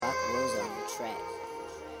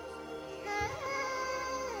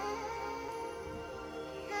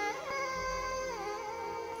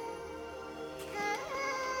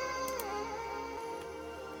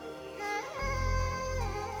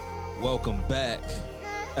Welcome back.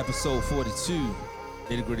 Episode 42,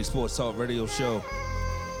 Nitty Gritty Sports Talk Radio Show.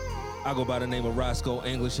 I go by the name of Roscoe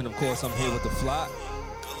English, and of course, I'm here with the flock.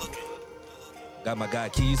 Got my guy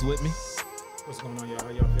Keys with me. What's going on, y'all? How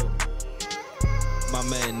y'all feeling? My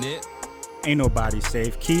man Nick. Ain't nobody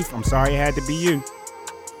safe. Keith, I'm sorry it had to be you.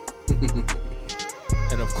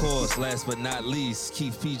 And of course, last but not least,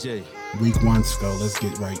 Keith PJ. Week 1, Skull. Let's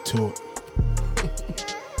get right to it.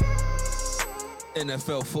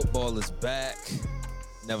 NFL football is back.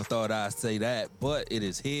 Never thought I'd say that, but it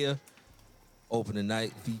is here. Opening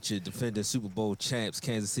night featured defending Super Bowl champs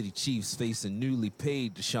Kansas City Chiefs facing newly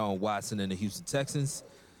paid Deshaun Watson and the Houston Texans.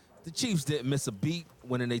 The Chiefs didn't miss a beat,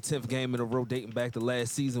 winning their 10th game in a row dating back to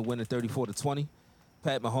last season, winning 34-20.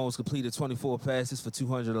 Pat Mahomes completed 24 passes for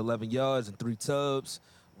 211 yards and 3 tubs.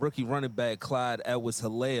 Rookie running back Clyde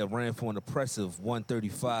Edwards-Helaire ran for an impressive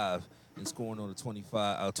 135 and scoring on a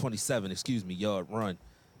 27-yard run.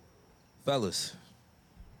 Fellas,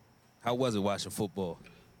 how was it watching football?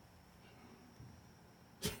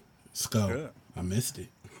 Skull, Good. I missed it.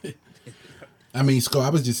 I mean, Skull, I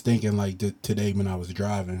was just thinking, like, today when I was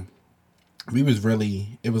driving,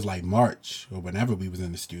 it was like March or whenever we was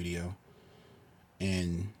in the studio.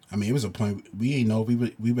 And, I mean, it was a point, we ain't know we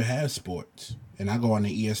would have sports. And I go on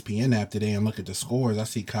the ESPN app today and look at the scores. I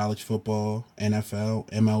see college football, NFL,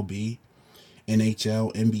 MLB,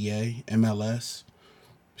 NHL, NBA, MLS.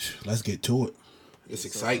 Let's get to it. It's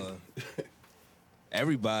exciting.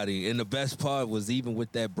 Everybody, and the best part was even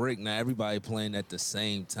with that break, now everybody playing at the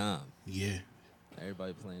same time. Yeah.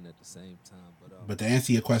 Everybody playing at the same time. But to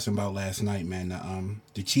answer your question about last night, man,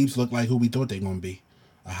 the Chiefs look like who we thought they were going to be.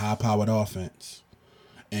 A high-powered offense.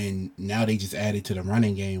 And now they just added to the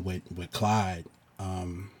running game with Clyde.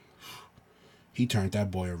 He turned that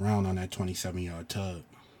boy around on that 27-yard tug.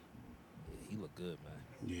 He looked good, man.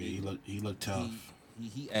 Yeah, he looked tough.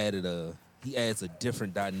 He adds a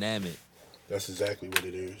different dynamic. That's exactly what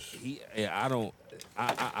it is. I don't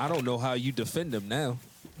know how you defend him now.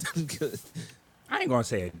 I ain't going to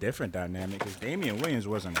say a different dynamic because Damian Williams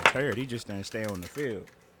wasn't a third. He just didn't stay on the field.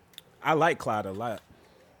 I like Clyde a lot.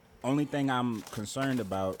 Only thing I'm concerned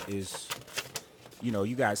about is,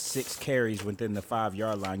 you got 6 carries within the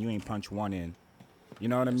 5-yard line. You ain't punch one in. You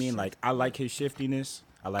know what I mean? Like, I like his shiftiness.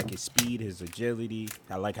 I like his speed, his agility.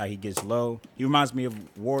 I like how he gets low. He reminds me of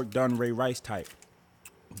Ward Dunn, Ray Rice type.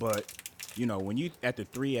 But, when you at the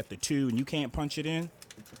 3, at the 2, and you can't punch it in,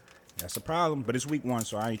 that's a problem. But it's week 1,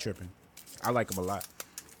 so I ain't tripping. I like him a lot.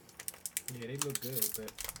 Yeah, they look good,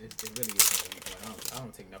 but it really is a week one. I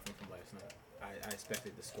don't take nothing from last night. I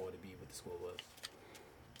expected the score to be what the score was.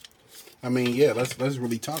 I mean, yeah, let's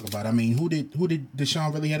really talk about it. I mean, who did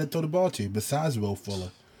Deshaun really had to throw the ball to besides Will Fuller?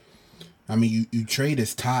 I mean, you trade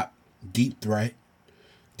his top deep threat,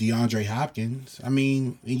 DeAndre Hopkins. I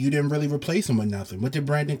mean, you didn't really replace him with nothing. What did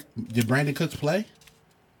Brandon Cooks play?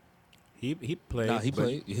 He played. Nah, he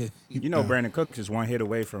played. Yeah. Brandon Cooks is one hit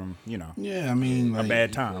away from, Yeah, I mean, a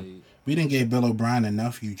bad time. We didn't give Bill O'Brien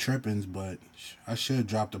enough, you trippings, but I should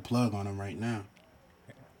drop the plug on him right now.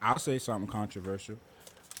 I'll say something controversial.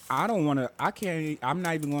 I'm not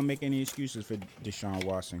even going to make any excuses for Deshaun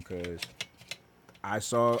Watson because I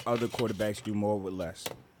saw other quarterbacks do more with less.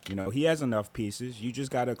 He has enough pieces. You just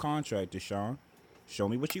got a contract, Deshaun. Show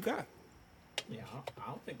me what you got. Yeah, I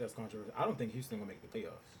don't think that's controversial. I don't think Houston will make the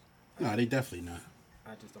playoffs. No, they definitely not.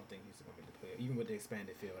 I just don't think Houston will make the playoffs. Even with the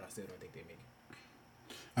expanded field, I still don't think they make it.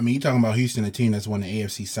 I mean, you're talking about Houston, a team that's won the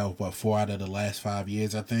AFC South, 4 out of the last 5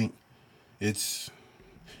 years, I think. It's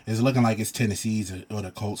looking like it's Tennessee's or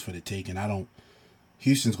the Colts for the taking.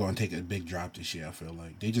 Houston's going to take a big drop this year, I feel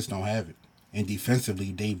like. They just don't have it. And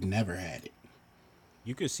defensively, they've never had it.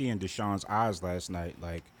 You could see in Deshaun's eyes last night,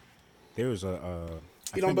 like, there was You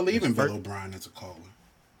don't believe in Bill O'Brien as a caller.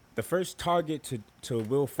 The first target to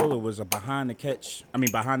Will Fuller was a behind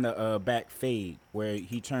the back fade where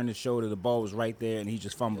he turned his shoulder, the ball was right there, and he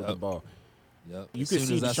just fumbled the ball. Yep. You could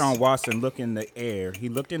see Deshaun Watson look in the air. He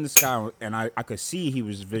looked in the sky, and I could see he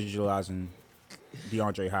was visualizing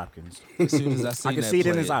DeAndre Hopkins. As soon as I seen I could that see it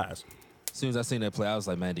in play, his eyes. As soon as I seen that play, I was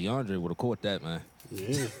like, man, DeAndre would have caught that, man.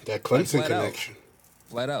 Yeah, that Clemson Flat out. connection.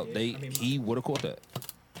 Flat out. Yeah, He would have caught that.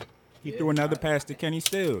 He threw another pass to Kenny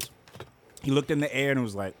Stills. He looked in the air and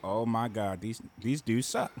was like, "Oh my God, these dudes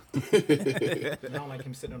suck." I don't like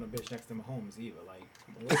him sitting on the bench next to Mahomes either.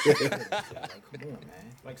 Come on, man.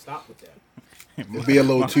 Like, stop with that. It'd be a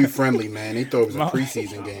little too friendly, man. They thought it was a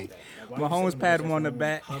preseason game. Mahomes pat him on the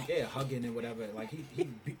back. Hugging and whatever. Like, he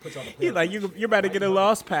puts all the He's like, "You're about to get a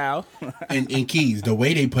loss, pal." And Keys, the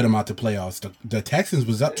way they put him out the playoffs, the Texans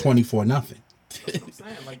was up 24-0.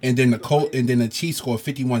 And then the Chiefs scored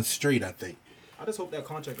 51 straight, I think. I just hope that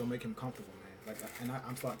contract will make him comfortable, man. Like, and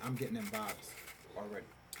I'm getting them vibes already.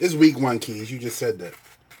 It's week 1, Keys. You just said that.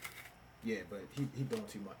 Yeah, but he doing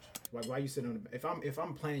too much. Why you sitting on the? If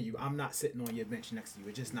I'm playing you, I'm not sitting on your bench next to you.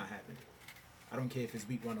 It's just not happening. I don't care if it's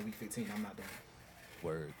week 1 or week 15. I'm not doing it.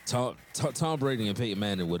 Word. Tom Brady and Peyton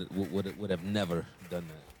Manning would have never done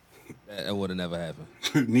that. That would have never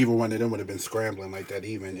happened. Neither one of them would have been scrambling like that.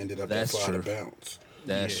 Even ended up That's that far out of true. bounds.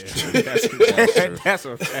 That's Yeah. true. That's true. That's a fact.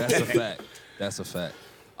 That's a fact. That's a fact.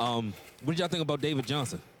 What did y'all think about David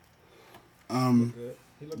Johnson? Good.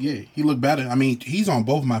 He look Yeah, he looked better. I mean, he's on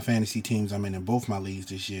both my fantasy teams. I'm in both my leagues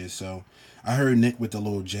this year. So I heard Nick with the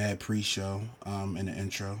little jab pre-show in the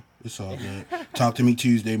intro. It's all good. Talk to me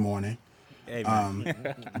Tuesday morning. Hey, man.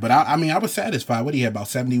 But I mean, I was satisfied. What he had, about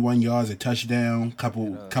 71 yards, a touchdown,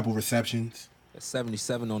 couple receptions.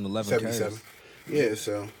 77 on 11 77. carries. Yeah,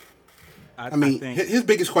 so I I mean, think his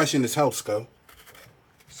biggest question is health, Sco.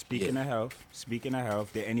 speaking of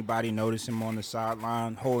health, did anybody notice him on the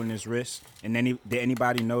sideline holding his wrist? And then did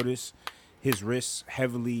anybody notice his wrist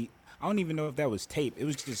heavily? I don't even know if that was tape. It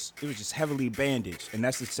was just heavily bandaged, and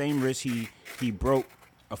that's the same wrist he broke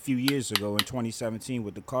a few years ago in 2017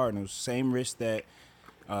 with the Cardinals. Same wrist that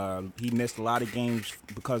he missed a lot of games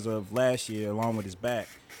because of last year, along with his back.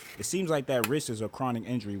 It seems like that wrist is a chronic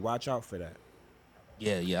injury. Watch out for that.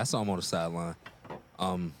 Yeah, I saw him on the sideline.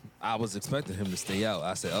 I was expecting him to stay out.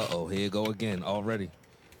 I said, "Uh-oh, here you go again already."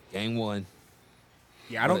 Game 1.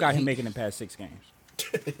 Yeah, I don't But got him he- making it past 6 games.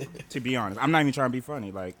 To be honest, I'm not even trying to be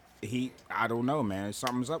funny. Like I don't know, man.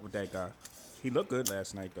 Something's up with that guy. He looked good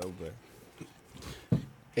last night though, but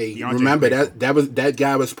Hey, DeAndre remember grateful. that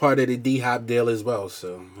guy was part of the D-Hop deal as well.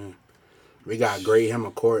 So we got to grade him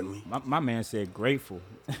accordingly. my man said grateful.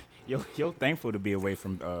 Yo, thankful to be away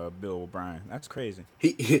from Bill O'Brien. That's crazy.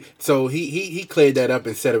 He cleared that up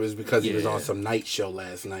and said it was because he was Yeah. on some night show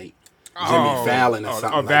last night. Jimmy Fallon or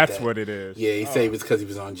something like that's that. what it is. Yeah, he said it was because he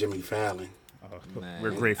was on Jimmy Fallon. Man,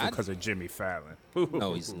 We're grateful I- because of Jimmy Fallon.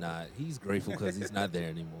 No, he's not. He's grateful because he's not there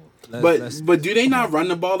anymore. But do they not run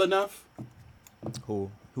the ball enough, Who?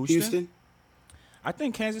 Houston? I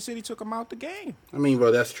think Kansas City took him out the game. I mean,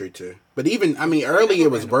 well, that's true too. But even early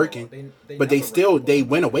it was working, but they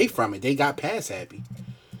went away from it. They got pass happy.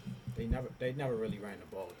 They never really ran the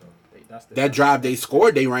ball though. That drive they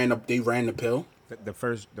scored, they ran the pill, The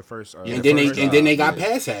first. and then they got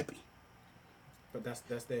pass happy. But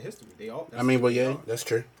that's their history. They all. I mean, well, what they yeah, are. that's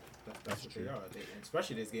true. That's what they are. And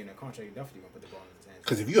especially this game, a contract, you definitely gonna put the ball in his hands.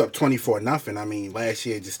 Because if you up 24-0, I mean, last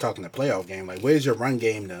year just talking the playoff game, like where's your run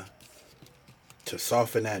game to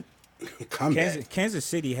soften that comeback? Kansas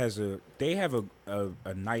City has a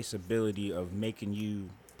nice ability of making you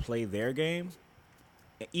play their game,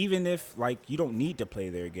 even if like you don't need to play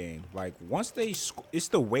their game. Like once it's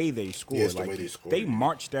the way they score. Yeah, it's the like way they score, they yeah.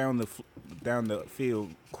 march down the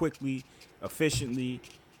field quickly, efficiently,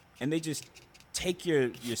 and they just take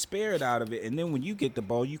your spirit out of it. And then when you get the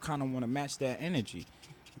ball, you kind of want to match that energy.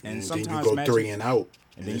 And then sometimes you go matching- 3 and out.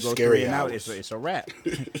 and then you it's go scary 3 and out. hours. It's a wrap.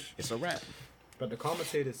 It's a wrap. But the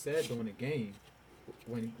commentator said during the game,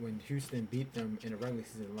 when Houston beat them in the regular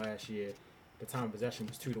season last year, the time of possession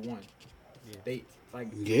was 2-1. Yeah. They like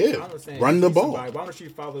Yeah. I don't understand. Run the Houston, ball. Why don't you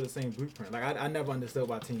follow the same blueprint? Like I never understood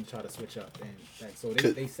why teams try to switch up and like so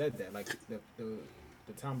they said that like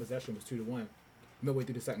the time of possession was 2-1. Midway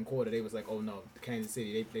through the second quarter, they was like, "Oh no, Kansas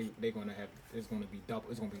City, they're gonna have it's gonna be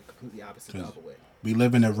double. It's gonna be completely opposite the other way." We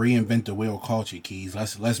live in a reinvent the wheel culture, Keys.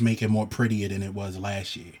 Let's make it more prettier than it was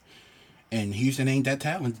last year. And Houston ain't that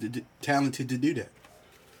talented to do that.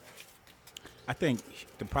 I think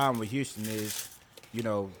the problem with Houston is,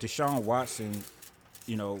 Deshaun Watson,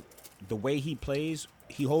 the way he plays,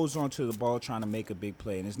 he holds on to the ball trying to make a big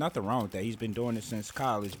play. And there's nothing wrong with that. He's been doing it since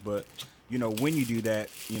college. But, when you do that,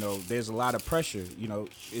 there's a lot of pressure.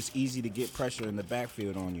 It's easy to get pressure in the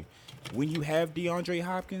backfield on you. When you have DeAndre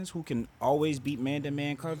Hopkins, who can always beat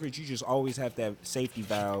man-to-man coverage, you just always have that safety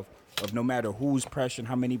valve of no matter who's pressuring,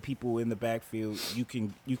 how many people in the backfield, you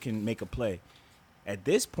can make a play. At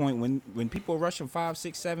this point, when people are rushing 5,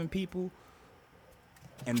 6, 7 people,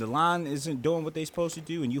 and the line isn't doing what they're supposed to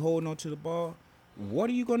do, and you holding on to the ball, what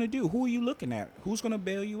are you going to do? Who are you looking at? Who's going to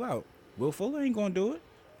bail you out? Will Fuller ain't going to do it.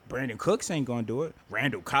 Brandon Cooks ain't going to do it.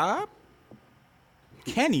 Randall Cobb?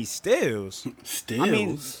 Kenny Stills?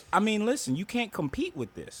 Stills. I mean, listen, you can't compete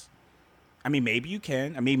with this. I mean, maybe you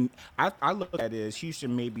can. I mean, I look at it as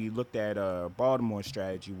Houston maybe looked at Baltimore's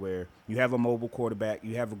strategy where you have a mobile quarterback,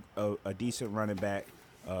 you have a decent running back,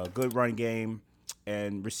 a good run game,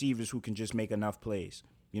 and receivers who can just make enough plays.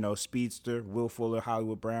 Speedster, Will Fuller,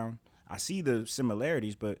 Hollywood Brown. I see the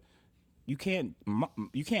similarities, but you can't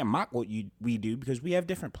mock what we do because we have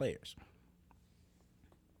different players.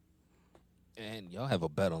 And y'all have a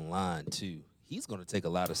bet on line too. He's going to take a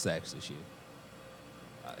lot of sacks this year.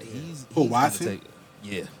 He's Watson? gonna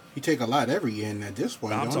yeah. He take a lot every year, and at this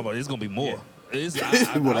point, I'm talking about it's going to be more. Yeah.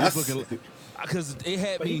 I was looking because they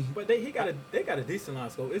had me. They got a decent line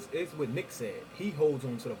scope. It's what Nick said. He holds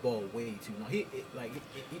on to the ball way too long.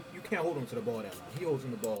 You can't hold on to the ball that long. He holds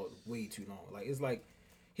on the ball way too long. Like it's like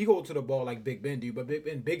he holds to the ball like Big Ben do, but Big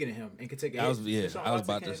Ben bigger than him and can take a hit. I was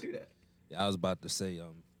about to do that. Yeah, I was about to say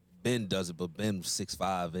Ben does it, but Ben was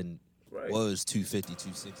 6'5" and was 250,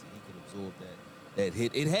 260. He could absorb that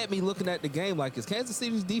hit. It had me looking at the game like, is Kansas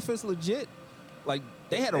City's defense legit? Like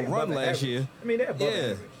they had a run last year. I mean, they're above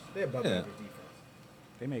average. They're above average defense.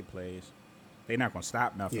 They make plays. They're not gonna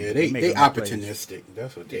stop nothing. Yeah, they opportunistic.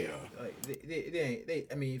 That's what they are. Like they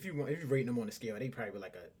I mean, if you rate them on the scale, they probably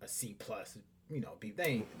like a C plus. You know,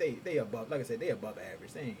 they above. Like I said, they above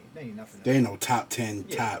average. They ain't nothing. They ain't no top 10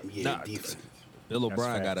 defense. Bill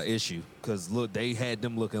O'Brien got an issue because look, they had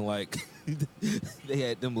them looking like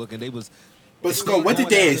they was. But Scott, what did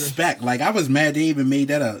they expect? Like I was mad they even made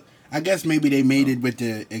that a. I guess maybe they made it with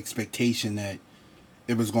the expectation that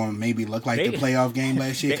it was going to maybe look like the playoff game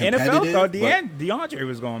last year. The NFL thought DeAndre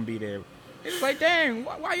was going to be there. It was like, dang,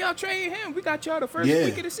 why y'all trade him? We got y'all the first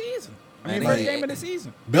week of the season. First game of the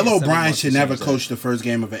season. Bill O'Brien should never coach the first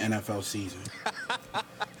game of an NFL season.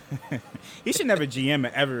 He should never GM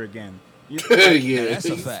it ever again. Yeah, that's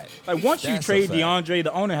a fact. Like once you trade DeAndre,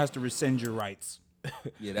 the owner has to rescind your rights.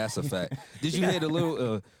 Yeah, that's a fact. Did you hear the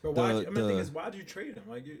little? But why? The thing is, why'd you trade him?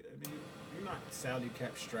 Like, you're not salary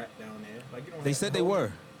cap strapped down there. Like, you don't. They said they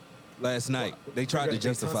were last night. They tried to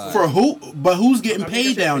justify for who? But who's getting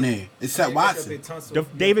paid down there? Except Watson.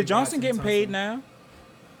 David Johnson getting paid now,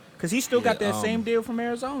 because he still got that same deal from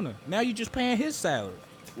Arizona. Now you just paying his salary.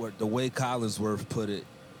 The way Collinsworth put it,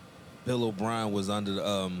 Bill O'Brien was under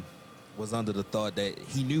the thought that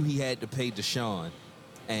he knew he had to pay Deshaun,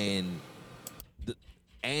 and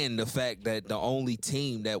the fact that the only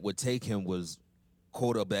team that would take him was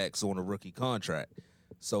quarterbacks on a rookie contract.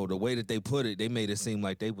 So the way that they put it, they made it seem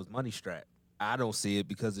like they was money strapped. I don't see it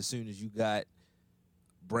because as soon as you got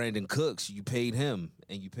Brandon Cooks, you paid him,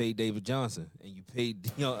 and you paid David Johnson, and you paid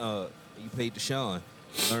Deshaun,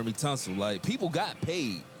 Laramie Tunsil. Like people got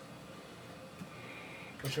paid.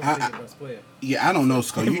 Yeah, I don't know,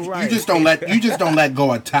 Scott. You just don't let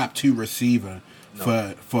go a top 2 receiver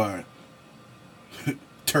for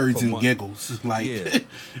turds and giggles. Like,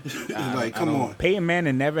 like come on. Peyton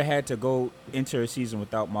Manning never had to go into a season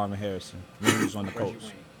without Marvin Harrison when he was on the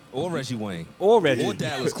Colts. Or Reggie Wayne. Or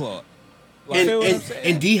Dallas Clark. Like,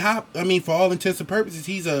 and D-Hop, I mean, for all intents and purposes,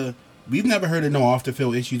 we've never heard of no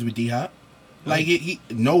off-the-field issues with D-Hop. Like, he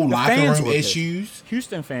no locker room issues.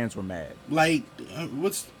 Houston fans were mad. Like,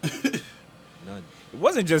 what's... None. It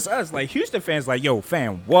wasn't just us. Like, Houston fans like, yo,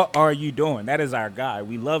 fam, what are you doing? That is our guy.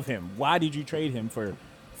 We love him. Why did you trade him for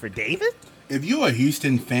David? If you're a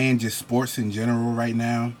Houston fan, just sports in general right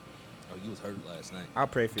now... Oh, you was hurt last night. I'll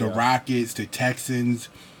pray for the Rockets, the Texans...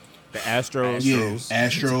 The Astros. Yeah,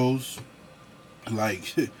 Astros.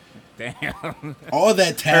 Like... Damn. All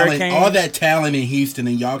that talent in Houston,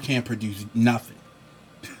 and y'all can't produce nothing.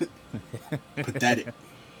 Pathetic.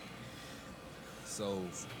 So,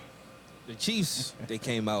 the Chiefs, they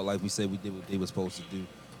came out like we said we did what they were supposed to do.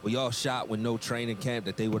 Were y'all shocked with no training camp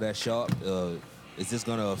that they were that sharp? Is this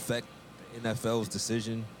going to affect the NFL's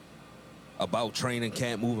decision about training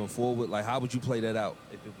camp moving forward? Like, how would you play that out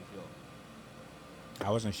if it was y'all? I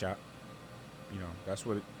wasn't shocked. You know, that's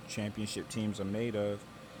what championship teams are made of.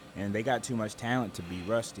 And they got too much talent to be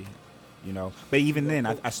rusty, you know. But even then,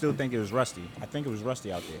 I still think it was rusty. I think it was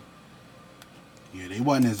rusty out there. Yeah, they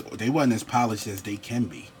wasn't as polished as they can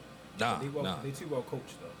be. Nah. They too well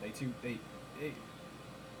coached though. They too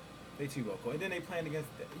well coached. And then they playing against.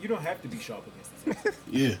 You don't have to be sharp against the Texans.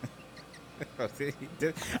 Yeah.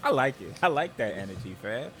 I like it. I like that energy,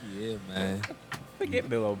 fam. Yeah, man. Forget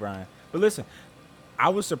Bill O'Brien. But listen, I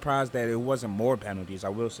was surprised that it wasn't more penalties. I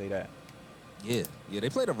will say that. Yeah, they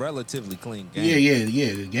played a relatively clean game.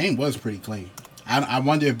 Yeah. The game was pretty clean. I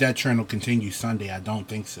wonder if that trend will continue Sunday. I don't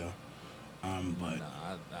think so. But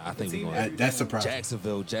I think we're going to. That's surprising.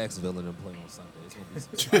 Jacksonville, and them playing on Sunday.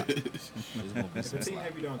 It's going to be some. The team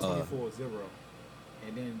have you down 24-0,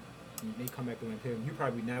 and then they come back and win. You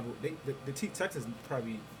probably never. The Texans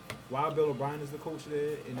probably. While Bill O'Brien is the coach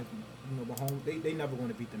there, and if Mahomes, they never going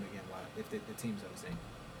to beat them again. Why? If the teams are the same,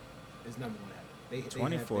 it's never going to happen.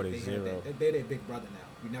 24-0. They're their big brother now.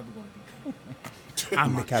 We're never going to beat them.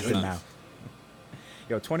 I'm the captain now.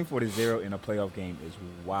 Yo, 24-0 in a playoff game is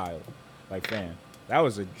wild. Like, fam, that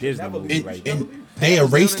was a Disney movie right there. They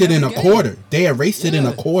erased it in a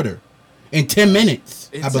quarter. in 10 minutes,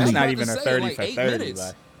 I Exactly. believe. not even a About to 30 like for 8 30. minutes.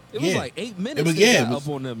 Like, It was Yeah. like 8 minutes. It was- they yeah, it got was-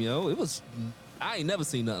 up on them, yo. It was. I ain't never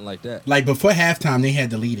seen nothing like that. Like before halftime, they had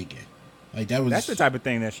the lead again. Like that was. that's the type of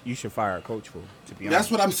thing that you should fire a coach for. To be honest,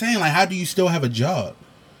 That's what I'm saying. Like, how do you still have a job?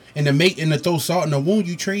 And to throw salt in the wound,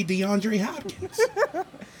 you trade DeAndre Hopkins.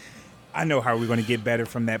 I know how we're going to get better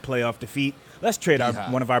from that playoff defeat. Let's trade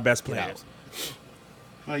one of our best Get out. players.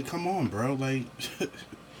 Like, come on, bro. Like,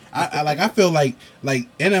 I feel like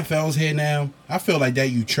NFL's here now. I feel like that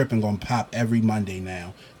you tripping gonna pop every Monday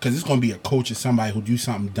now because it's gonna be a coach or somebody who do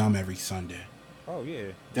something dumb every Sunday. Oh yeah,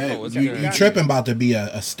 That Oh, it's you gonna- tripping about to be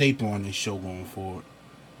a staple on this show going forward.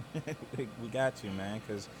 we got to, man.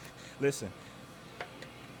 Because listen,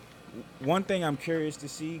 one thing I'm curious to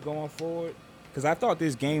see going forward, because I thought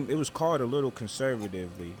this game it was called a little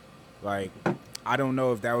conservatively. Like, I don't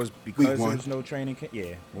know if that was because there one. was no training camp.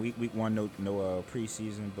 Yeah, week one, no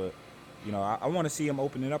preseason. But you know, I want to see him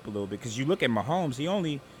open it up a little bit because you look at Mahomes, he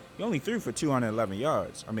only threw for 211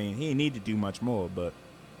 yards. I mean, he didn't need to do much more. But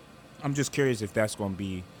I'm just curious if that's going to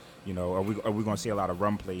be, you know, are we going to see a lot of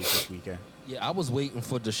run plays this weekend? Yeah, I was waiting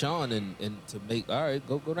for Deshaun and to make. All right,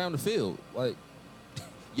 go down the field. Like,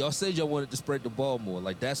 y'all said y'all wanted to spread the ball more.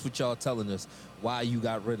 Like, that's what y'all telling us why you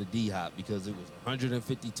got rid of D-Hop, because it was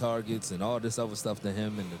 150 targets and all this other stuff to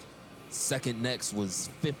him, and the second next was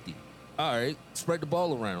 50. All right, spread the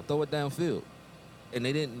ball around, throw it downfield. And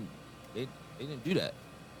they didn't do that.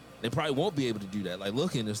 They probably won't be able to do that. Like,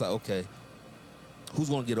 looking, it's like, okay, who's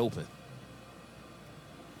going to get open?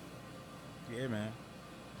 Yeah, man.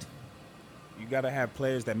 You got to have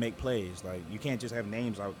players that make plays. Like, you can't just have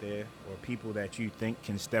names out there or people that you think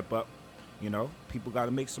can step up. You know, people got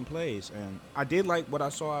to make some plays. And I did like what I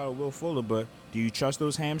saw out of Will Fuller, but do you trust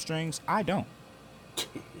those hamstrings? I don't.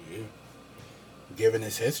 Yeah. Given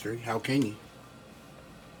his history, how can you?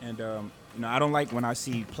 And, you know, I don't like when I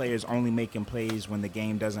see players only making plays when the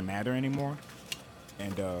game doesn't matter anymore.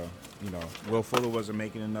 And, you know, Will Fuller wasn't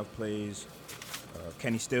making enough plays.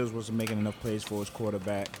 Kenny Stills wasn't making enough plays for his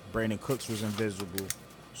quarterback. Brandon Cooks was invisible.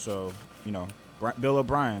 So, you know, Bill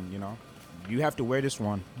O'Brien, you know, you have to wear this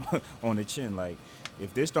one on the chin. Like,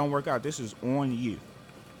 if this don't work out, this is on you.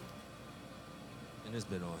 And it's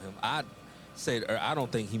been on him. I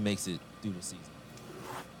don't think he makes it through the season.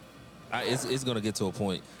 It's going to get to a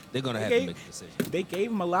point. They're going to have to make a decision. They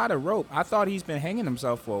gave him a lot of rope. I thought he's been hanging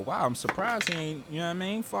himself for a while. I'm surprised he ain't, you know what I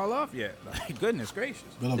mean, fall off yet. Like, goodness gracious.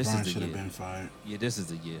 Bill This is O'Brien the should have year. been fired. Yeah, this is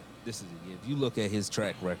the year. If you look at his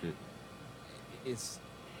track record, it's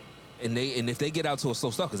and if they get out to a slow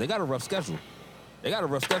start, because they got a rough schedule. They got a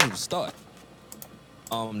rough schedule to start.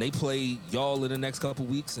 They play y'all in the next couple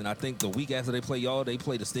weeks, and I think the week after they play y'all, they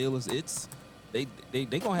play the Steelers. They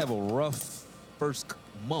gonna have a rough first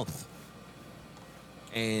month.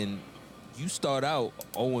 And you start out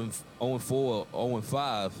 0-4,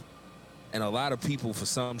 0-5, and a lot of people, for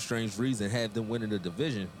some strange reason, have them winning the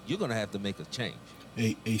division. You're gonna have to make a change.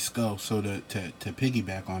 A Skull. So to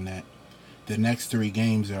piggyback on that, the next 3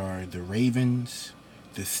 games are the Ravens,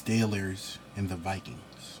 the Steelers, and the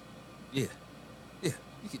Vikings. Yeah.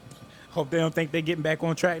 Hope they don't think they're getting back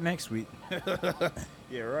on track next week.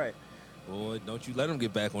 Yeah, right. Boy, don't you let them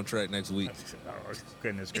get back on track next week. Oh,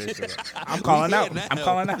 goodness gracious. I'm calling out. I'm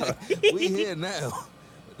calling out. We here now.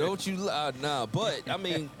 Don't you? Nah. But I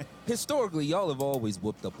mean, historically, y'all have always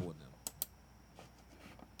whooped up on them.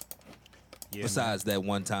 Yeah, Besides that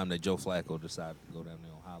one time that Joe Flacco decided to go down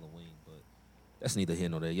there on Halloween, but that's neither here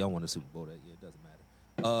nor there. Y'all won the Super Bowl that year. It doesn't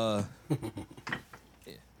matter.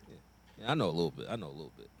 Yeah, I know a little bit.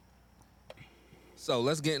 So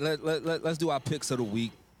let's do our picks of the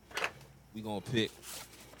week. We gonna pick,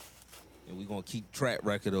 and we gonna keep track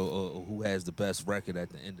record of who has the best record at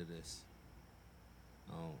the end of this.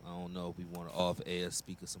 I don't know if we want to off air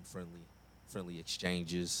speak of some friendly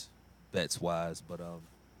exchanges, bets wise, but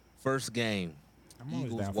first game, I'm always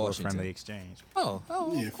Eagles, down for a Washington. friendly exchange. Oh,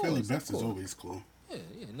 Yeah, of Philly course, best of is course. always cool. Yeah,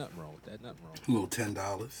 nothing wrong with that. Nothing wrong. A little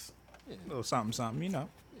 $10. Yeah, A little something, you know.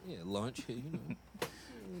 yeah, lunch. You know,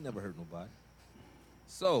 we never hurt nobody.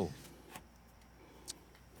 So,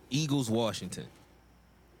 Eagles, Washington.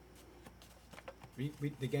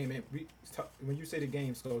 The game, when you say the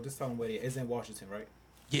game, so just tell them where it is. In Washington, right?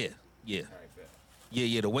 Yeah. All right, bet.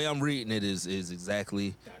 The way I'm reading it is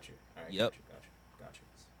exactly. Got you. All right. Yep. Got you.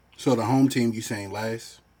 So the home team, you saying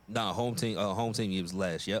last? Nah, home team. It was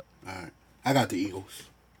last. Yep. All right. I got the Eagles.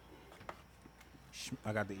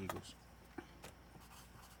 I got the Eagles.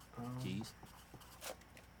 Keys.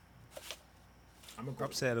 I'm gonna go.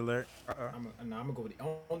 Upset alert. I'm gonna go with the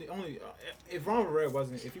only. If Ron Rivera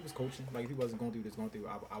if he was coaching, like if he wasn't going through this, I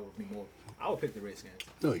would be more. I would pick the Redskins.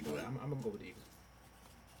 No, you But wouldn't. I'm gonna go with the Eagles.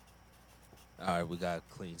 All right, we got a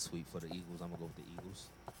clean sweep for the Eagles. I'm gonna go with the Eagles.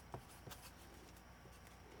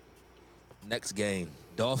 Next game,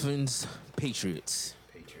 Dolphins, Patriots.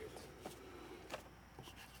 Patriots.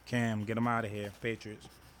 Cam, get them out of here. Patriots.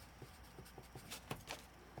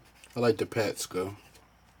 I like the Pats, go.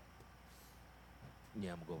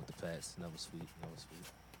 Yeah, I'm gonna go with the Pats. Another sweep.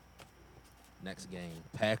 Next game,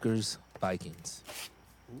 Packers, Vikings.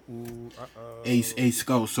 Ace,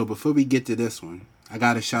 go. So before we get to this one, I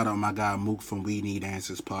got to shout out my guy Mook from We Need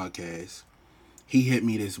Answers podcast. He hit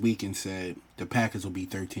me this week and said the Packers will be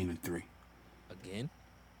 13-3. Again?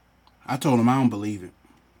 I told him I don't believe it.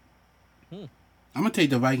 Hmm. I'm going to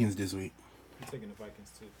take the Vikings this week. I'm taking the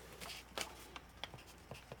Vikings too.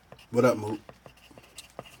 What up, Mook?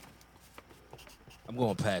 I'm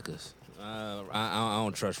going Packers. I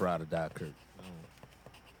don't trust Ryder Doc Kirk.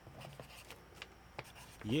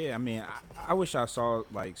 Yeah, I mean, I wish I saw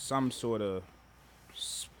like some sort of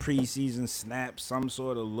preseason snap, some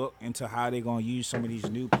sort of look into how they're gonna use some of these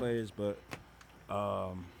new players. But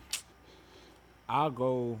I'll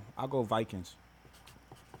go Vikings.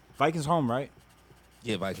 Vikings home, right?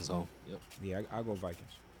 Yeah, Vikings home. Yep. Yeah, I'll go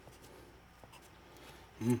Vikings.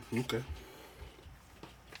 Okay.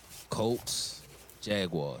 Colts,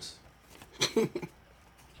 Jaguars. All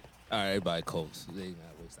right, everybody, Colts. They ain't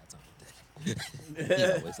gotta waste our time with that. We ain't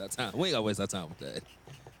gotta waste our time. We ain't gotta waste our time with that.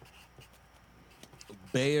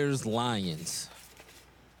 Bears, Lions.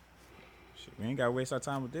 Shit, we ain't gotta waste our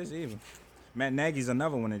time with this either. Matt Nagy's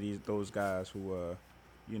another one of those guys who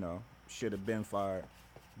should have been fired,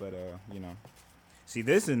 but see,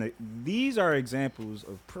 these are examples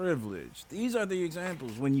of privilege. These are the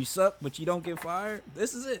examples when you suck but you don't get fired.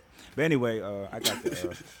 This is it. But anyway, I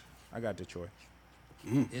got Detroit.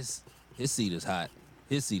 His seat is hot.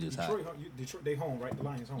 His seat is hot. Detroit, they home, right? The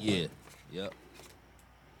Lions home. Yeah. Right? Yep.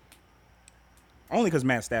 Only because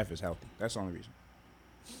Matt Stafford's healthy. That's the only reason.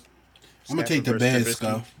 I'm going to take the Stafford versus Bears,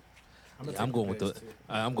 Trubisky. go. I'm going with the.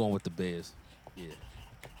 I'm going with the Bears. Yeah.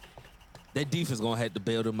 That defense gonna have to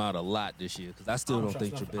bail them out a lot this year because I still don't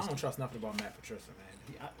think I Trubisky. don't trust nothing about Matt Patricia,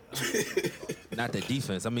 man. Not that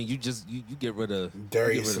defense. I mean, you get rid of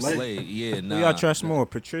Darius Slade. Slade. Yeah, Who nah. y'all trust more,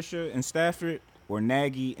 Patricia and Stafford or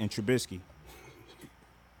Nagy and Trubisky?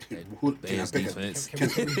 Bears defense. Can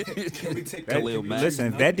we take that? Khalil Mack. Listen,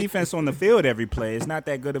 if that defense on the field every play, it's not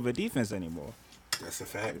that good of a defense anymore. That's a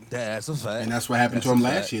fact. That's a fact. And that's what happened to That's him a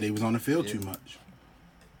last fact. year. They was on the field too much.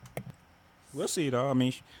 We'll see, though. I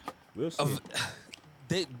mean, we'll see.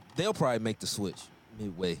 They'll probably make the switch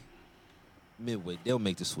midway. They'll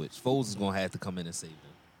make the switch. Foles is gonna have to come in and save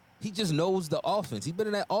them. He just knows the offense. He's been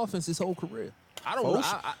in that offense his whole career. I don't know.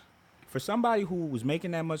 Foles? For somebody who was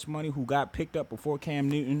making that much money, who got picked up before Cam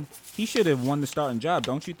Newton, he should have won the starting job,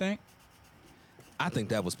 don't you think? I think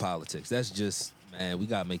that was politics. That's just, man, we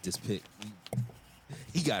gotta make this pick.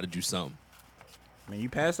 He got to do something. I mean, you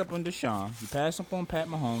passed up on Deshaun, you passed up on Pat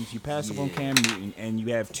Mahomes, you passed up on Cam Newton, and you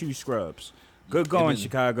have two scrubs. Good going,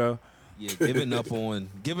 Chicago. Yeah, giving up on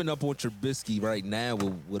Trubisky right now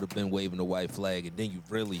would have been waving the white flag, and then you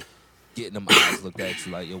really getting them eyes looked at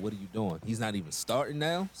you like, yo, what are you doing? He's not even starting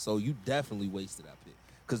now, so you definitely wasted that pick.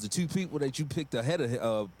 Because the two people that you picked ahead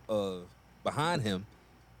of behind him,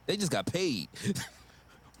 they just got paid.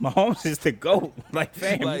 Mahomes is the GOAT. Like,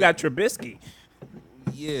 fam, you got Trubisky.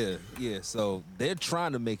 Yeah. So they're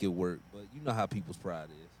trying to make it work, but you know how people's pride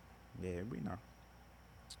is. Yeah, we know.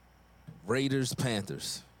 Raiders,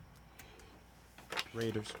 Panthers.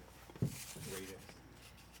 Raiders.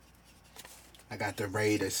 I got the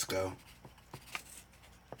Raiders, go.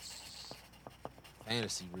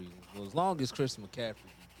 Fantasy reasons. Well, as long as Christian McCaffrey is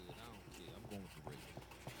good, I don't care. I'm going with the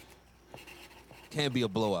Raiders. Can't be a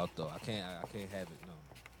blowout though. I can't have it.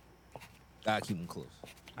 No. Gotta keep them close.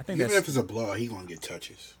 I think Even if it's a blowout, he gonna get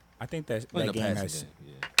touches. I think that In the game passing has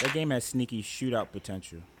game, that game has sneaky shootout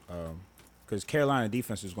potential. Because Carolina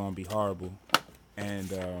defense is going to be horrible, and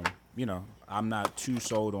I'm not too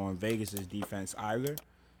sold on Vegas's defense either.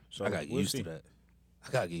 So I got we'll used see. to that.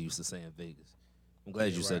 I gotta get used to saying Vegas. I'm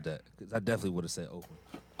glad you said that because I definitely would have said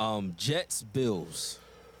Oakland. Jets, Bills.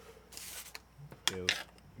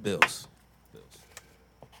 Bills.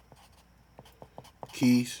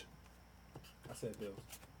 Keys. I said Bills.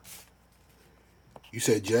 You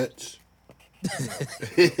said Jets.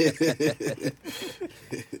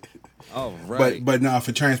 All right. But no,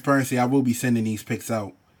 for transparency, I will be sending these picks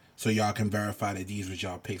out so y'all can verify that these was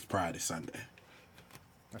y'all picks prior to Sunday.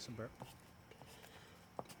 That's a bet.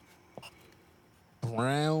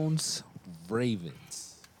 Browns,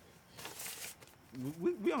 Ravens.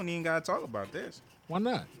 We don't even got to talk about this. Why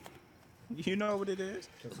not? You know what it is?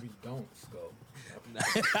 Because we don't, Skull.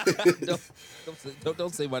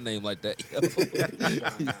 don't say my name like that.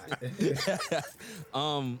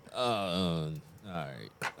 All right.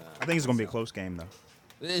 I think it's gonna be a close game though.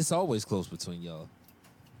 It's always close between y'all.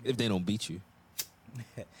 If they don't beat you.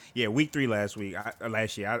 Yeah, week 3 last year.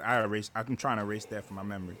 I erased. I'm trying to erase that from my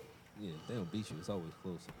memory. Yeah, if they don't beat you, it's always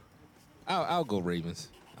close. I'll go Ravens.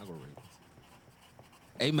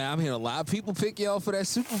 Hey man, I'm hearing a lot of people pick y'all for that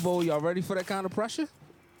Super Bowl. Y'all ready for that kind of pressure?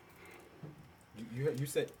 You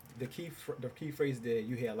said the key phrase there.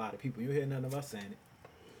 You hear a lot of people. You hear none of us saying it.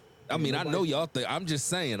 I mean, I know y'all think. I'm just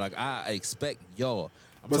saying, like, I expect y'all.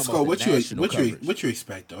 But Skull, what you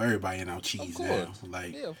expect though? Everybody in our cheese now.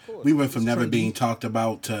 Like, yeah, of course. we went from never being talked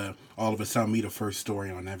about to all of a sudden we the first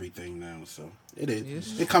story on everything now. So it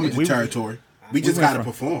is. It comes with the territory. We just got to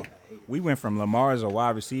perform. We went from Lamar as a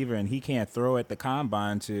wide receiver and he can't throw at the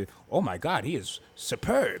combine to, oh my God, he is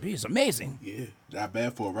superb. He is amazing. Yeah, not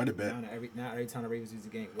bad for a running back. Now every time the Ravens use the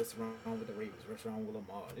game, what's wrong with the Ravens? What's wrong with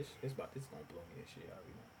Lamar? This gonna blow me this shit. I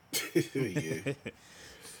already know. Yeah.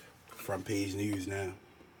 Front page news now.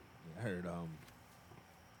 I heard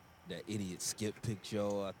that idiot Skip picked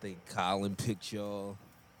y'all. I think Colin picked y'all.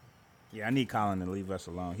 Yeah, I need Colin to leave us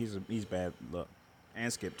alone. He's bad luck.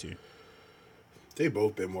 And Skip too. They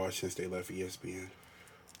both been washed since they left ESPN.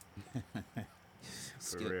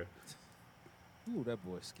 Skip. For real. Ooh, that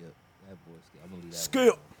boy Skip. I'm gonna leave that.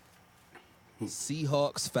 Skip. One.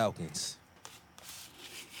 Seahawks, Falcons.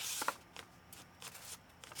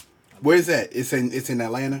 Where's that? It's in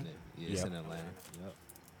Atlanta. Yeah, it's in Atlanta. Yep.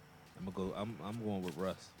 I'm going with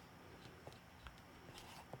Russ.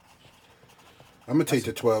 I'm gonna take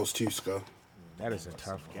the 12s too, Skull. That is a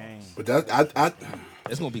tough game. But that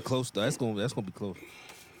It's gonna be close though. That's gonna be close.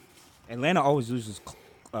 Atlanta always loses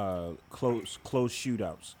close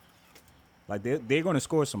shootouts. Like they're going to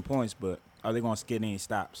score some points, but are they going to get any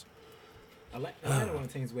stops? Atlanta one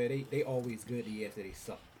of the teams where they always good the year after they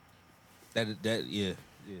suck. Yeah.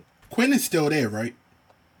 Quinn is still there, right?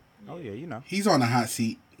 Oh yeah, you know. He's on the hot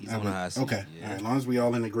seat. He's on the hot seat. Okay, Yeah. all right, as long as we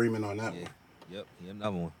all in agreement on that Yeah. one. Yep.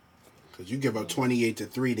 Another one. Because you give up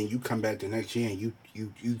 28-3, then you come back the next year and you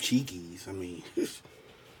cheekies. I mean,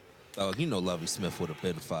 Oh, you know Lovie Smith would have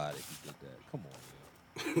been fired if he did that. Come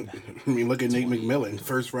on. I mean, look at Nate McMillan.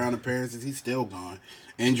 First round appearances, he's still gone.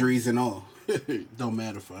 Injuries and all. Don't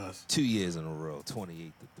matter for us. 2 years in a row, 28-3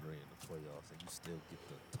 in the playoffs, and you still get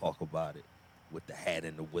to talk about it with the hat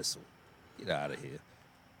and the whistle. Get out of here.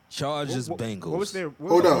 Chargers, Bengals. What was their?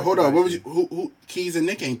 Hold on. What was you? Who? Keys and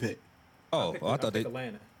Nick ain't picked. Oh, I thought they.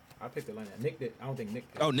 Atlanta. I picked Atlanta. Nick did. I don't think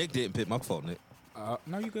Nick did. Oh, Nick didn't pick. My fault, Nick.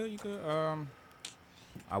 No, you good.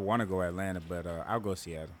 I want to go Atlanta, but I'll go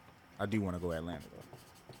Seattle. I do want to go Atlanta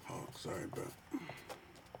though. Oh, sorry, bro.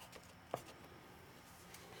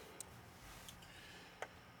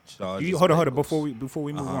 Chargers, Hold on. Bengals. Before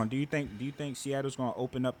we move on, do you think Seattle's gonna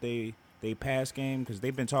open up they pass game? Because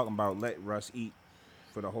they've been talking about let Russ eat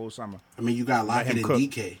for the whole summer. I mean, you got Lockett and cook.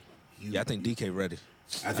 DK. Yeah, I think DK ready.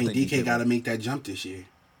 I think DK got to make that jump this year.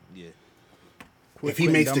 Yeah. If he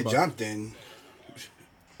makes the jump, then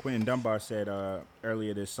Quentin Dunbar said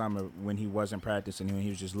earlier this summer when he wasn't practicing, when he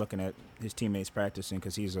was just looking at his teammates practicing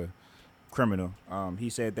because he's a criminal. He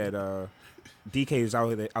said that DK is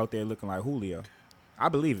out there looking like Julio. I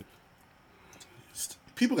believe it.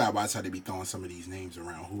 people got to watch how they be throwing some of these names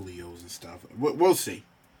around, Julios and stuff. We'll see.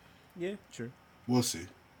 Yeah, true. We'll see.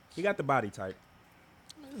 He got the body type.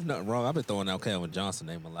 There's nothing wrong. I've been throwing out Calvin Johnson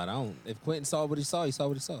name a lot. If Quentin saw what he saw, he saw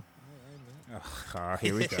what he saw. Oh,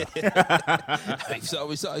 here we go. He saw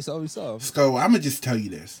what he saw. Sko, I'm going to just tell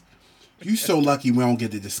you this. You so lucky we don't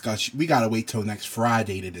get to discuss. We got to wait till next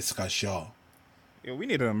Friday to discuss y'all. Yeah, we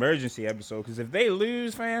need an emergency episode because if they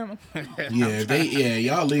lose, fam.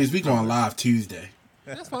 Y'all lose. We going live Tuesday.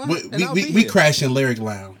 That's fine. We crashing Lyric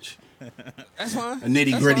Lounge. That's fine. A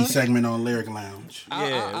nitty gritty segment on Lyric Lounge.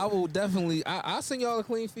 I will definitely. I'll send y'all a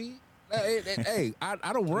clean feed. Hey, I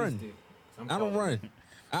don't run. I don't run.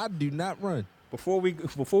 I do not run. Before we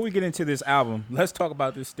get into this album, let's talk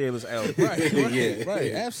about this Steelers album.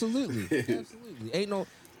 Right. Absolutely. Ain't no.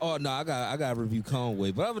 Oh no, I got to review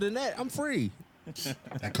Conway, but other than that, I'm free.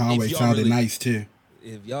 That Conway sounded nice too.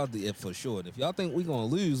 If for sure, if y'all think we gonna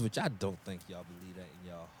lose, which I don't think y'all believe that in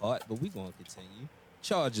y'all heart, but we gonna continue.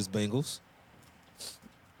 Chargers, Bengals.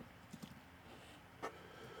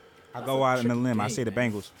 I go out on a limb. I say the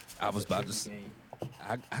Bengals. I was about to say.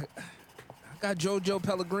 I got JoJo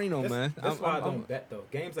Pellegrino, man. That's why I don't bet though.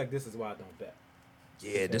 Games like this is why I don't bet.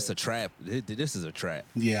 Yeah, this is a trap. This is a trap.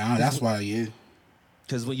 Yeah, that's why. Yeah.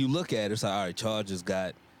 Because when you look at it, it's like, all right, Chargers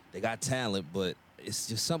got talent, but it's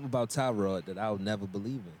just something about Tyrod that I'll never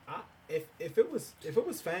believe in. if it was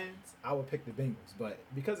fans, I would pick the Bengals. But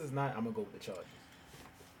because it's not, I'm gonna go with the Chargers.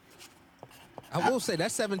 I will say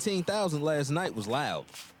that 17,000 last night was loud.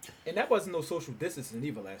 And that wasn't no social distancing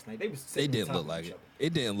either last night. They was They sitting on didn't top look of like each it. other.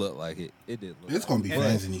 It didn't look like it. It didn't look It's like gonna be it.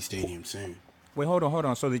 fans in these stadiums soon. Wait, hold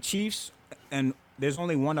on. So the Chiefs, and there's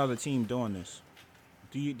only one other team doing this.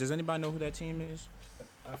 Does anybody know who that team is?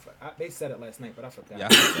 They said it last night, but I forgot. Yeah,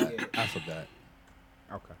 I forgot. I forgot.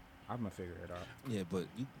 Okay, I'm gonna figure it out. Yeah, but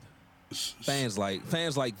fans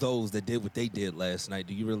like those that did what they did last night.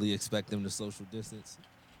 Do you really expect them to social distance?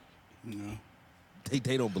 No.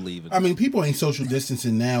 They don't believe it. I mean, people ain't social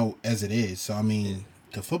distancing now as it is. So I mean,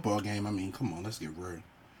 the football game. I mean, come on, let's get real.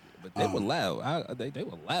 But they were loud. They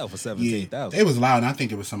were loud for Yeah, 17,000. it was loud. And I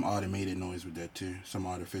think it was some automated noise with that too, some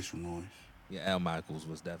artificial noise. Yeah, Al Michaels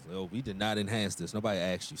was definitely. Oh, we did not enhance this. Nobody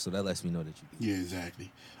asked you, so that lets me know that you. Yeah,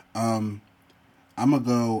 exactly. I'm gonna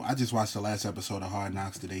go. I just watched the last episode of Hard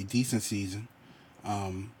Knocks today. Decent season.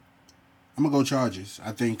 I'm gonna go Chargers.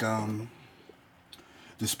 I think,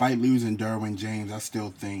 despite losing Derwin James, I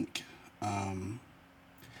still think they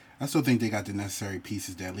got the necessary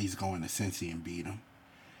pieces to at least go into Cincy and beat them.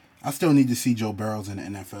 I still need to see Joe Burrows in the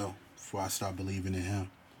NFL before I start believing in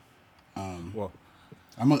him. Well,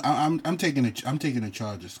 I'm taking the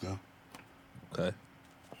Chargers, go. Okay.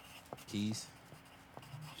 Keys.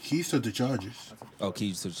 Keys took the Chargers. Oh,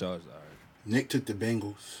 Keys to the Chargers. All right. Nick took the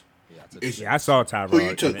Bengals. Yeah, I took. It's- yeah, I saw Tyrod. Who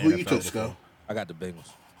you took? in the Who you NFL took, before. Sco? I got the Bengals.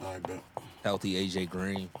 All right, bro. Healthy AJ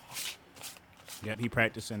Green. Yep, he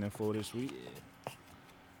practicing in full this week.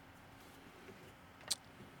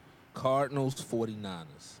 Cardinals 49ers.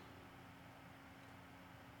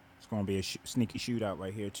 It's gonna be a sneaky shootout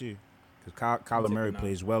right here too, because Kyler take Murray the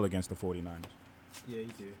plays well against the 49ers. Yeah, you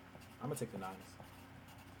do. I'm gonna take the Niners.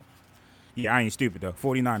 Yeah, I ain't stupid though.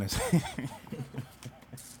 49ers.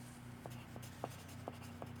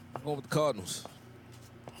 I'm going with the Cardinals.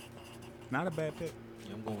 Not a bad pick.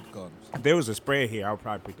 Yeah, I'm going with the Cardinals. If there was a spread here, I would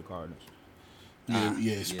probably pick the Cardinals.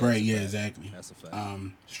 Yeah, spread. that's a Yeah, fact. exactly. That's a fact.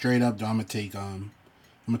 Straight up, though, I'm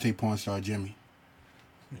gonna take porn star Jimmy.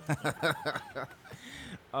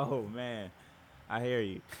 Oh man, I hear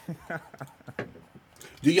you.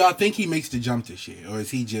 Do y'all think he makes the jump this year, or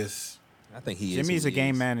is he just? I think he is. Jimmy's who a he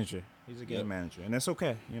game is. manager. He's a game Yep. manager, and that's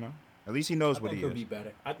okay. You know, at least he knows I what think he he'll is. be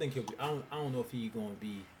better. I think he'll be. I don't know if he's gonna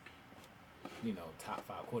be, top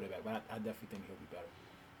 5 quarterback, but I definitely think he'll be better.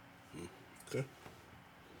 Okay.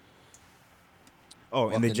 Oh,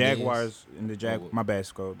 and the Buccaneers. Jaguars, Oh, my bad,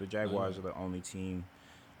 Sco. The Jaguars are the only team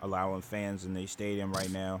allowing fans in their stadium right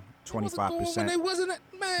now. 25%. They wasn't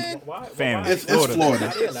man. Why? Fam, It's Florida. Florida.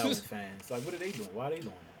 Why they allowing fans? Like, what are they doing? Why are they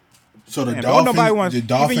doing that? So the Man, don't nobody Dolphins, want- the even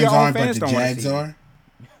Dolphins your own aren't, but fans the don't wanna Jags see it. are.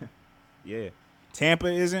 Yeah, Tampa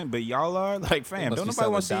isn't, but y'all are. Like, They fam, must don't be nobody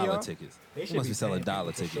want to see selling dollar y'all. tickets. They They should must be selling paying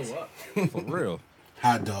dollar people to tickets. show up. For real.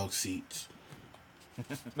 Hot dog seats.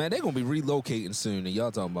 Man, they're going to be relocating soon, and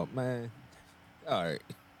y'all talking about, man. All right.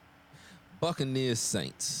 Buccaneers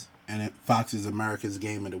Saints. And it, Fox is America's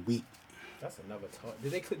game of the week. That's another talk.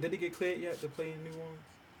 Did they get cleared yet to play in New Orleans?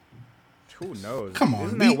 Who knows? Come on,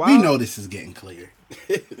 Isn't we that wild? know this is getting clear.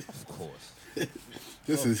 Of course.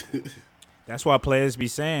 This is. That's why players be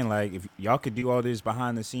saying, like, if y'all could do all this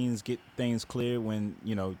behind the scenes, get things clear when,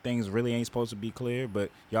 things really ain't supposed to be clear, but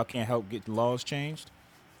y'all can't help get the laws changed.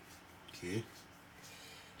 Okay.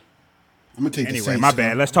 I'm gonna take the Anyway, Saints. my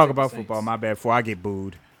bad. Let's talk take the about Saints. football. My bad. Before I get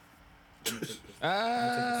booed. I'm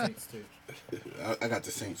gonna take the Saints too. I got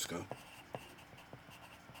the Saints go.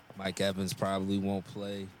 Mike Evans probably won't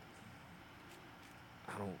play.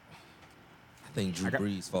 I think Drew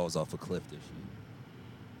Brees falls off a cliff this year.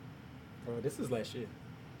 Bro, this is last year.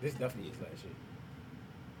 This definitely is last year.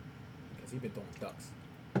 Because he been throwing ducks.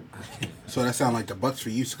 So that sound like the Bucks for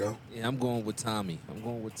you, Sco. Yeah, I'm going with Tommy.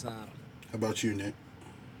 How about you, Nick?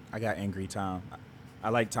 I got angry Tom. I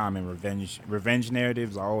like Tom in revenge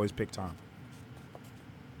narratives. I always pick Tom.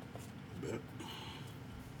 Bet.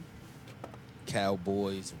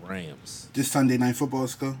 Cowboys Rams. This Sunday night football,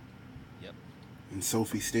 Sco? Yep. In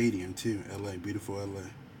Sophie Stadium too, LA, beautiful LA.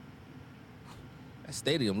 That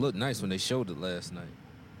stadium looked nice when they showed it last night.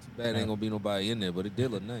 Too bad ain't gonna be nobody in there, but it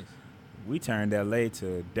did look nice. We turned LA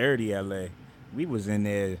to dirty LA. We was in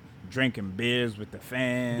there drinking beers with the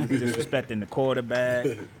fans, disrespecting the quarterback.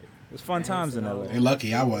 It was fun times in LA. Hey,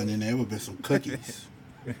 lucky I wasn't in there. It would have been some cookies.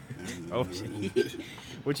 Oh,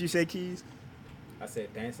 what you say, Keys? I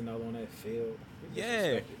said dancing all on that field. We Yeah.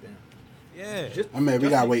 disrespected them. Yeah. Just, I mean, we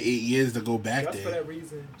just gotta for- wait 8 years to go back Just for there. that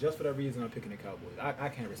reason, I'm picking the Cowboys. I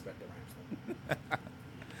can't respect the Rams.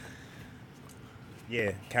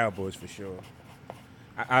 Yeah, Cowboys for sure.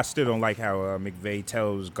 I still don't like how McVay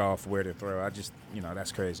tells Goff where to throw. I just,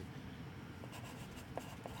 that's crazy.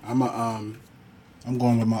 I'm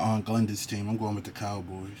going with my Aunt Glenda's team. I'm going with the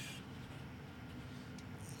Cowboys.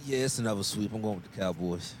 Yeah, it's another sweep. I'm going with the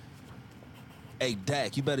Cowboys. Hey,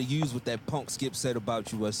 Dak, you better use what that punk Skip said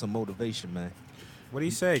about you as some motivation, man. What did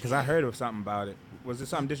he say? Because I heard of something about it. Was it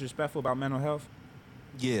something disrespectful about mental health?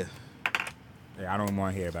 Yeah. Yeah, I don't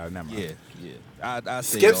want to hear about it. Never mind. Yeah. I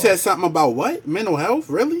say Skip said something about what? Mental health?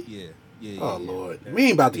 Really? Yeah. Oh, Lord. We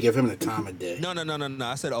ain't about to give him the time of day. No.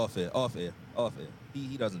 I said off air.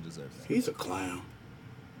 He doesn't deserve that. He's a clown.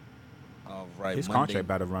 All right. His contract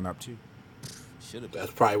about to run up, too. Should have been.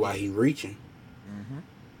 That's probably why he reaching. Mm-hmm.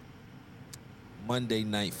 Monday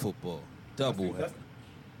Night Football. Double header.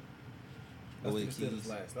 Let's do the Steelers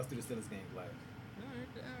last. Let's do the Steelers game last. All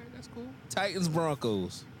right, that's cool. Titans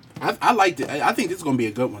Broncos. I liked it. I think this is going to be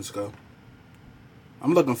a good one, Sco.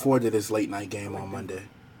 I'm looking forward to this late night game on Monday.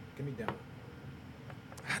 Give me Denver.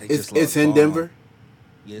 It's in Denver.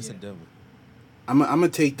 Yeah, it's in Denver. I'm gonna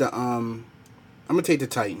take the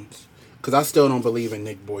Titans because I still don't believe in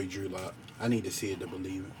Nick Boyd Drew Lock. I need to see it to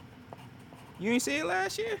believe it. You ain't see it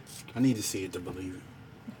last year? I need to see it to believe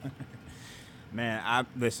it. Man,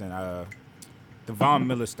 the Von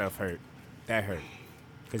Miller stuff hurt. That hurt.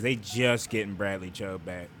 Because they just getting Bradley Chubb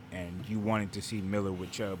back, and you wanted to see Miller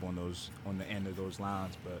with Chubb on the end of those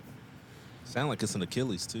lines, but Sound like it's an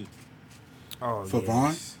Achilles too. oh For yeah.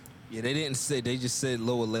 Vaughn? Yeah, they didn't say. They just said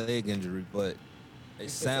lower leg injury, but it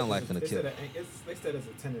sound like an Achilles. They said it's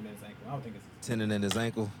a tendon in his ankle. I don't think it's Tendon in his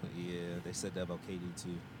ankle. Yeah, they said that about KD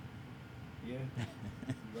too. Yeah.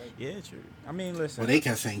 Right. Yeah, true. I mean, listen. Well, they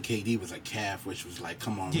kept saying KD was a calf, which was like,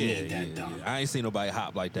 come on, he ain't that dumb. I ain't seen nobody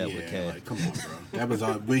hop like that with Yeah, Cat. like, come on, bro. That was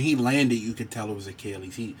all. When he landed, you could tell it was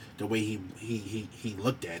Achilles. The way he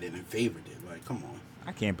looked at it and favored it. Like, come on.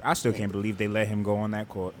 I still can't believe they let him go on that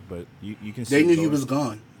court, but you can see. They knew he was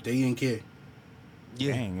gone. They didn't care.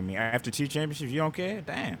 Yeah, Dang, I mean, after 2 championships, you don't care?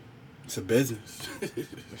 Damn. It's a business.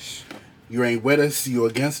 You ain't with us, you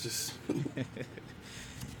against us.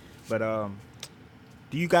 But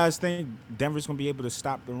do you guys think Denver's gonna be able to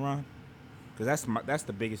stop the run? Because that's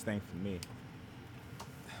the biggest thing for me.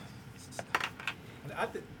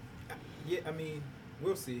 I mean,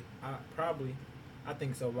 we'll see. I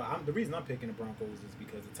think so. But the reason I'm picking the Broncos is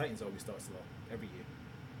because the Titans always start slow every year.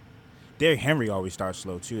 Derrick Henry always starts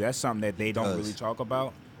slow too. That's something that they don't does. really talk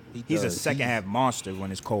about. He's a second half monster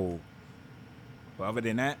when it's cold. But other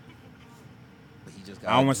than that, He just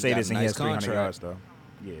I don't want to say got this a and he nice has 300 contract. yards though.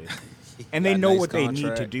 Yeah. He And got they a know nice what they need to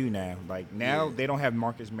contract. do now. Like now Yeah. they don't have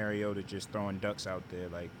Marcus Mariota just throwing ducks out there.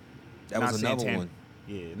 Like That not was saying another one.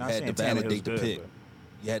 Yeah, You not had saying to validate the Tannehill's pick. good,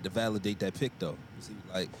 You had to validate that pick though. You see,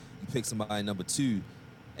 like you pick somebody number 2,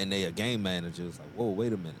 and they a game manager. It's like, whoa,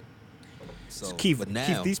 wait a minute. So, but Keith, but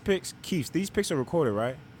now, these picks are recorded,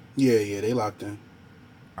 right? Yeah, they locked in.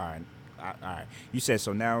 All right. All right. You said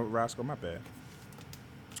so now, Roscoe, my bad.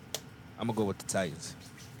 I'm gonna go with the Titans.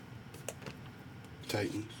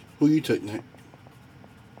 Titans. Who you took, Nick?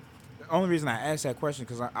 The only reason I asked that question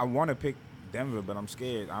because I want to pick Denver, but I'm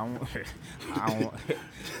scared. I don't.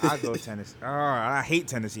 I'll go Tennessee. Oh, I hate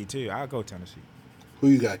Tennessee too. I'll go Tennessee. Who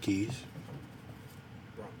you got, Keys?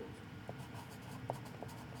 Broncos.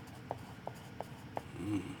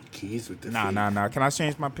 Keys with the Nah. Can I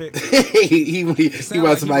change my pick? he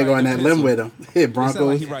wants somebody going that limb with him. Yeah,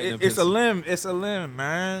 Broncos. It's a limb. It's a limb,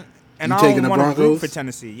 man. And You I taking don't the want to root Broncos? for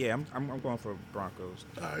Tennessee. Yeah, I'm going for Broncos.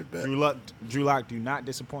 All right, bet. Drew Lock, do not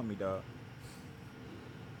disappoint me, dog.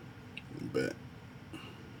 Bet.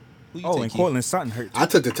 Who you Oh, take, and Keith? Cortland Sutton hurt. I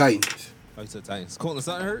took the Titans. Oh, you took Titans. Cortland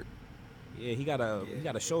Sutton hurt? Yeah, he got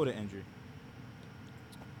a shoulder injury.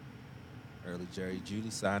 Early Jerry Judy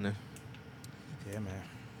signer. Yeah, man.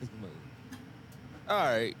 All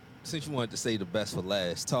right. Since you wanted to say the best for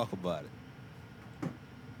last, talk about it.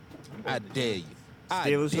 I dare you. I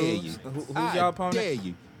Steelers dare who's? you. Who's I y'all opponent? dare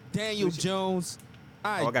you. Daniel Jones.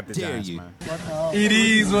 I I got the dare Giants, you. man. It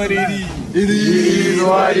is what it is. It is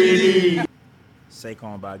what it is.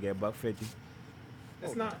 Saquon about to get $150.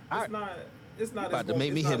 It's not. It's not. About to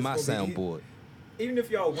make me hit my soundboard. Even if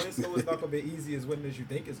y'all win, so it's not gonna be easy as winning as you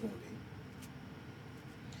think it's gonna be.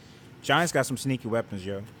 Giants got some sneaky weapons,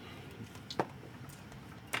 yo.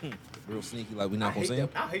 Real sneaky, like we not gonna see him.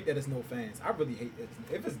 I hate that it's no fans. I really hate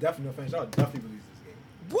that. If it's definitely no fans, y'all definitely lose this game.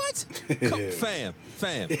 What? Fam.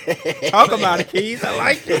 Talk about it, Keys. I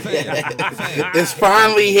like it. Fam. It's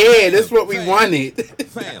finally here. This is what we wanted.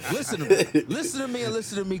 Fam, listen to me. Listen to me and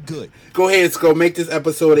listen to me good. Go ahead, Sco. Make this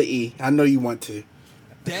episode of E. I know you want to.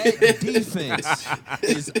 That defense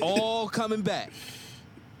is all coming back.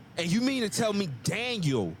 And you mean to tell me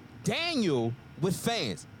Daniel with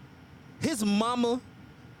fans, his mama,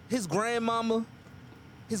 his grandmama,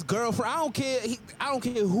 His girlfriend. I don't care. I don't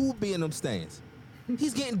care who be in them stands.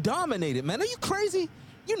 He's getting dominated, man. Are you crazy?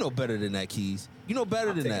 You know better than that, Keys. You know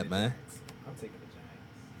better than that, man. I'm taking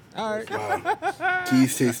the Giants. All right. Wow.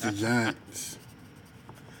 Keys takes the Giants.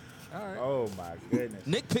 All right. Oh my goodness.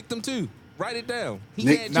 Nick picked them too. Write it down. He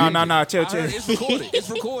Nick- had No, you. no, no, chill, I heard chill. it. It's recorded. It's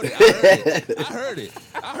recorded.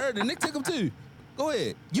 I heard it. Nick took them too. Go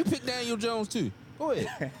ahead. You picked Daniel Jones too. Go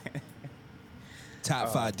ahead. Top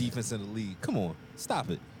 5 defense in the league. Come on.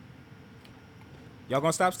 Stop it. Y'all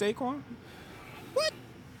gonna stop Saquon? What?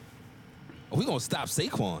 Are we going to stop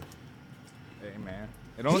Saquon? Hey man,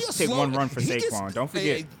 it only He'll take slow- one run for he gets- Saquon. Don't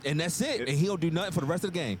forget. And that's it. And he don't do nothing for the rest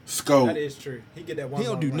of the game. That Scope. is true. He get that one. He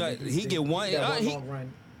don't long do run, nothing. then He get one- that one he- long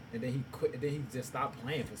run, and then he quit. And then he just stopped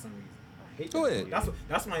playing for some reason. I hate Go that. ahead.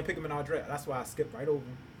 That's why I pick him in our draft. That's why I skipped right over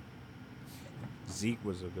him. Zeke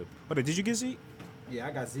was a good. But did you get Zeke? Yeah,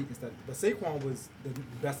 I got Zeke instead. But Saquon was the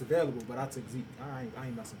best available, but I took Zeke. I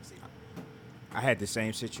ain't messing with Zeke. I had the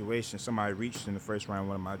same situation. Somebody reached in the first round of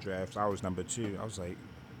one of my drafts. I was number 2. I was like,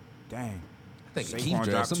 dang. I think Saquon Keith draft,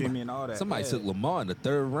 dropped to somebody, me and all that. somebody Yeah. took Lamar in the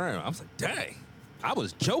 3rd round. I was like, dang. I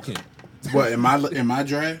was joking. What, in my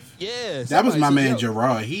draft? Yeah. That was somebody my took- man yo,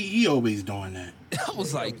 Gerard. He always doing that. I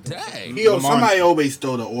was like, dang. Lamar- Somebody always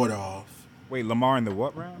throw the order off. Wait, Lamar in the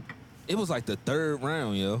what round? It was like the 3rd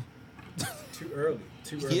round, yo. Too early.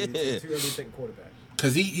 Too early. Yeah. Too early to take a quarterback.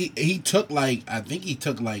 Cause he took like, I think he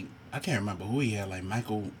took like, I can't remember who he had, like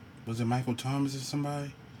was it Michael Thomas or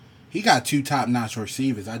somebody? He got 2 top-notch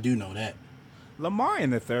receivers. I do know that. Lamar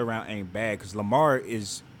in the 3rd round ain't bad because Lamar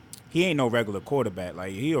he ain't no regular quarterback.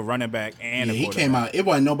 Like he a running back and Yeah, a he quarterback. came out. It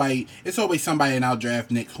wasn't nobody. It's always somebody in our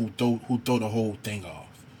draft, Nick, who throw the whole thing off.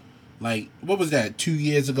 Like, what was that? 2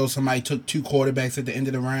 years ago, somebody took 2 quarterbacks at the end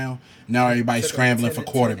of the round. Now everybody's Took a scrambling 10 for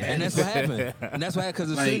and 10 quarterbacks. And that's what happened. And that's why, because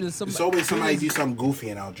as Like, soon as it's always somebody do something goofy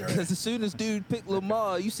in our draft. Because as soon as dude picked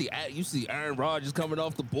Lamar, you see Aaron Rodgers coming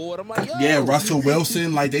off the board. I'm like, yo. Yeah, Russell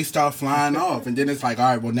Wilson, like they start flying off, and then it's like, all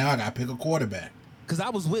right, well now I gotta pick a quarterback. Because I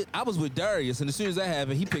was with Darius, and as soon as that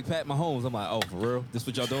happened, he picked Pat Mahomes. I'm like, oh, for real? This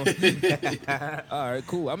what y'all doing? All right,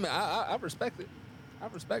 cool. I mean, I respect it. I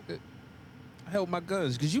respect it. I held my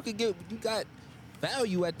guns because you got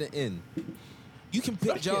value at the end. You can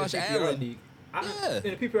pick Especially Josh in the PPR Allen. league. Yeah.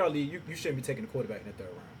 In the PPR league, you shouldn't be taking a quarterback in the 3rd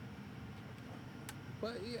round.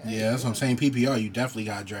 But Yeah, that's what I'm saying. PPR, you definitely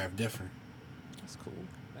gotta draft different. That's cool.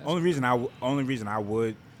 That's Only reason I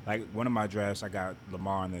would like one of my drafts, I got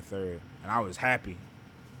Lamar in the 3rd, and I was happy.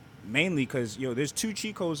 Mainly because there's 2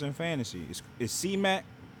 cheat codes in fantasy. It's C-Mac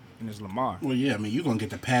and it's Lamar. Well, yeah, I mean you're gonna get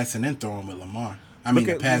the passing and throwing with Lamar. I mean,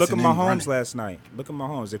 the passing Look at and Mahomes running. last night. Look at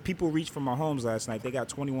Mahomes. If people reach for Mahomes last night, they got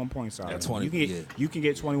 21 points out. Yeah, of him. 20, You can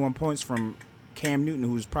get 21 points from Cam Newton,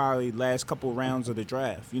 who's probably last couple rounds of the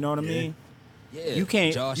draft. You know what I mean? yeah. You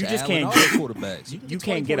can't. Josh You just Allen, can't all get the quarterbacks. You 20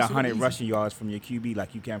 can't get points 100 easy. rushing yards from your QB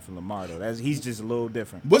like you can from Lamar though. He's just a little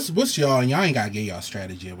different. What's y'all? And y'all ain't gotta get y'all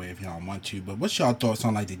strategy away if y'all don't want to. But what's y'all thoughts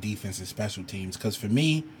on like the defense and special teams? Because for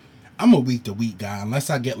me, I'm a week to week guy.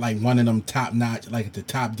 Unless I get like one of them top notch, like the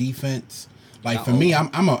top defense. Like for me,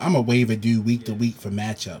 I'm a waiver dude week to week for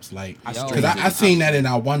matchups. Like because I seen that in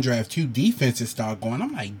our one draft too. Defenses start going.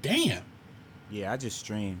 I'm like, damn. Yeah, I just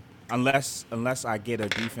stream. Unless I get a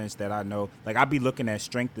defense that I know, like I'll be looking at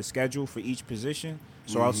strength of schedule for each position.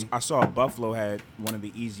 So I saw Buffalo had one of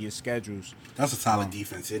the easiest schedules, That's a solid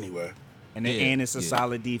defense anyway. and Yeah, it's a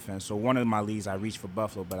solid defense. So one of my leagues I reach for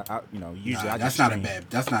Buffalo, but usually I that's just not stream.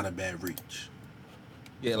 That's not a bad reach.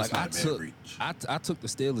 Yeah, That's like not a bad reach. I took the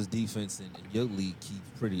Steelers defense in your league Keith,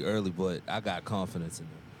 pretty early, but I got confidence in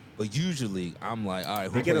them. But usually I'm like, all right,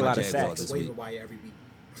 who They get a playing lot the of Jaguars sacks. this Waiver week? wire every week.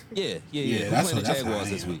 Yeah. Yeah, Who that's playing the how I Jaguars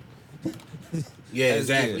this am. week? Yeah, That's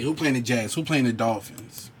exactly. good. Who playing the Jazz? Who playing the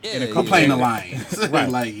Dolphins? Yeah, Who playing the Lions? Right.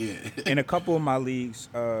 Like, yeah. In a couple of my leagues,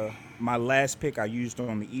 my last pick I used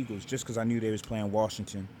on the Eagles just because I knew they was playing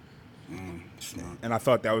Washington, Smart. and I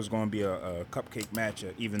thought that was going to be a cupcake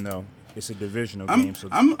matchup, even though it's a divisional I'm game. So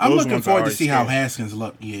I'm those looking ones forward are to see how scared. Haskins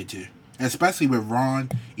look here too, especially with Ron.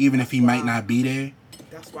 Even if he might not be there.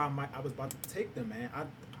 That's why I was about to take them, man.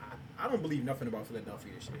 I don't believe nothing about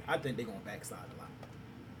Philadelphia this year. I think they're gonna backslide a lot.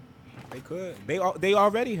 They could. They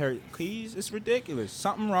already hurt. Keys, it's ridiculous.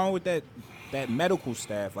 Something wrong with that medical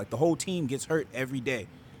staff. Like the whole team gets hurt every day.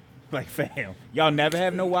 Like fam, y'all never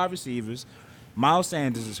have no wide receivers. Miles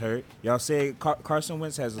Sanders is hurt. Y'all say Carson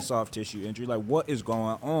Wentz has a soft tissue injury. Like what is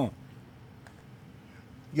going on?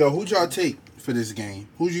 Yo, who'd y'all take for this game?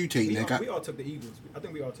 Who'd you take, Nick? We all took the Eagles. I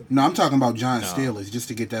think we all took. No, I'm talking about Giants Steelers, just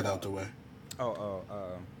to get that out the way.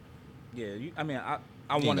 Yeah.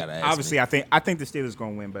 I ain't want gotta ask obviously me. I think the Steelers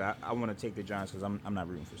gonna win, but I want to take the Giants because I'm not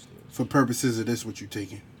rooting for Steelers. For purposes of this, what you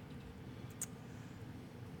taking?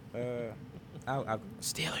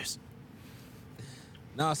 Steelers.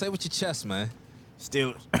 No, say with your chest, man.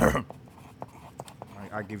 Steelers.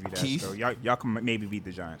 I'll give you that. Keith? So y'all can maybe beat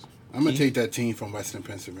the Giants. I'm gonna take that team from Western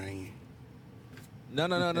Pennsylvania. No.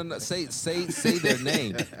 Say their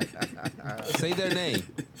name. Say their name.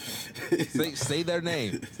 Say their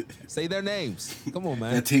name. Say their names. Come on,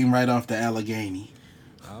 man. That team right off the Allegheny.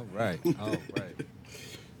 All right.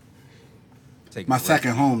 Take My the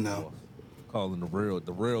second rest home, of the though. North. Calling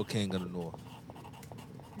the real king of the North.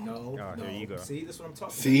 No, Oh, no. here you go. See, this is what I'm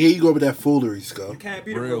talking See, here you go with that foolery, about. Sco. You can't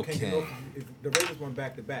be the Real real king. king. You know, if the Raiders went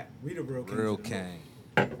back to back. We the real king. Real king.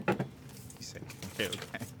 He said, okay.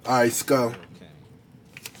 All right, Sco. Real king.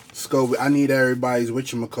 Sco, I need everybody's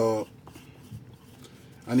whatchamacallit.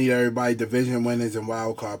 I need everybody division winners and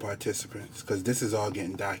wild card participants because this is all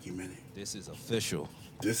getting documented. This is official.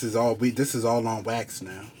 This is all on wax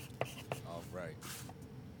now. All right.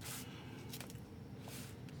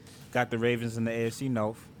 Got the Ravens in the AFC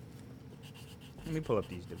North. Let me pull up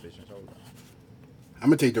these divisions. Hold on. I'm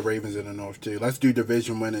gonna take the Ravens in the North too. Let's do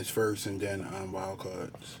division winners first and then wild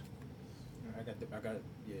cards.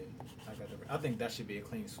 I think that should be a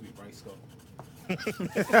clean sweep, right, Skull?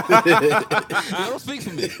 Don't speak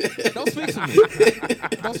for me. Don't speak for me.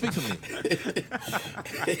 Don't speak for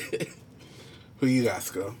me. Who you got,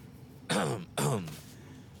 Sco?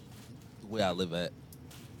 Where I live at.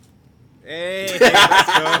 Hey,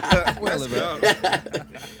 let's go. Where I live at.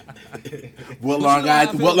 What long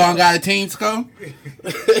got a team, Sco?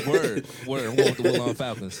 Word. I'm going with the Woodlawn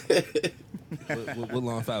Falcons.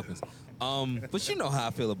 Woodlawn Falcons. But you know how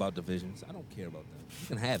I feel about divisions. I don't care about them. You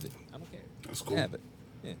can have it. I don't care. That's You cool. can have it.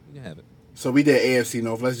 Yeah, you can have it. So we did AFC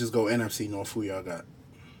North. Let's just go NFC North. Who y'all got?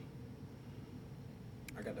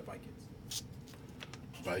 I got the Vikings.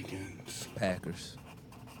 Vikings. Packers.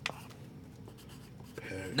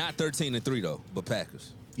 Pack. Not 13-3 though, but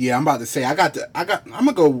Packers. Yeah, I'm about to say I'm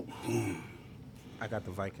gonna go. I got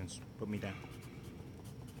the Vikings. Put me down.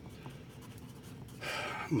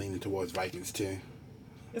 I'm leaning towards Vikings too.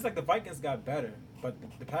 It's like the Vikings got better, but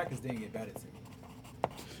the Packers didn't get better to me.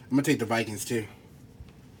 I'm gonna take the Vikings too.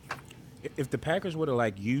 If the Packers would have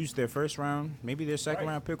like used their first round, maybe their second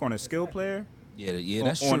Right. round pick on a skill player, Yeah,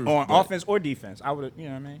 that's on, true. on but offense or defense, I would have. You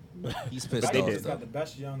know what I mean? He's But pissed they off. did. Vikings got Though. the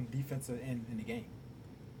best young defensive end in the game.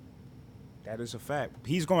 That is a fact.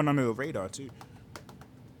 He's going under the radar too.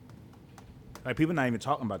 Like people not even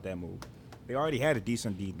talking about that move. They already had a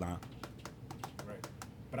decent D line. Right.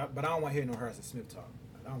 But I don't want to hear no Harrison Smith talk.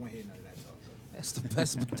 I don't want to hear none of that talk. That's the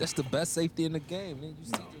best. That's the best safety in the game. Man. You,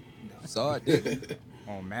 see, No. you saw it, didn't you?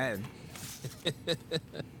 On Madden.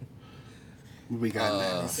 What we got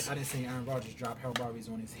now? I didn't see Aaron Rodgers drop Hail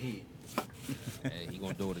Barbies on his head. Hey, he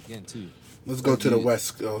gonna do it again too. Let's go to the West,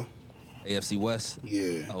 Sco. AFC West.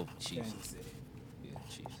 Yeah. Oh, Chiefs. Kansas City. Yeah,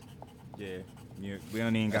 Chiefs. Yeah. We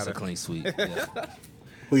don't even That's got a clean sweep. Yeah.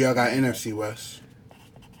 Who y'all got NFC West?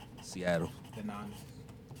 Seattle. The Niners.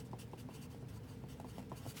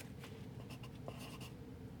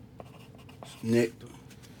 Nick.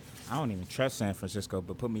 I don't even trust San Francisco,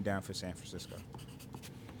 but put me down for San Francisco.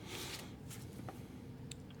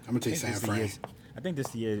 I'm gonna take San Fran. I think this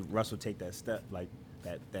is the year Russell take that step, like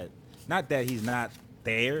that. Not that he's not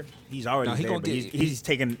there. He's already No, he there. gonna But get- he's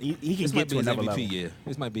taking. He can This get might to be his another MVP level. year.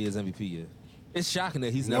 This might be his MVP year. It's shocking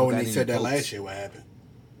that he's never No, when got they any said that votes. last year, what happened?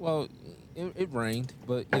 Well, it rained,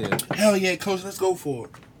 but yeah. Hell yeah, coach, let's go for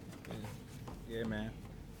it. Yeah, man.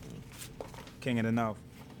 King of the North.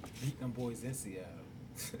 Beat them boys in Seattle.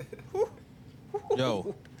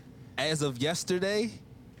 Yo, as of yesterday,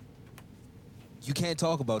 you can't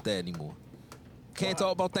talk about that anymore. Can't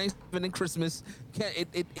talk about Thanksgiving and Christmas. Can't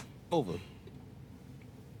it's over.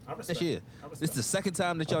 I respect This year. it. I This respect is the second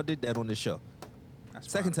time that y'all did that on this show.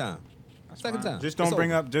 Second time. Second time. Just It's don't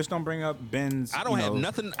bring over. up. Just don't bring up Ben's. I don't have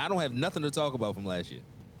nothing. I don't have nothing to talk about from last year.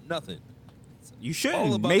 Nothing. You All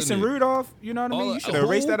shouldn't. about Mason the new. Rudolph. You know what I mean. All- You should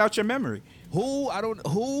erase who? that out your memory. Who? I don't.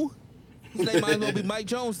 Who? His name might as well be Mike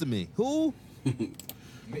Jones to me. Who?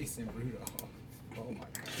 Mason Rudolph. Oh my God.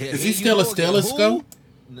 Yeah, Is he here still you a go again. Steelers, Who? Sco?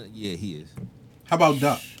 No, yeah, he is. How about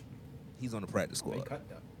Duck? He's on the practice They squad. cut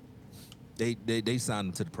that. They signed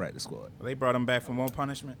him to the practice squad. They brought him back for more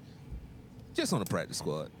punishment. Just on the practice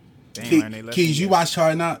squad. They ain't learned they lesson Keys, you yet. watch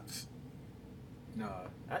Hard Knocks? No,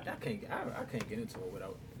 I can't get into it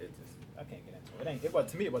without it. I can't get into it. It ain't. It was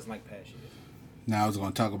to me. It wasn't like past years. Now I was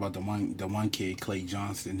gonna talk about the one kid, Clay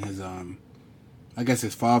Johnston. His I guess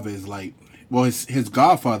his father is like, well, his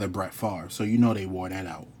godfather Brett Favre. So you know they wore that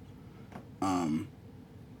out.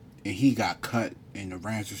 And he got cut, and the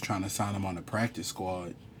Rams was trying to sign him on the practice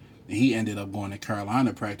squad. And he ended up going to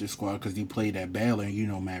Carolina practice squad because he played at Baylor, and you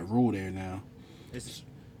know Matt Rule there now.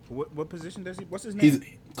 What position does he? What's his He's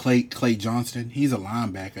name? Clay Johnston. He's a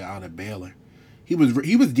linebacker out of Baylor. He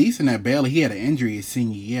was decent at Baylor. He had an injury his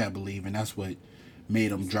senior year, I believe, and that's what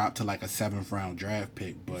made him drop to like a 7th round draft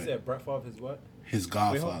pick. You But said Brett Favre is what? his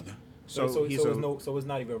godfather. So it's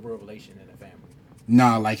not even a real relation in the family.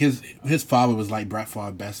 Nah, like his father was like Brett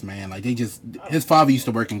Favre's best man. Like his father used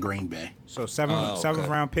to work in Green Bay. So seventh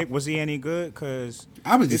round pick. Was he any good? Cause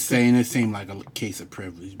I was just saying it seemed like a case of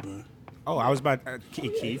privilege, but I was about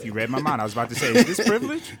Keith. You read my mind. I was about to say, is this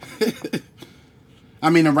privilege? I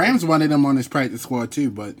mean the Rams wanted him on his practice squad too.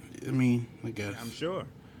 But I mean, I guess I'm sure.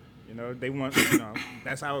 They want.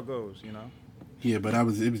 That's how it goes. Yeah, but it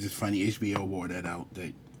was just funny. HBO wore that out.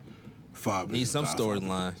 That Favre Need is some the godfather.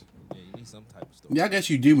 storyline. Yeah, you need some type of story. Yeah, I guess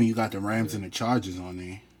you do when you got the Rams and the Chargers on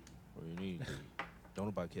there. Or you need. Don't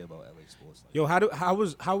nobody care about LA sports. Yo,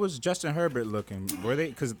 how was Justin Herbert looking? Were they?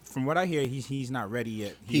 Because from what I hear, he's not ready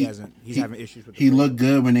yet. He's having issues with. He looked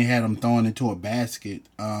good when they had him thrown into a basket.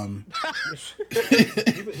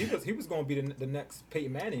 He was going to be the next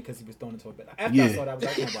Peyton Manning because he was thrown into a bed. After I saw that, I was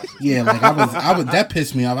like, watch this. Yeah, like I was that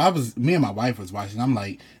pissed me off. Me and my wife was watching. I'm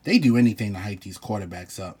like, they do anything to hype these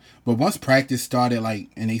quarterbacks up. But once practice started,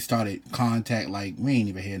 and they started contact, we ain't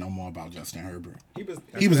even hear no more about Justin Herbert. He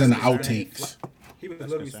was in the outtakes. He was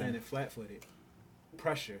literally standing flat-footed,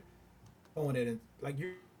 pressure, throwing it in.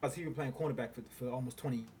 He been playing cornerback for almost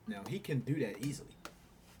 20 now. He can do that easily.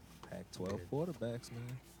 Pac-12 quarterbacks,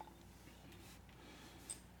 man.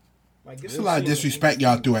 There's a lot of disrespect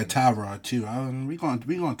y'all threw at Tyrod too. We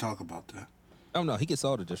gonna talk about that. Oh no, he gets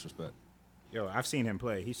all the disrespect. Yo, I've seen him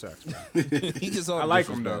play. He sucks, bro. He gets all. I the like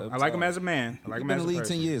him disrespect. though. I like him as a man. I like him Been as in a the league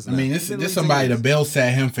person. 10 years. I mean, now. this Been in the league somebody 10 the years. Bill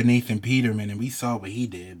sat him for Nathan Peterman, and we saw what he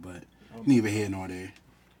did, but neither here nor there.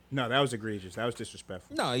 No, that was egregious. That was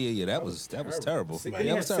disrespectful. No, yeah, that was terrible. He That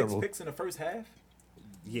had was 6 terrible. picks in the first half.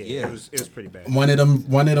 Yeah. It was pretty bad. One of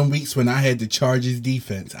them weeks when I had the Chargers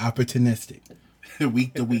defense, opportunistic,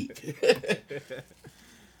 week to week.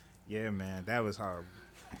 Yeah, man, that was horrible.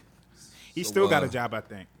 He still got a job, I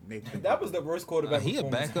think. Nathan. That was the worst quarterback. He a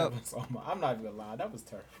performance backup. ever. I'm not even gonna lie. That was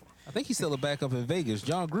terrible. I think he's still a backup in Vegas.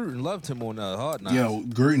 John Gruden loved him on Hard Knocks. Yo,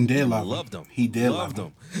 Gruden did love him. Loved him. He did loved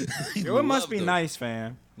love him. He Yo, it must loved be him. nice,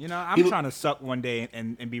 fam. I'm trying to suck one day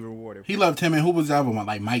and be rewarded. He loved him, and who was the other one?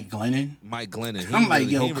 Like Mike Glennon. Mike Glennon. I'm like,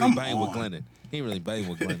 he yo, ain't come really bang with on. Glennon. He ain't really bang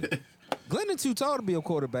with Glennon. Glennon too tall to be a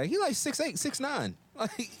quarterback. He like 6'8", 6'9".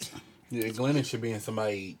 Like, Yeah, Glennon should be in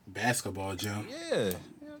somebody's basketball gym. yeah,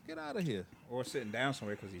 get out of here. Or sitting down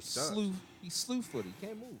somewhere because he sucks. He's slew-footed. He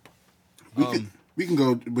can't move. We can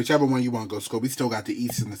go whichever one you want to go, Scope. We still got the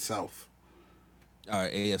East and the South. All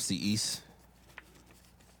right, AFC East.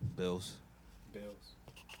 Bills.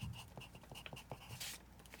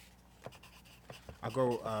 I'll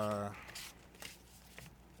go.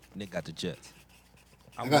 Nick got the Jets.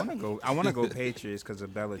 I want to go Patriots because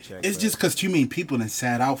of Belichick. It's but- just because too many people done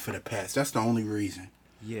sat out for the past. That's the only reason.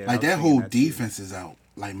 yeah, I Like was that thinking whole too. defense is out.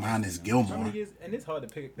 Like minus How Gilmore. many years? And it's hard to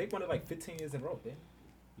pick. They won it like 15 years in a row. Didn't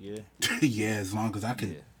Yeah, Yeah, as long as I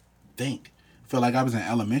can Yeah. think. I feel like I was in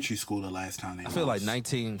elementary school the last time they I feel like lost.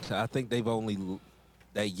 19. I think they've only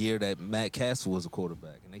that year that Matt Castle was a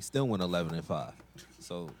quarterback, and they still went 11-5.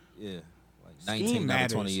 So yeah, like 19 Scheme out of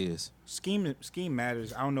matters. 20 years. scheme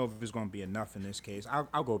matters. I don't know if it's going to be enough in this case.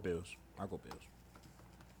 I'll go Bills. But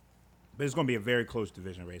it's going to be a very close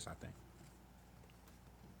division race, I think.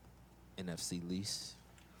 NFC least.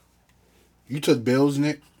 You took Bills,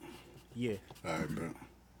 Nick? Yeah. All right, bro.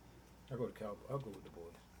 I'll go to Cowboys. I'll go with the boys.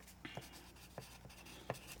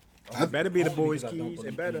 It better be the Only boys' because I don't keys. It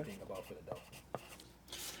believe better. anything about Philadelphia.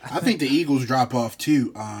 I think the Eagles drop off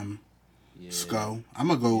too. Yeah. Sco. I'm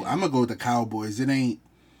gonna go with the Cowboys. I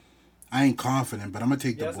ain't confident, but I'm gonna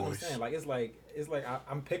take Yeah, the that's what I'm boys. saying. It's like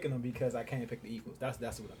I'm picking them because I can't pick the Eagles. That's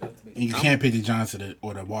what And you can't pick the Giants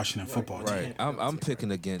or the Washington football team. Right. I'm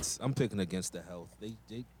picking against the health.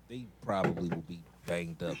 They probably will be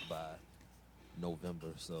banged up by November,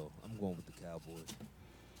 so I'm going with the Cowboys.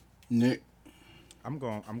 Nick, I'm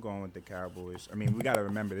going with the Cowboys. I mean, we got to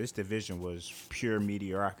remember this division was pure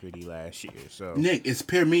mediocrity last year. So Nick, it's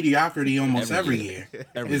pure mediocrity almost every year.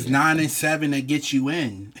 Every It's year. 9-7 that gets you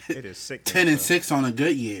in. it is sick. 10-6 on a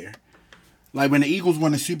good year. Like when the Eagles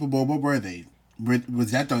won the Super Bowl, what were they?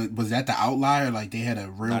 Was that the outlier? Like they had a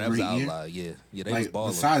real No, that was great an year. outlier. Yeah, they was Like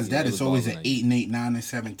balling. besides Yeah, that, they it's was always balling an that year. 8-8,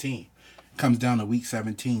 9-17. Comes down to week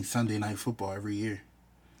 17, Sunday night football every year.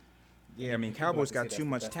 Yeah, I mean, Cowboys say got that's too the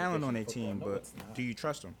much best talent on their division in team, football. No, but it's not. do you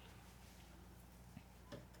trust them?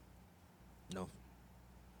 No.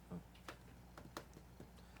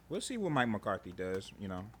 We'll see what Mike McCarthy does,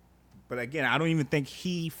 But again, I don't even think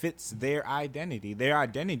he fits their identity. Their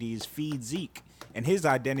identity is feed Zeke. and his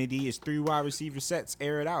identity is 3 wide receiver sets,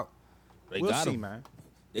 air it out. They We'll got see, him. man.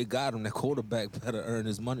 They got him. That quarterback better earn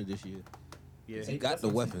his money this year. Yeah, He got the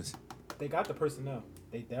weapons. They got the personnel.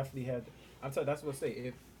 They definitely had. I'm telling. That's what I say.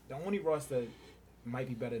 If the only roster might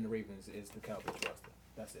be better than the Ravens is the Cowboys roster.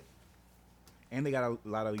 That's it. and they got a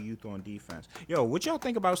lot of youth on defense. Yo, what y'all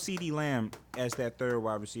think about CeeDee Lamb as that third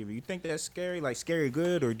wide receiver? You think that's scary, like scary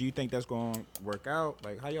good, or do you think that's going to work out?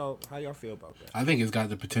 Like, how y'all feel about that? I think it's got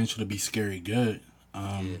the potential to be scary good.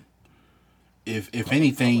 If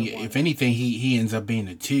anything, he ends up being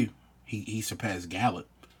a 2. He surpassed Gallup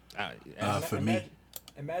for me.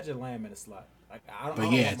 Imagine Lamb in a slot. Like,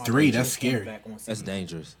 But yeah, 3, that's scary. That's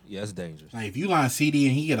dangerous. Yeah, that's dangerous. Like if you line CD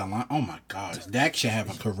and he get a line, oh my gosh, Dak should have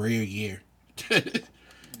a career year.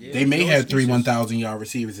 They may have 3 1,000-yard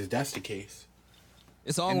receivers if that's the case.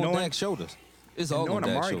 It's all on Dak's shoulders. It's all on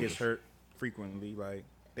Dak's Amari shoulders. gets hurt frequently. Like,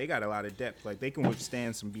 they got a lot of depth. Like, they can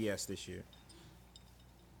withstand some BS this year.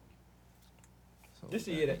 This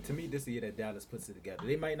year that Dallas puts it together.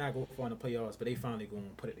 They might not go far in the playoffs, but they finally going to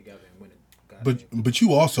put it together and win it. But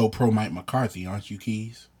you also pro Mike McCarthy, aren't you,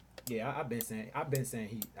 Keys? Yeah, I've been saying I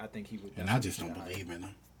think he would. And I just don't believe in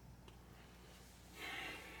him.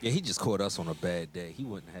 Yeah, he just caught us on a bad day. He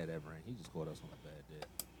wouldn't have that ring. He just caught us on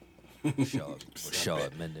a bad day.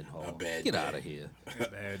 Rashad Mendenhall. A bad Get day. out of here.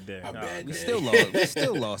 Bad day. A bad We day. still lost. We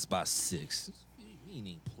still lost by 6. He didn't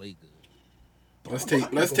even play good.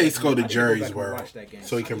 Let's take Skull to Jerry's world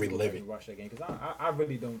so he can relive it. Watch that game because I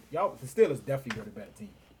really don't. Y'all, the Steelers definitely were the better team.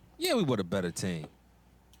 Yeah, we were the better team.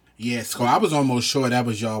 Yeah, Skull, I was almost sure that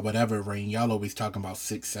was y'all whatever ring. Y'all always talking about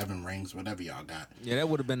 6, 7 rings, whatever y'all got. Yeah, that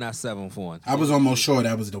would have been our 7th one. I was almost sure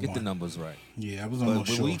that was the Get one. the numbers right. Yeah, I was But almost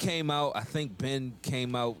when sure. we came out, I think Ben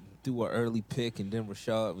came out through an early pick, and then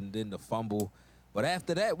Rashad, and then the fumble. But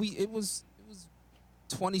after that, it was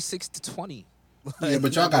 26-20. Yeah,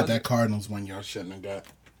 but y'all got that Cardinals one y'all shouldn't have got.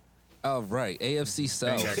 Oh, right. AFC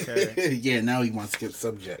South. Yeah, now he wants to skip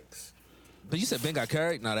subjects. But you said Ben got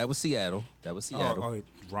carried? No, that was Seattle.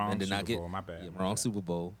 Wrong And did Super not get Bowl. My bad. Yeah, wrong Super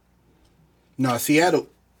Bowl. No, Seattle,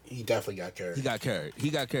 he definitely got carried. He got carried. He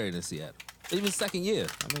got carried in Seattle. It was second year.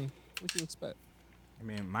 I mean, what you expect? I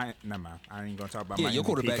mean, never mind. I ain't gonna talk about Yeah, my your MVP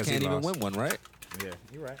quarterback 'cause he can't even lost. win one, right? Yeah,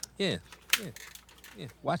 you're right. Yeah.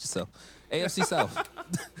 Watch yourself. AFC South.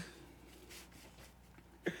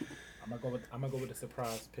 I'm gonna go with the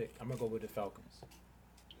surprise pick. I'm gonna go with the Falcons.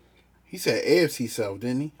 He said AFC South,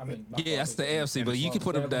 didn't he? I mean, Yeah, that's the AFC, but you can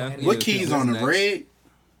put him down. Yeah, What if keys you're on the next. red?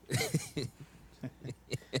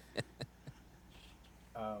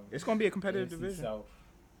 It's gonna be a competitive AFC division. South.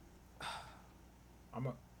 I'm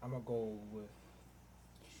gonna go with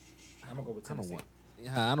Tennessee.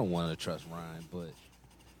 I don't want to trust Ryan, but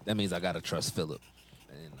that means I gotta trust Phillip,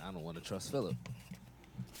 and I don't want to trust Phillip.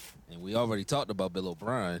 And we already talked about Bill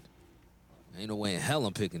O'Brien. Ain't no way in hell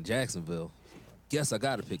I'm picking Jacksonville. Guess I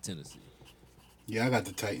gotta pick Tennessee. Yeah, I got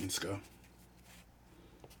the Titans, go.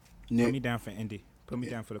 Put me Nick, down for Indy. Put me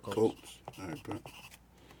down for the Colts. Colts. All right, bro.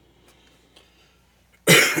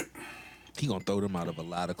 He gonna throw them out of a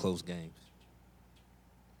lot of close games.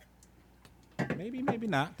 Maybe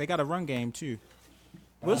not. They got a run game too.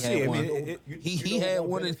 We'll He see. had I one. mean, He had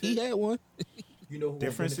one, and he had one. You know who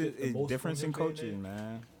difference gonna benefit the is most difference from in him being coaching,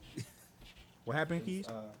 man. What happened, Keys?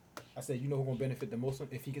 there? I said, you know who gonna benefit the most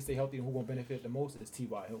if he can stay healthy. Who gonna benefit the most is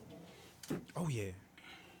T.Y. Hilton. Oh yeah.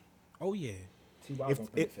 T.Y. If- gonna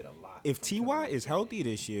benefit a lot. If Ty is healthy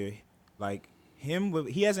this year, like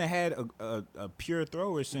he hasn't had a pure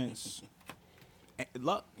thrower since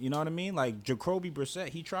Luck. You know what I mean? Like Jacoby Brissett,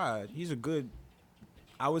 he tried. He's a good.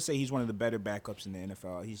 I would say he's one of the better backups in the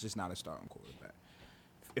NFL. He's just not a starting quarterback.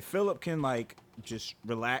 If Phillip can like just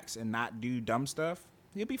relax and not do dumb stuff,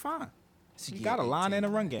 he'll be fine. He got a line and a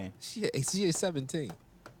run game. He's 17.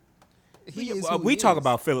 We talk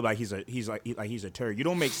about Phillip like he's a turd. You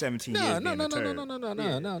don't make 17 years being a turd.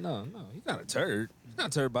 No. He's not a turd. He's not a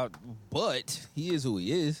turd but he is who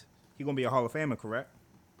he is. He gonna be a Hall of Famer, correct?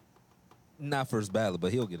 Not first ballot,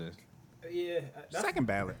 but he'll get in. Yeah, Second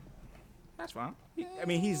ballot. That's fine. I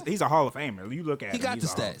mean, he's a Hall of Famer. You look at He him, got the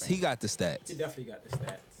he's a Hall of stats. Famer. He got the stats. he definitely got the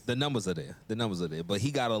stats. The numbers are there. But he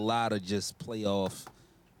got a lot of just playoff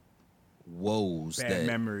woes. Bad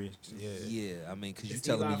memories. Yeah. Yeah, I mean, because you Is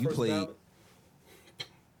telling Eli me you first played. ballot?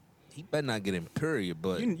 He better not get in, period.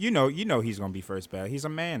 But You know he's gonna be first ballot. He's a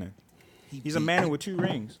Manning. He's a Manning with 2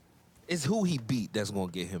 rings. It's who he beat that's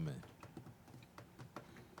gonna get him in.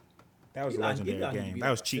 That was a Eli legendary need to game. be That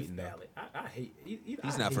was fifth cheating though. ballot. I hate.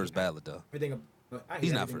 He's not first ballot though.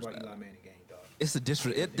 He's not first about ballot. Eli Manning game, dog. It's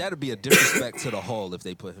a that'd be a disrespect to the Hall if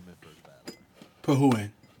they put him in first ballot. Put who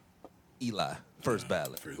in? Eli, first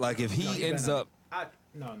ballot. Like if No, he better ends not. up,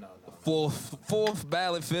 No. Fourth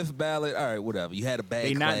ballot, fifth ballot. All right, whatever. You had a bad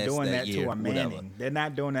They're not class doing that year, to a Manning. whatever. They're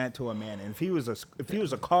not doing that to a Manning. If he was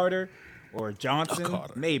a Carter or a Johnson,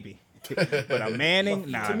 Carter. maybe. But a Manning, to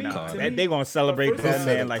me- nah. to They me- gonna celebrate first that of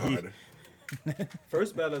man all, like he.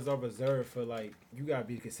 First ballots are reserved for like you gotta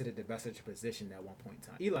be considered the best at your position at one point in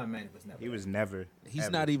time. Eli Manning was never. He was never. He's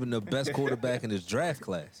ever. not even the best quarterback in his draft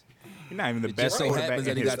class. He's not even the It best just so quarterback happens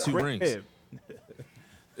in that he his got 2 crib.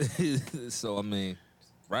 rings. So I mean,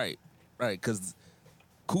 right, because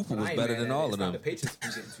Cooper was I ain't better mad than at it. all It's of not them. The Patriots been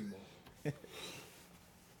getting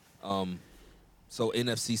 2 more. So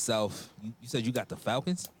NFC South, you said you got the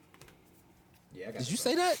Falcons. Yeah, I got. Did you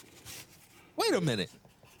say that? Wait a minute.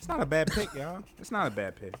 It's not a bad pick, y'all. It's not a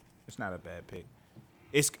bad pick. It's not a bad pick.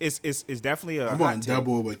 It's definitely a I'm hot going take.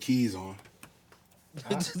 double with keys on.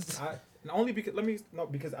 Only because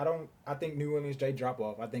because I think New Orleans Jay drop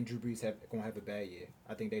off. I think Drew Brees gonna have a bad year.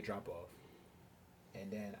 I think they drop off. And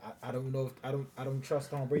then I don't know if I don't trust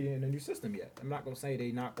Tom Brady in the new system yet. I'm not gonna say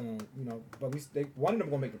they not gonna but one of them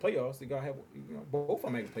gonna make the playoffs. They gotta have both of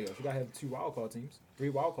them make the playoffs. You gotta have 3 wild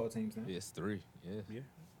card teams now. Yes, 3. Yeah.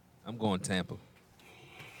 I'm going Tampa.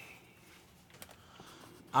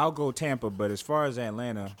 I'll go Tampa, but as far as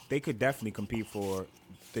Atlanta, they could definitely compete for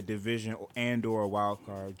the division and/or a wild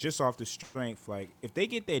card just off the strength. Like if they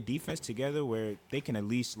get their defense together, where they can at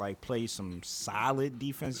least like play some solid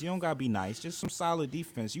defense. You don't gotta be nice, just some solid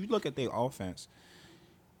defense. You look at their offense.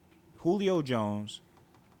 Julio Jones.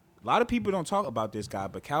 A lot of people don't talk about this guy,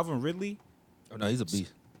 but Calvin Ridley, Oh no, he's a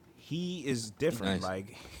beast. he is different. Nice.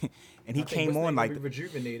 Like, and he I think came what's on name like will be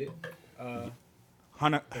rejuvenated.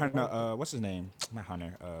 Hunter. What's his name? Not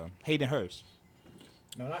Hunter. Hayden Hurst.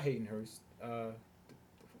 No, not Hayden Hurst.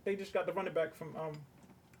 They just got the running back from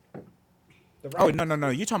the Oh Rams. no!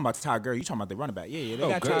 You're talking about Ty Gurley. You're talking about the running back. Yeah. They Oh,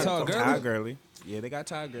 got Todd Gurley? Ty Gurley. Yeah, they got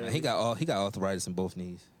Ty Gurley. He got arthritis in both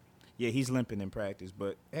knees. Yeah, he's limping in practice,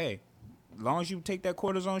 but hey, as long as you take that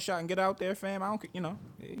cortisone shot and get out there, fam, I don't.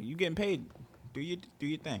 You getting paid. Do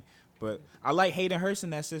your thing. But I like Hayden Hurst in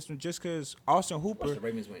that system just because Austin I wish Hooper. the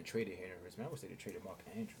Ravens went and traded Hayden Hurst. Man, I wish they traded Mark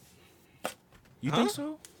Andrews. You Huh? think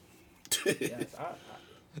so? Yes,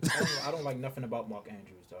 I don't like nothing about Mark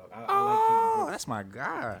Andrews, dog. I like Oh, Hayden Hurst. that's my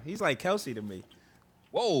guy. He's like Kelsey to me.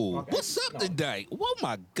 Whoa, Okay. what's up No. today? Oh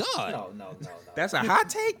my God. No. That's a hot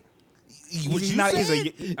take. What He's you not. said?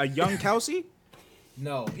 He's a young Kelsey.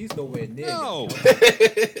 No, he's nowhere near. No.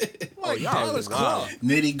 Oh, y'all Dallas is Clark.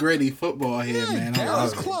 Nitty gritty football here, Yeah, man. I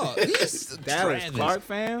Dallas love it. Clark. He's Dallas Travis. Clark,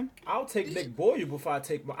 fam. I'll take Nick Boyer before I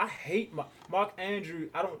take. I hate Mark Andrews.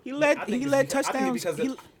 I don't. He led I think it's touchdowns. I think it's because He-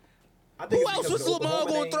 of, I think Who it's else because was of the Lamar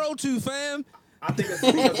Oklahoma going name. to throw to, fam? I think it's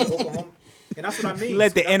because of Oklahoma, and that's what I mean. He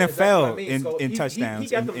led the That's exactly NFL what I mean. So in he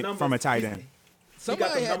touchdowns got them in- numbers. from a tight He's- end. He got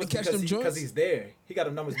Somebody them had to numbers catch them because joints. he's there. He got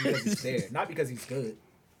them numbers because he's there, not because he's good.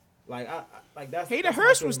 Like that's. Hayden that's my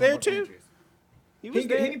Hurst feeling was about there Mark too. Andrews. He He was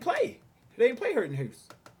there didn't play. They didn't play Hayden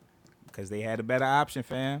Hurst. because they had a better option,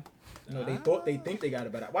 fam. No, they think they got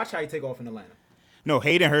it better. Watch how he take off in Atlanta. No,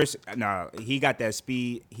 Hayden Hurst. No, he got that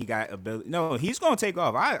speed. He got ability. No, he's gonna take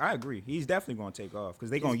off. I agree. He's definitely gonna take off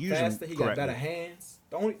because they're gonna He's use faster. him He got correctly. better hands.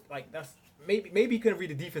 The only that's maybe he couldn't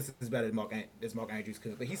read the defense as better as Mark Andrews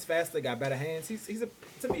could, but he's faster. Got better hands. He's to me. He's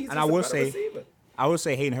And just I a will better say- receiver. I would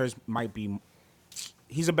say Hayden Hurst might be.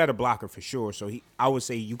 He's a better blocker for sure. So I would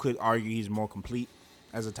say you could argue he's more complete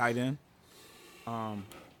as a tight end.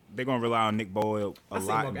 They're gonna rely on Nick Boyle a I see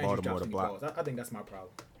lot Mark in Andrews Baltimore drop to too many block. balls. I think that's my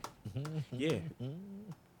problem. Yeah.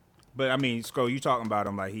 But I mean, Sko, you talking about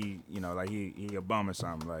him like he a bum or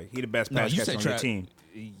something. Like he the best No, pass you catcher said on your Trav- team.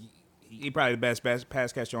 He probably the best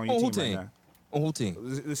pass catcher on your On who team right team? now. On who team?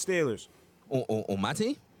 The Steelers. On my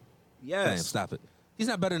team? Damn, Yes. stop it. He's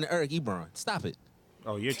not better than Eric Ebron. Stop it.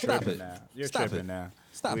 Oh, you're Stop tripping it. now. You're Stop tripping it. now.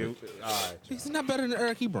 Stop it. All right. He's not better than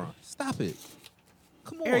Eric Ebron. Stop it.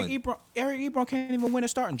 Come on. Eric Ebron can't even win a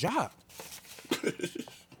starting job. Where?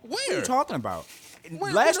 What are you talking about?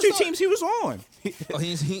 When Last the two start- teams he was on. Oh,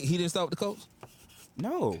 he didn't start with the Colts?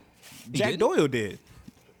 No. He Jack didn't? Doyle did.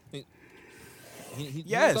 He didn't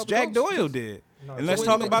Yes, start with the Jack Colts? Doyle did. No, And so let's when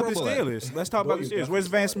talk he make about the the Pro Bowl at? Steelers. Let's talk about the Doyle Steelers. Where's definitely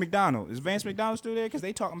Vance started. McDonald? Is Vance McDonald still there? Because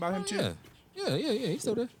they talking about him Oh, too. yeah. He's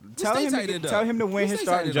still there. Tell Stay him, tight end up. tell him to win Who his stay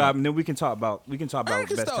starting tight end job, up? and then we can talk about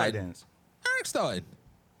Eric is best tight starting. ends. Eric started.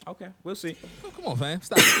 Okay, we'll see. Oh, come on, fam.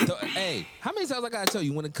 Stop. Hey, how many times I gotta tell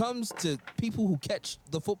you, when it comes to people who catch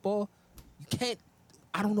the football, you can't.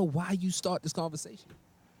 I don't know why you start this conversation.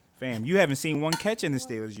 Fam, you haven't seen one catch in the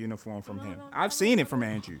Steelers uniform from him. I've seen it from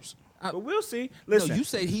Andrews. But we'll see. Listen, No, you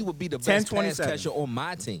said he would be the 10, best pass 27. catcher on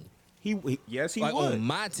my team. yes, he Like would. on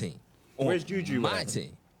my team. On Where's Juju My at?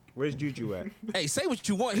 team. Where's Juju at? Hey, say what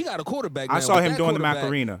you want. He got a quarterback. I now, saw but him that doing the quarterback-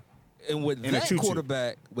 Macarena. And with And a that tutu.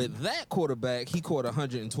 quarterback, he caught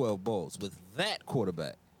 112 balls. With that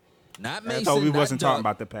quarterback, not Mason. I thought we not wasn't talking Doug,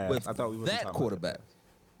 about the pass. With I thought we wasn't that talking about the quarterback.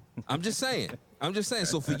 I'm just saying.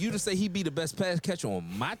 So for you to say he be the best pass catcher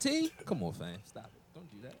on my team, come on, fam, stop it. Don't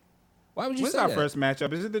do that. Why would you When's say our that? first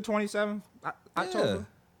matchup? Is it the 27th? October?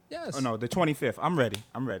 Yes. Oh no, the 25th. I'm ready.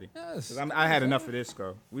 Yes. 'Cause I had enough of this,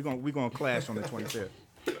 go. We gonna clash on the 25th.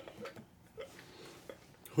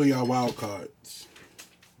 Who y'all wild cards?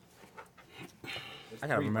 I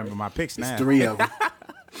gotta remember my picks now. It's 3 of them.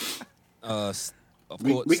 Of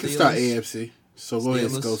we course, can start Steelers. AFC. So go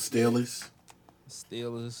ahead, let's go Steelers.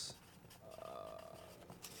 Steelers.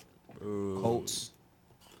 Colts.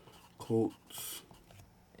 Colts.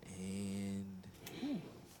 And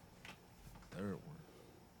third one.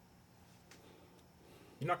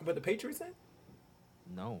 You're not gonna put the Patriots in?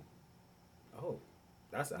 No. Oh,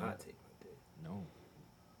 that's a hot take right there. No.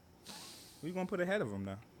 Who you gonna put ahead of them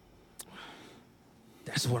now?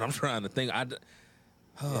 That's what I'm trying to think. Yeah,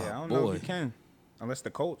 I don't know if you can, unless the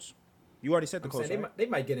Colts. You already said the I'm Colts, saying right? they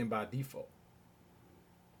might get in by default.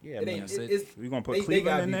 Yeah, It man. ain't. said- It's, We gonna put they Cleveland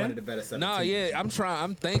gotta in be there? one of the better 7 No, teams. yeah,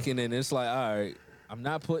 I'm thinking, and it's like, all right, I'm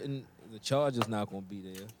not putting the Chargers not gonna be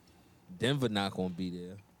there. Denver not gonna be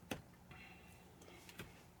there.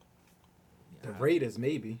 The Raiders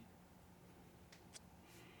maybe.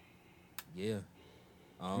 Yeah.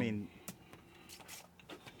 I mean,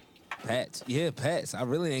 Pats. Yeah, Pats. I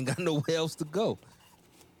really ain't got nowhere else to go.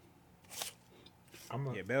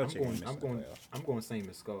 Yeah, Belichick ain't I'm missing going. the playoffs. I'm going same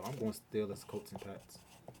as Skull. I'm going Steelers, Colts, and Pats.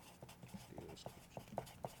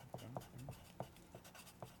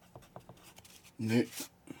 Nick.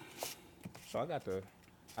 so I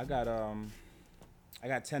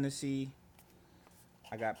got Tennessee.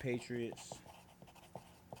 I got Patriots.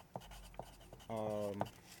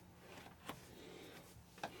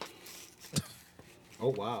 Oh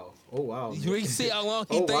wow. Oh wow. You see how long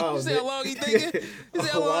he Oh, thinking? wow, You see how Nick. long he thinking? You see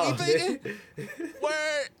how Oh, long he wow, thinking?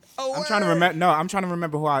 Word. Oh, I'm trying to remember. No, I'm trying to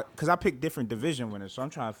remember because I picked different division winners, so I'm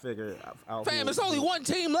trying to figure out. Fam, it's only one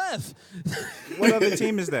team left. What other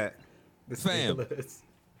team is that? The Fam. Steelers.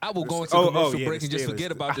 I will go into Oh, commercial yeah, break the and just Steelers.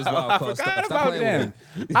 forget about this I wild card forgot stuff. Stop about playing them.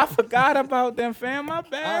 with me. I forgot about them, fam. My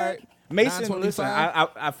bad. All right. Mason, 925? listen,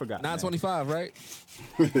 I forgot. man. 925, right?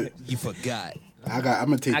 You forgot. I'm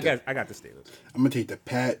gonna take I got the Steelers. I'm gonna take the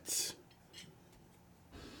Pats.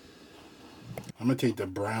 I'm gonna take the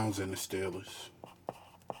Browns and the Steelers.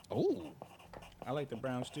 Oh, I like the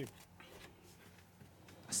Browns too.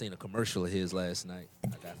 I seen a commercial of his last night. I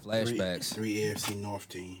got flashbacks. Three AFC North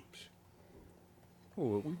teams.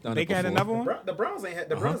 Ooh, Done they it got before. another one. The Browns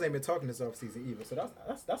ain't been talking this offseason either. So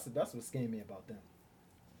that's what scared me about them.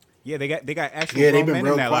 Yeah, they got actual Yeah, they've grown been men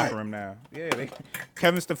real in that quiet. locker room now. Yeah,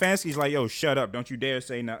 Kevin Stefanski's like, yo, shut up. Don't you dare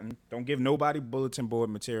say nothing. Don't give nobody bulletin board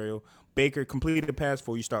material. Baker, complete the pass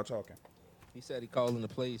before you start talking. He said he calling the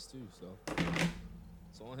plays too, so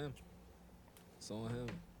it's on him. It's on him.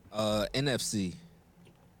 NFC.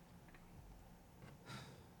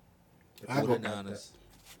 I go 49ers.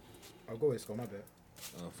 I'll go ahead, Skull. My bad.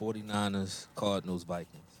 49ers, Cardinals,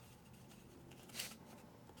 Vikings.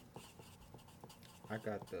 I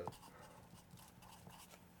got the.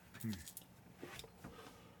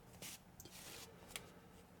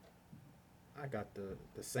 I got the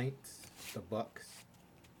Saints, the Bucks,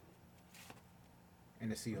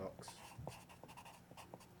 and the Seahawks.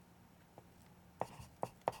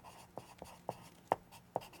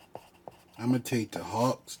 I'm gonna take the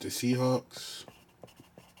Hawks, the Seahawks,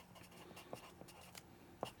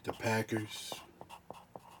 the Packers,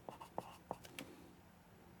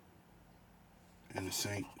 and the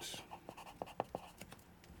Saints.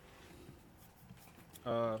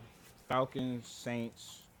 Falcons,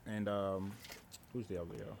 Saints, and who's the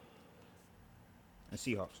other yo? And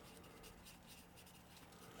Seahawks.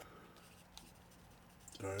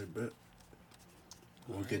 All right, bet.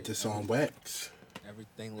 We'll get this on wax.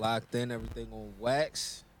 Everything locked in, everything on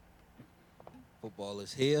wax. Football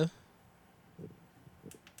is here.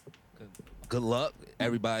 Good luck,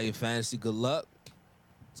 everybody in fantasy. Good luck.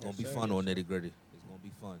 It's gonna be fun on Nitty Gritty. It's gonna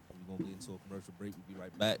be fun. We're gonna get into a commercial break. We'll be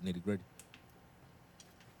right back. Nitty Gritty.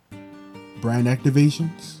 Brand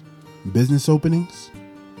activations, business openings,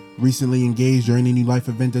 recently engaged or any new life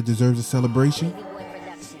event that deserves a celebration?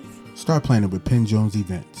 Start planning with Penn Jones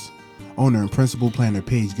Events. Owner and principal planner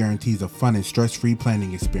Paige guarantees a fun and stress-free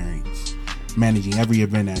planning experience, managing every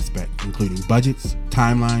event aspect, including budgets,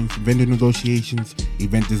 timelines, vendor negotiations,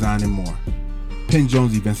 event design, and more. Penn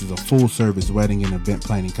Jones Events is a full-service wedding and event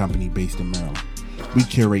planning company based in Maryland. We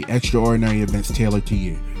curate extraordinary events tailored to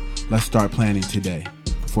you. Let's start planning today.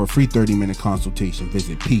 For a free 30-minute consultation,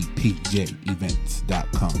 visit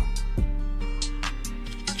ppjevents.com.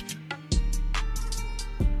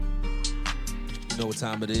 know what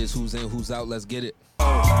time it is. Who's in, who's out? Let's get it.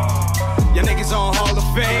 Your niggas on Hall of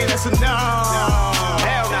Fame, that's a no.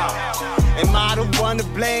 Hell no. Am I the one to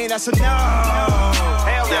blame? That's a no.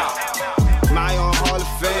 Hell no. Am I on Hall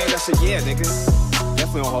of Fame? That's a yeah, nigga.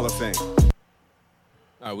 Definitely on Hall of Fame.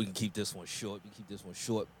 All right, we can keep this one short.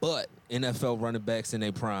 But NFL running backs in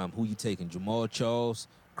their prime, who you taking? Jamal Charles,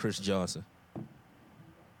 Chris Johnson.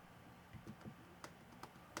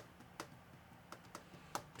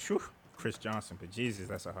 Phew, Chris Johnson, but Jesus,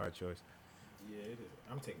 that's a hard choice. Yeah, it is.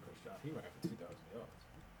 I'm taking Chris Johnson. He ran for 2,000 yards.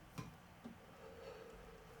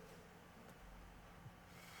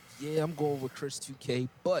 Yeah, I'm going with Chris 2K,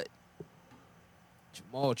 but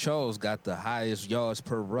Jamal Charles got the highest yards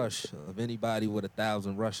per rush of anybody with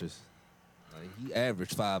 1,000 rushes. Like, he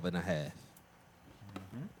averaged 5.5.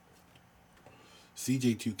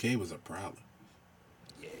 CJ2K was a problem.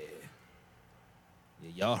 Yeah,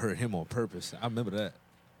 y'all heard him on purpose. I remember that.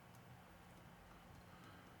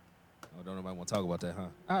 Oh, don't nobody want to talk about that, huh?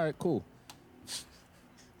 All right, cool.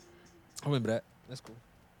 I remember that. That's cool.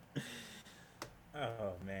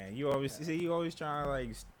 Oh man, you always trying to like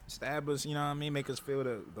stab us, you know what I mean? Make us feel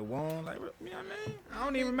the wound, like, you know what I mean? I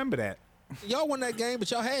don't even remember that. Y'all won that game,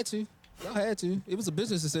 but y'all had to. It was a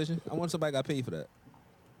business decision. I want somebody got paid for that.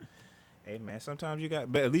 Hey man, sometimes you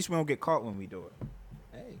got, but at least we don't get caught when we do it.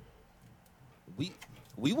 Hey,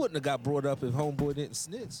 we wouldn't have got brought up if homeboy didn't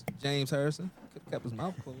snitch. James Harrison could have kept his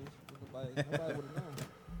mouth closed. Nobody would have known.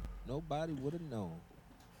 Nobody would have known.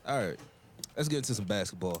 All right, let's get into some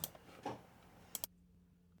basketball.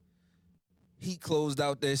 He closed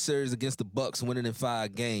out their series against the Bucks, winning in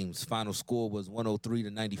 5 games. Final score was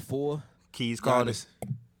 103-94. Keys called us.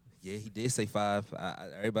 Yeah, he did say 5.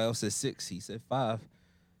 Everybody else said 6. He said 5.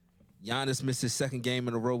 Giannis missed his second game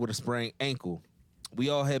in a row with a sprained ankle. We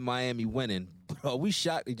all had Miami winning, but are we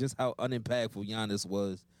shocked at just how unimpactful Giannis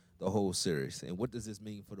was the whole series? And what does this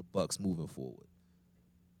mean for the Bucks moving forward?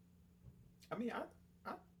 I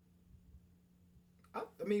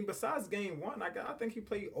mean, besides game 1, I think he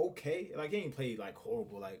played okay. Like, he ain't played like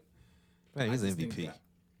horrible. Like, Man, he's MVP.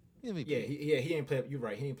 Yeah, he ain't play. You're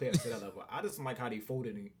right. He ain't play up to that level. I just like how they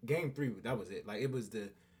folded in game 3. That was it. Like, it was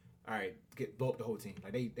the all right, blow up the whole team.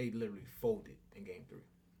 Like, they literally folded in game 3.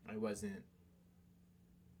 Like, it wasn't.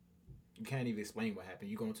 You can't even explain what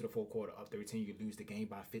happened. You go into the fourth quarter up 13, you lose the game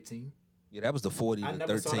by 15. Yeah, that was the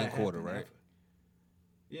 40-13 quarter, right? Ever.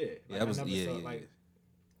 Yeah, like, that was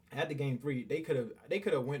At the game 3, they could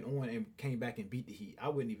have went on and came back and beat the Heat.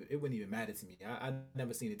 It wouldn't even matter to me. I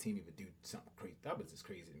never seen a team even do something crazy. That was just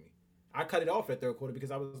crazy to me. I cut it off at third quarter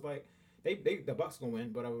because I was like, the Bucks gonna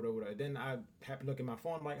win, but whatever. Then I happened to look at my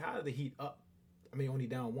phone. I'm like, how did the Heat up? I mean, only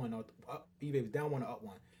down 1 or up. Either it was down 1 or up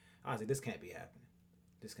 1. I was like, this can't be happening.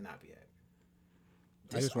 This cannot be happening.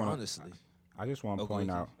 I just want to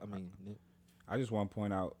point out. I just want to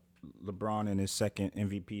point out. LeBron in his second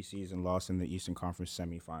MVP season lost in the Eastern Conference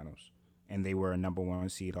semifinals, and they were a number 1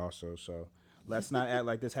 seed also. So let's not act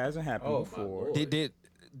like this hasn't happened before. Did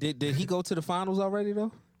he go to the finals already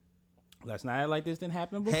though? Let's not act like this didn't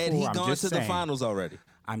happen before. Had he gone to the finals already?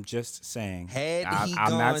 I'm just saying.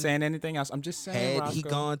 I'm not saying anything else. I'm just saying. Had he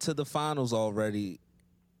gone to the finals already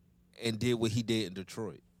and did what he did in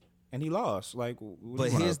Detroit? And he lost. Like, you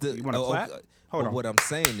want to clap? Hold on. What I'm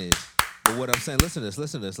saying is. Listen to this.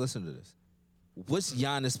 What's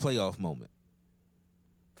Giannis' playoff moment?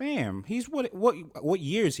 Fam, he's what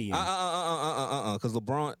year is he in? Because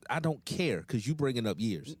LeBron, I don't care because you bringing up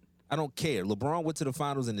years. I don't care. LeBron went to the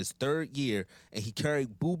finals in his 3rd year, and he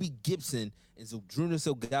carried Boobie Gibson and Zydrunas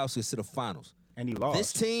Ilgauskas to the finals. And he lost.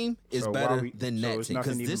 This team is better than that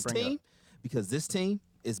team. Because this team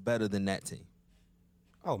is better than that team.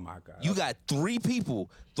 Oh, my God. You got 3 people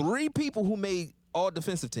who made all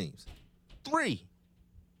defensive teams. 3.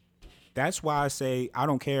 That's why I say I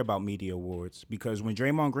don't care about media awards, because when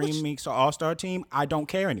Draymond Green makes an all-star team, I don't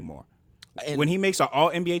care anymore. And when he makes an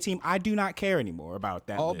all-NBA team, I do not care anymore about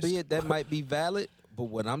that albeit that might be valid, but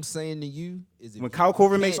what I'm saying to you is when Kyle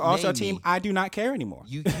Korver makes an all-star team, I do not care anymore.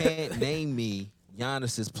 You can't name me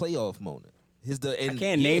Giannis's playoff moment. I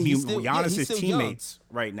can't name you Giannis's teammates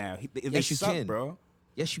right now. They suck, bro.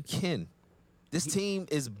 Yes, you can. This team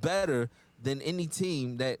is better than any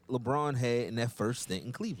team that LeBron had in that first stint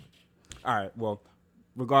in Cleveland. All right, well,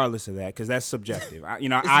 regardless of that, because that's subjective. I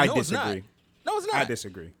disagree. It's not. I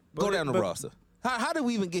disagree. Go down the roster. How did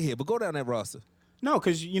we even get here? But go down that roster. No,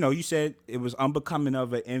 because, you said it was unbecoming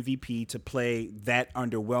of an MVP to play that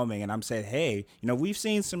underwhelming. And I'm saying, hey, we've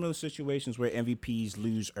seen similar situations where MVPs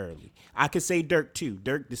lose early. I could say Dirk, too.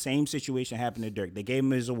 Dirk, the same situation happened to Dirk. They gave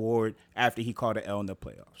him his award after he caught an L in the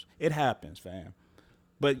playoffs. It happens, fam.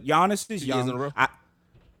 But Giannis is young. 2 years in a row?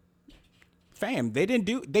 Fam,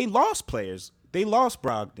 they lost players. They lost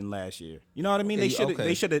Brogdon last year. You know what I mean? Okay,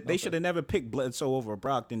 They should have never picked Bledsoe over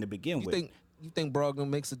Brogdon to begin with. You think Brogdon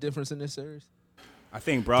makes a difference in this series? I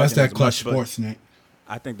think Brogdon That's that is clutch sports, Nick.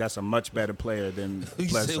 I think that's a much better player than You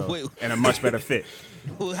said, Bledsoe wait. and a much better fit.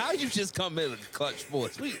 Well, how you just come in with clutch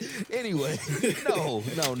sports? Anyway, no.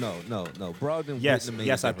 Brogdon. Yes, wouldn't have made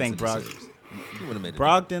yes, a I think difference in this series. He wouldn't have made a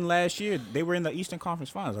Brogdon last year, they were in the Eastern Conference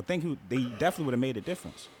Finals. I think they definitely would have made a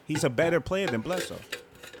difference. He's a better player than Bledsoe.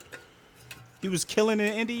 He was killing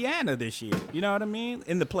in Indiana this year. You know what I mean?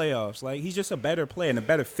 In the playoffs, like he's just a better player and a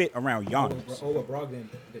better fit around Giannis. Over Brogdon,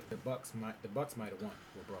 the Bucks might have won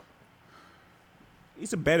with Brogdon.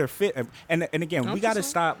 He's a better fit, and again, we got to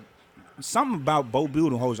stop. Something about Bo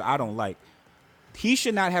Budenholzer I don't like. He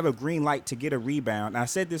should not have a green light to get a rebound. And I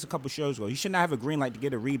said this a couple shows ago. He should not have a green light to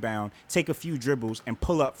get a rebound, take a few dribbles, and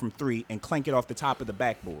pull up from 3 and clank it off the top of the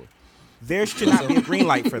backboard. There should not be a green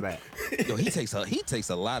light for that. Yo, he takes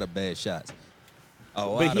a lot of bad shots.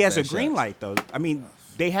 But he has a green light though. I mean,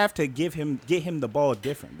 they have to get him the ball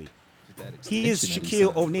differently. He is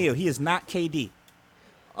Shaquille O'Neal. He is not KD.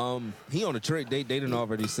 He on the trade. They didn't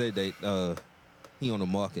already say that he on the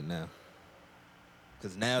market now.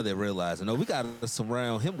 Because now they're realizing, we got to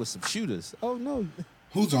surround him with some shooters. Oh no,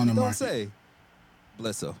 Who's on the don't market? say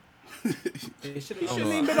Bledsoe. He shouldn't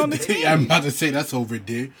Even been on the team. I'm about to say that's over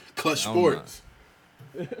there. Clutch sports.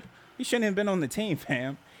 He shouldn't have been on the team,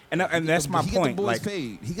 fam. And that's my He point. Get the boys Like,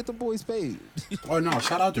 paid. He get the boys paid. Oh no!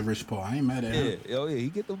 Shout out to Rich Paul. I ain't mad at him. Yeah, he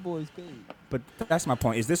get the boys paid. but that's my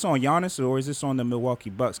point. Is this on Giannis or is this on the Milwaukee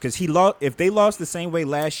Bucks? Because if they lost the same way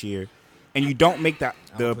last year, and you don't make the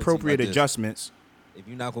put it to you appropriate like this. adjustments, If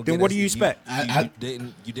you're not gonna then get what that- do you expect?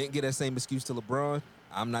 You didn't get that same excuse to LeBron.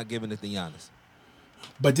 I'm not giving it to Giannis.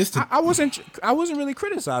 But this, I wasn't really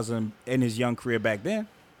criticizing him in his young career back then.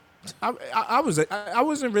 I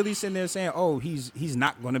wasn't really sitting there saying, "Oh, he's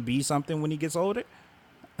not going to be something when he gets older."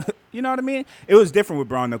 You know what I mean? It was different with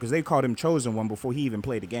Braun though, because they called him chosen one before he even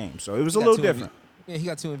played the game, so it was a He got little two different. Yeah, he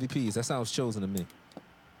got 2 MVPs. That sounds chosen to me.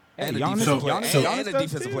 Hey, And a Giannis- defensive player. Giannis And a does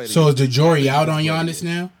defensive too. player. so is the jury out on Giannis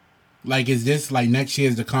now? Like, is this like next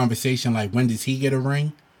year's the conversation? Like, when does he get a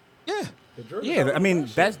ring? Yeah, Yeah, I mean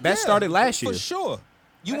that started last year. for sure.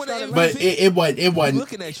 You want to But it wasn't.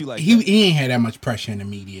 looking at you like He ain't had that much pressure in the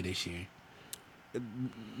media this year.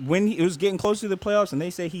 When it was getting close to the playoffs, and they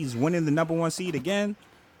say he's winning the number 1 seed again,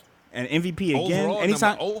 and MVP again,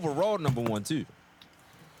 anytime. Overall number 1 too.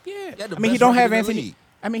 Yeah, He had the I mean he best don't record have in the Anthony. league.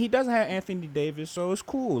 I mean he doesn't have Anthony Davis, so it's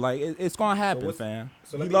cool. Like it's gonna happen, fam.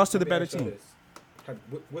 He lost to the better team.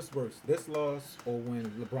 What's worse, this loss or when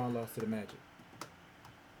LeBron lost to the Magic?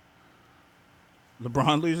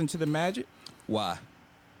 LeBron losing to the Magic. Why?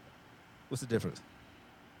 What's the difference?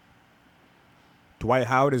 Dwight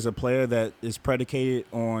Howard is a player that is predicated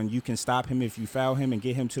on you can stop him if you foul him and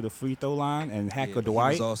get him to the free throw line and hack a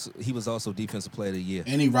Dwight. He was also defensive player of the year.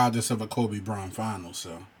 And he robbed us of a Kobe Bryant final,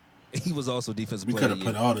 so He was also defensive we player could of have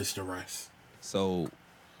the put year. all this to rest. So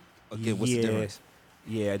again, what's the difference?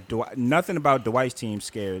 Yeah, nothing about Dwight's team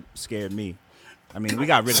scared me. I mean, we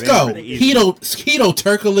got rid of him Sco, pretty easily. Hito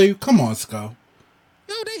Turkoglu, come on, Sco.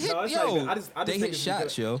 Yo, they hit. No, it's Yo, not even- I just they think hit it's shots.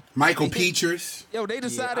 because- Yo, Michael They hit- Petras, Yo, they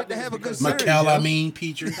decided to think have a it's good because- series. Mikel, yo. I mean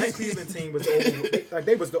Petras. That Cleveland team was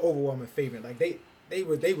they was the overwhelming favorite. Like they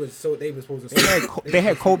were supposed to. They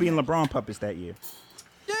had Kobe and LeBron puppets that year.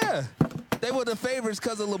 Yeah, they were the favorites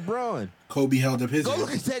because of LeBron. Kobe held up his Go end.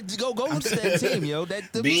 look at that. Go look at that team, yo.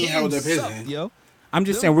 That the Bean team held up his sucked, end. yo. I'm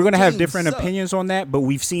just Them saying we're gonna have teams different suck. opinions on that, but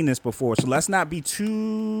we've seen this before, so let's not be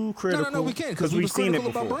too critical. No, we can't because we we've was seen it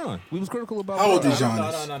critical before. about Bron. We was critical about. How old Bron. is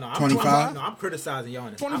Giannis? No. I'm 25? No, I'm criticizing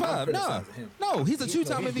Giannis. 25. I'm Nah, criticizing him. no, he's a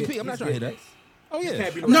two-time he's MVP. good- I'm not he's trying to hear good. that. Oh He yeah.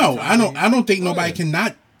 can't be No, two-time I don't think Oh, nobody yeah.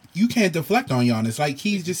 cannot. You can't deflect on Giannis. Like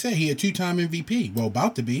he just said, he a 2-time MVP. Well,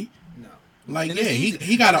 about to be. No. Like, And yeah, it's he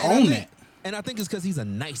easy. got to And I own think- that. And I think it's because he's a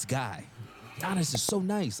nice guy. Giannis is so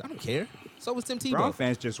nice. I don't care. So is Tim Braun Tebow.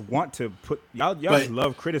 fans just want to put y'all But- just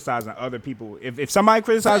love criticizing other people. If somebody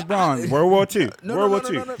criticized Braun, World War II, World War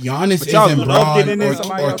II. Giannis But y'all isn't love Braun getting in or,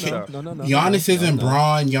 somebody or else Ke- stuff. No. Giannis isn't No.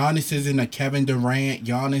 Braun. Giannis isn't a Kevin Durant.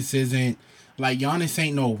 Giannis isn't like Giannis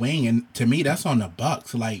ain't no wing. And to me, that's on the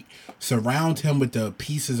Bucks. Like surround him with the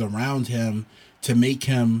pieces around him to make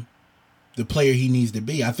him the player he needs to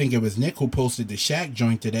be. I think it was Nick who posted the Shaq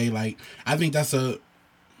joint today. Like I think that's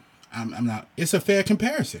I'm not. It's a fair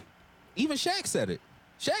comparison. Even Shaq said it.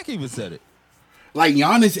 Shaq even said it. Like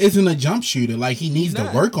Giannis isn't a jump shooter. Like he needs to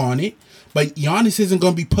not. work on it. But Giannis isn't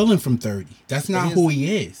going to be pulling from 30. That's not here's- who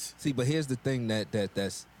he is. See, but here's the thing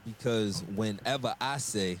that's because whenever I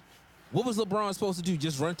say, what was LeBron supposed to do?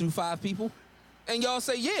 Just run through 5 people? And y'all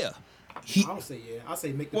say, yeah. I'll say yeah. I'll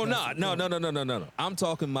say make the Well, best no. I'm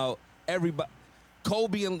talking about everybody.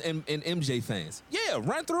 Kobe and MJ fans. Yeah,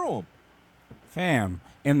 run through them. Fam,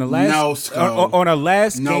 in the last on a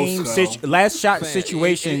last No, game Sko. last shot Fam,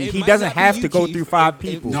 situation, it he might doesn't not be have you, to go Keith. through 5 It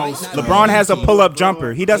people. might No, not Sko. be LeBron you, has a Keith. pull-up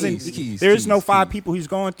jumper. He doesn't. Keith, There's no Keith. 5 people he's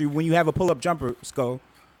going through when you have a pull-up jumper, Sko.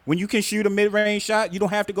 When you can shoot a mid-range shot, you don't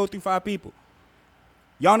have to go through 5 people.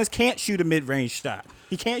 Giannis can't shoot a mid-range shot.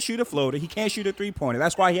 He can't shoot a floater. He can't shoot a three-pointer.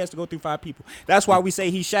 That's why he has to go through 5 people. That's why we say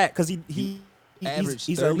he's Shaq, because Average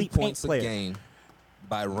he's 30 an elite paint points a player. game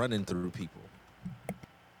by running through people.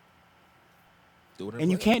 Do it in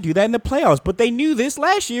And you playoffs. can't do that in the playoffs. But they knew this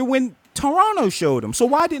last year when Toronto showed them. So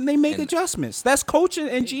why didn't they make And- adjustments? That's coaching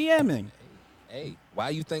and GMing. Hey, why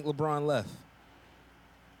you think LeBron left?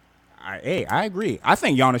 I agree. I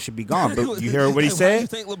think Giannis should be gone. But you heard what he Why you said?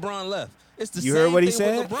 think LeBron left? It's the You same heard what he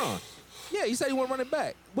thing with said? LeBron. Yeah, he said he want to run it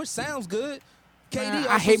back, which sounds good. KD Nah, also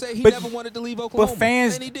I hate- said he but- never wanted to leave Oklahoma, But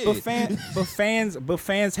fans, and he did. but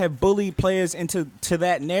fans have bullied players into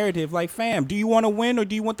that narrative. Like, fam, do you want to win or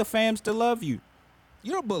do you want the fans to love you?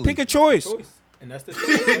 You're a bully. Pick a choice. choice, and that's the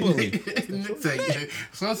You're a bully.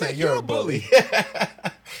 Some say you're a bully.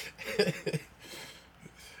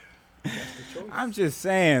 I'm just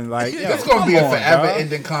saying, like, yo, It's gonna be a come on, forever dog.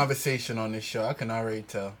 ending conversation on this show. I can already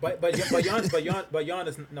tell. But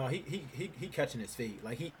Giannis, no, he catching his fade.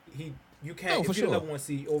 Like you can't. No, if for you're sure. number 1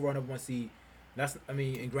 seed, over number 1 seed. That's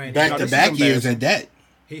and granted, Back No, to this back is years embarrassing. at that.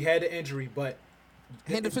 he had the injury, but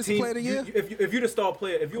And the defensive player of the year? If you're the star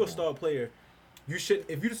player, if you're a star player, you should.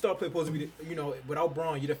 If you're the star player, supposed to be, without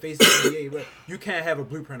Braun, you're the face of the NBA. Right? You can't have a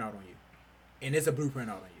blueprint out on you, and it's a blueprint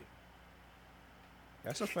out on you.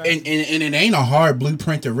 That's a fact. And it ain't a hard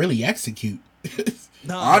blueprint to really execute.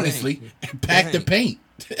 No, Honestly, pack It the ain't.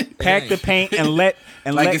 paint. Pack the paint and let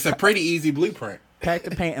It's a pretty easy blueprint. pack the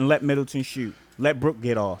paint and let Middleton shoot. Let Brook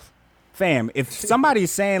get off. Fam, if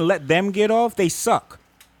somebody's saying let them get off, they suck.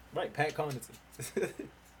 Right, Pat Connaughton.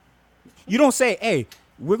 You don't say, "Hey,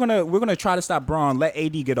 we're gonna try to stop Braun. Let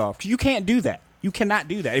AD get off." 'Cause you can't do that. You cannot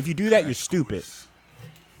do that. If you do that, you're stupid.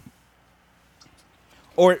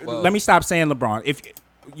 Or Well- let me stop saying LeBron. If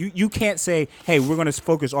you can't say, "Hey, we're gonna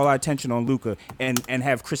focus all our attention on Luka and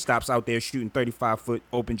have Kristaps out there shooting 35-foot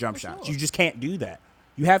open jump shots." You just can't do that.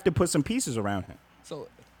 You have to put some pieces around him. So,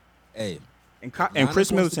 hey, And Giannis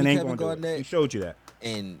Chris wants to Middleton be ain't Kevin going to do it. Garnett. He showed you that.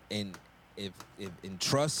 and if and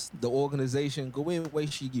trust the organization, go in and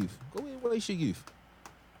waste your youth. Go in and waste your youth.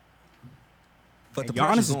 But the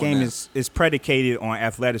pressure's Giannis' on game now. is predicated on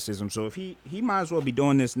athleticism. So if he might as well be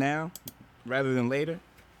doing this now rather than later.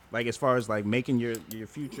 Like as far as like making your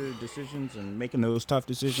future decisions and making those tough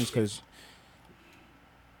decisions, because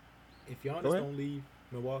If Giannis Go ahead. don't leave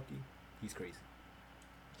Milwaukee, he's crazy.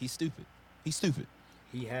 He's stupid. He's stupid.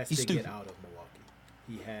 He has He's to stupid. get out of Milwaukee.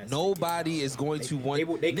 He has. to Nobody get out. is going to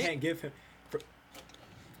want. They Nick- can't give him.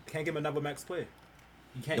 Can't give him another max player.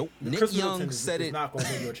 You can't. Nope. Nick Chris Young Middleton said is it. not going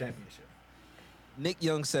to win you a championship. Nick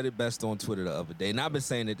Young said it best on Twitter the other day, and I've been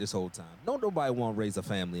saying it this whole time. Don't nobody want to raise a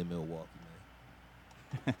family in Milwaukee,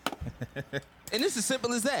 man. And it's as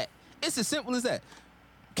simple as that. It's as simple as that.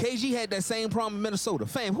 KG had that same problem in Minnesota.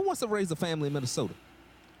 Fam, who wants to raise a family in Minnesota?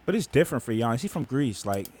 but it's different for Giannis. He's from Greece.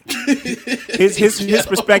 Like his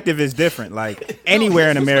perspective is different. Like anywhere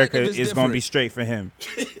in his America perspective is is going to be different. straight for him.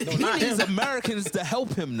 No, He not him. needs Americans to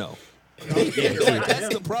help him, though. That's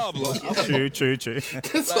the problem. True.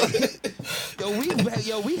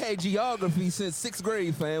 Like, we had geography since 6th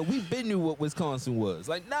grade, fam. We been knew what Wisconsin was.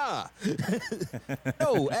 Like, nah.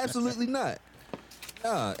 No, absolutely not.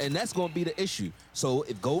 Nah, and that's going to be the issue. So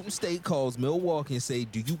if Golden State calls Milwaukee and say,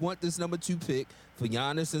 "Do you want this number 2 pick for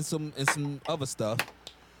Giannis and some other stuff?"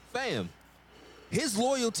 Fam, his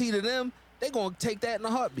loyalty to them, they going to take that in a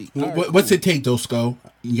heartbeat. All right, What's cool. it take though, Sko?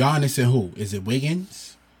 Giannis and who? Is it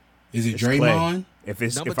Wiggins? Is it It's Draymond? Clay.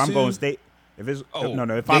 Number If I'm 2 Golden State, if it's Oh.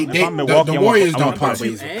 no, if They- I'm they- Milwaukee, the I want- Warriors I don't want part Clay.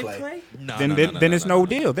 ways with And Clay. Clay? Nah, Then nah, then, nah, then nah, it's nah, no nah.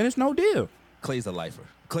 deal. Then it's no deal. Clay's a lifer.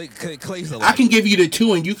 Clay's a lifer. I can give you the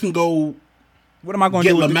 2, and you can go What am I going to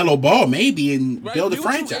get do? With LaMelo Ball maybe and Right, build a do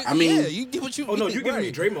what you- franchise. I mean, yeah, you get what you. Oh no, you giving me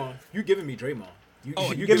right. Draymond. You giving me Draymond.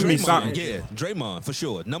 Oh, you giving me Draymond, something. Yeah, Draymond for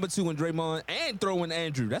sure. Number 2 in Draymond and throw in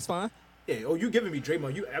Andrew. That's fine. Yeah. Oh, you giving me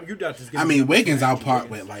Draymond. You not just. Giving I me mean Wiggins I'll Andrew part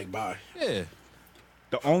Wiggins. with like bye. Yeah.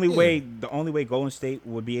 The only way Golden State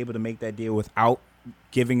would be able to make that deal without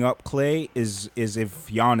giving up Clay is if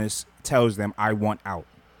Giannis tells them, "I want out."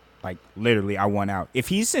 Like literally, I want out. If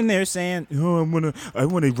he's in there saying, "Oh, I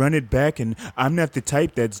want to run it back, and I'm not the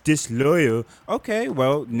type that's disloyal," okay,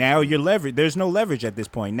 well now you're leverage. There's no leverage at this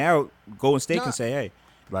point. Now Golden State Nah. can say, "Hey,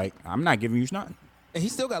 like I'm not giving you nothing." And he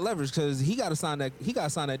still got leverage because he got to sign that. He got to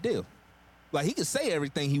sign that deal. Like he can say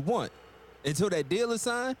everything he want until that deal is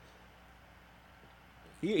signed.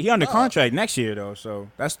 He under contract next year though, so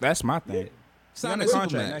that's my thing. He Sign under the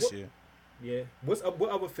contract Supermax. next year. Yeah. What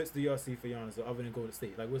other fits do y'all see for Giannis other than Golden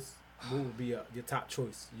State? Like, what would be your top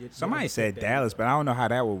choice? Somebody said Dallas, but I don't know how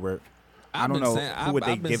that would work. I don't know who would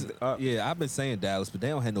they give up. Yeah, I've been saying Dallas, but they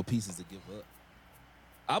don't have no pieces to give up.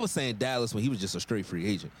 I was saying Dallas when he was just a straight free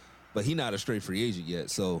agent, but he's not a straight free agent yet.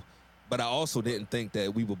 So, but I also didn't think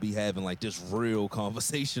that we would be having like this real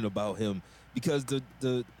conversation about him because the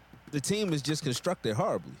team is just constructed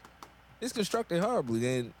horribly. It's constructed horribly,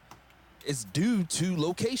 and it's due to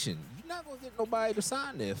location. You're not gonna get nobody to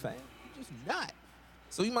sign there, fam. You're just not.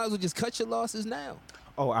 So you might as well just cut your losses now.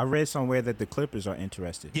 Oh, I read somewhere that the Clippers are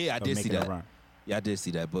interested. Yeah, I of did see making a that. run. Yeah, I did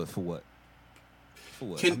see that, but for what? For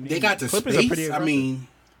what? They got the Clippers are pretty space. I aggressive. mean,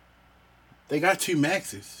 they got 2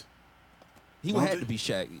 maxes. He would have to be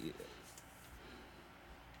Shaq.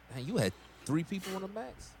 Man, you had 3 people on the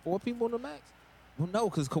max, 4 people on the max. Well, no,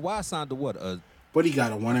 because Kawhi signed to what? But he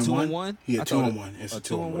got a 1 and 1. 2-1? He I a thought 2-1. It's a a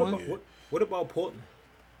 2 and 2-1? 1. What about Portland?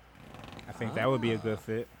 I think that would be a good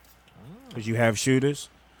fit because you have shooters,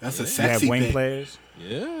 That's a you have sexy wing pick. players.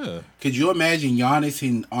 Yeah. Could you imagine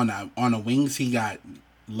Giannis on the wings? He got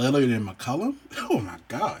Lillard and McCollum. Oh my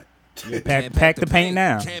God! Pack the paint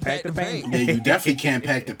now. Can't pack the paint. Yeah, you definitely can't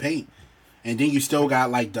pack the paint. And then you still got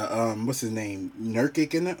like the what's his name,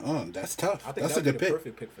 Nurkic in there. Oh, that's tough. I think That's a that'd good be the pick.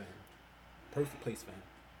 perfect pick for him. Perfect place for him.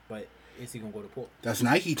 But is he gonna go to Portland? That's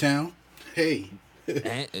Nike Town. Hey,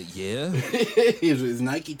 And, yeah. it's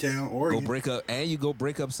Nike Town, Go Oregon. break up, and you go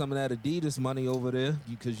break up some of that Adidas money over there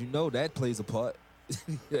because you know that plays a part.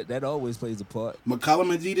 That always plays a part.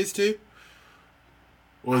 McCollum Adidas too,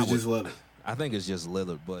 or is just Lillard? I think it's just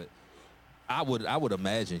Lillard, but I would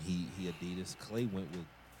imagine he Adidas. Clay went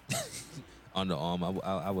with Under Armour.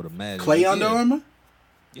 I would imagine Clay Yeah. Under Armour.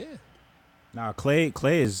 Yeah. Nah, Clay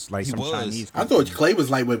is like He some was. Chinese. I thought Clay was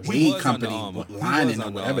like with He Wayne was Company, Under Armour. He Lining was or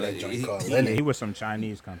Under whatever Armour. that joint He- called. he- Yeah, Lennon. he was some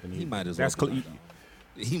Chinese company. He might as well. That's be Clay. Under Armour.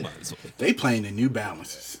 He might as well. They playing the New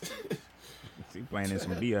Balances. He playing in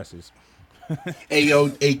some BS's. Hey yo,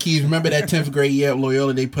 hey Keys, remember that 10th grade year at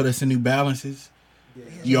Loyola? They put us in New Balances.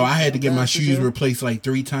 Yo, I had to get my shoes replaced like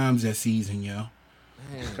 3 times that season, yo.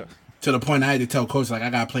 Man. To the point I had to tell coach like I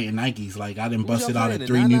gotta play in Nikes. Like I didn't bust it out at 3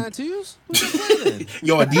 3 new. 992s? What you playing?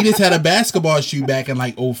 Yo, Adidas had a basketball shoe back in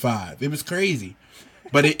like 05. It was crazy.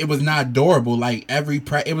 But it was not durable. Like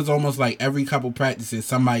it was almost like every couple practices,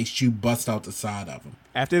 somebody's shoe bust out the side of them.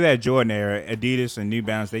 After that Jordan era, Adidas and New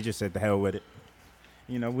Balance, they just said the hell with it.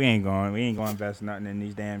 You know, we ain't going to invest nothing in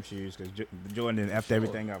these damn shoes because Jordan didn't effed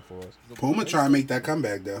everything up for us. Puma trying to make that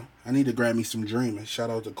comeback though. I need to grab me some Dreamers. Shout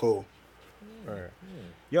out to Cole.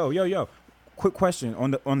 Yo. Quick question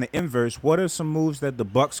on the inverse. What are some moves that the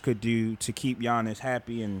Bucks could do to keep Giannis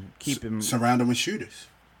happy and keep him? Surround him with shooters.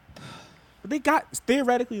 They got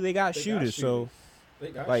shooters. So They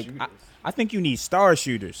got like shooters. I think you need star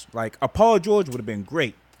shooters. Like a Paul George would have been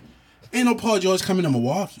great. Ain't no Paul George coming to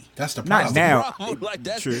Milwaukee. That's the Not problem. now. Like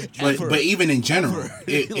that's True. But even in general,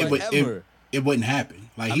 Ever. it wouldn't happen.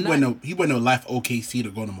 Like he I'm wouldn't have left OKC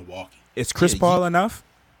to go to Milwaukee. Is Chris Yeah, Paul enough?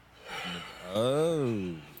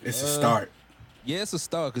 Oh. It's a start. Yeah, it's a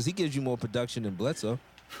start because he gives you more production than Bledsoe.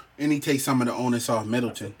 And he takes some of the onus off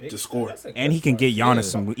Middleton to score. That's a And he good can get start. Giannis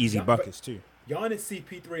some easy buckets too. Giannis,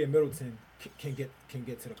 CP3, and Middleton can get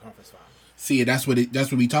to the conference finals. See, that's what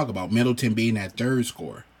we talk about. Middleton being that third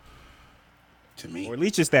scorer. To me, Or at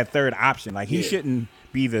least just that third option. Like he Yeah. shouldn't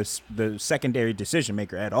be the secondary decision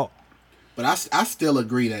maker at all. but I still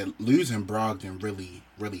agree that losing Brogdon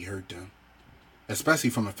really hurt them, especially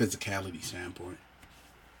from a physicality standpoint.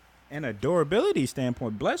 And a durability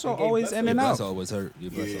standpoint, Bledsoe They gave always Bledsoe in and the out. Bledsoe always hurt. Yeah,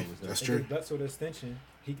 Bledsoe Yeah, always hurt. that's They true. gave Bledsoe the extension.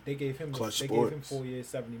 They gave him Clutch they gave him sports. 4 years,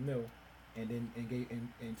 $70 million, and then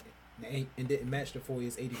and didn't match the 4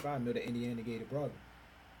 years, $85 million that Indiana gave to Brogdon.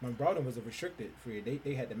 When Brogdon was a restricted free,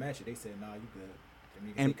 they had to match it. They said, "Nah, you good." I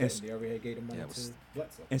mean, And they already had gave the money Yeah, it was- to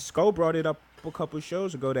Bledsoe. And Sko brought it up a couple of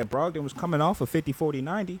shows ago that Brogdon was coming off a 50, 40,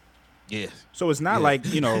 90. Yeah. So it's not Yeah. like,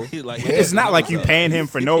 you know, Like, it's not like you What's up? paying him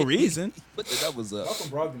for no reason. Put the numbers up. Malcolm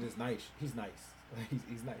Brogdon is nice. He's nice.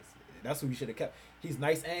 He's nice. That's who you should have kept. He's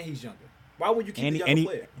nice and he's younger. Why would you keep And the he- younger and he-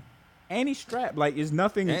 player? And he's strapped. Like, there's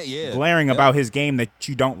nothing Yeah. glaring Yep. about his game that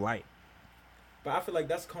you don't like. But I feel like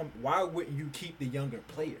why wouldn't you keep the younger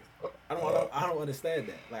player? I don't understand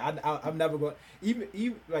that. Like I'm never going even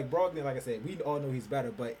like Brogdon. Like I said, we all know he's better,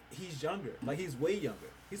 but he's younger. Like he's way younger.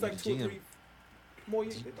 He's like The 2 or GM. 3 more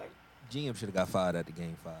years. Like GM should have got fired at the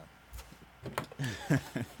game 5.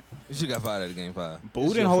 He should have got fired at the game 5.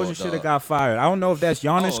 Budenholzer should have got fired. I don't know if that's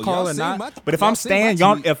Giannis' Oh, call y'all or seen not. my- but if y'all I'm seen my staying,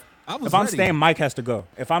 y'all, tweet. if If I'm staying, Mike has to go.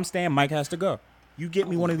 If I'm staying, Mike has to go. You get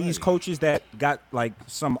me one of these coaches that got like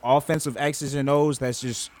some offensive X's and O's that's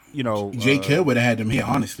just, Jay Kidd would have had them here,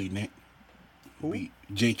 honestly, Nick.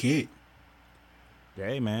 Jay Kidd.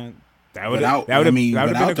 Hey, man. Without the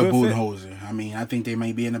Budenholzer, I mean, I think they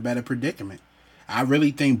may be in a better predicament. I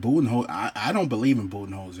really think Budenholzer, I don't believe in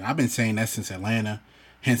Budenholzer. I've been saying that since Atlanta,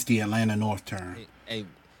 hence the Atlanta North turn. Hey,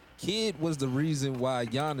 Kidd was the reason why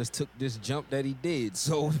Giannis took this jump that he did.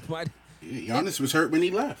 So Giannis was hurt when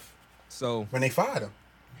he left. So when they fired him.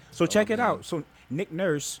 So check it out. So Nick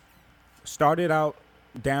Nurse started out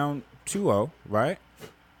down 2-0, right?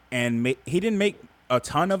 And he didn't make a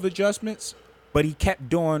ton of adjustments, but he kept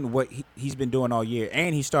doing what he's been doing all year.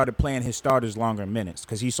 And he started playing his starters longer minutes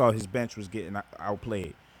because he saw his bench was getting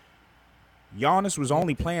outplayed. Giannis was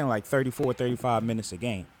only playing like 34, 35 minutes a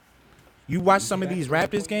game. You watch some of these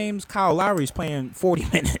Raptors games, Kyle Lowry's playing 40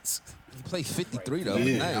 minutes. He played 53 though.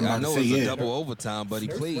 Yeah, I know it was a double overtime, but he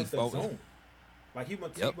played. Zone. Like he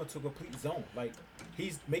went to a complete zone. Like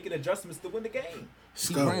he's making adjustments to win the game.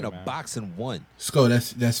 He ran a boxing one. Sco,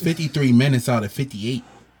 that's 53 minutes out of 58.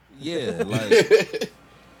 Yeah, like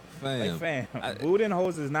fam.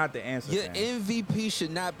 Budenholzer is not the answer. Your MVP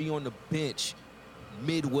should not be on the bench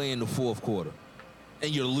midway in the fourth quarter,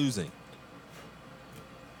 and you're losing.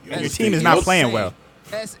 Your team is not playing well.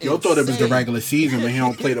 Yo thought it was the regular season when he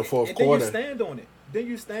don't play the fourth quarter. Then you stand on it. Then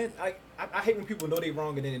you stand. I hate when people know they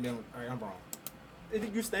wrong and then they don't. All right, I'm wrong. And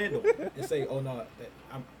then you stand on it and say, "Oh no,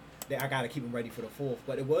 I gotta keep him ready for the fourth."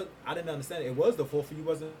 But I didn't understand. It was the fourth, and you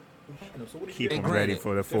wasn't playing him. So what do you keep him ready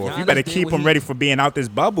for the fourth? You better keep him ready for being out this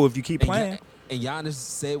bubble if you keep playing. And Giannis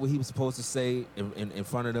said what he was supposed to say in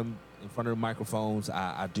front of them, in front of the microphones.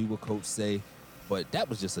 I do what coach say, but that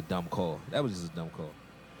was just a dumb call.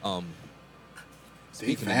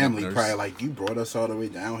 The family probably like, you brought us all the way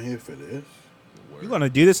down here for this. You gonna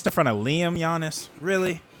do this in front of Liam, Giannis?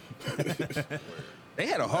 Really? They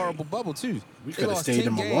had a horrible bubble too. We could have stayed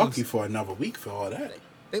in Milwaukee for another week for all that.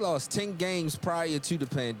 They lost 10 games prior to the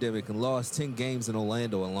pandemic and lost 10 games in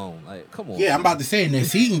Orlando alone. Like, come on. Yeah, I'm about to say in the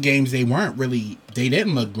season games they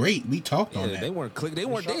didn't look great. We talked on that. They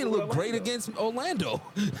didn't look great against Orlando.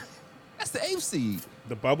 That's the 8th seed.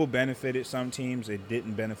 The bubble benefited some teams. It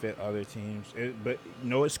didn't benefit other teams. But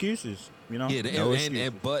no excuses, Yeah,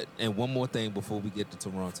 and one more thing before we get to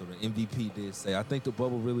Toronto. The MVP did say, I think the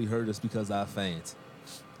bubble really hurt us because of our fans.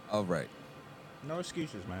 All right. No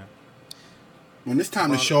excuses, man. When it's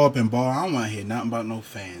time to show up and ball, I don't want to hear nothing about no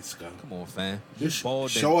fans, Scott. Come on, fan. Just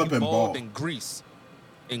show up and ball. In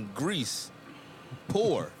Greece.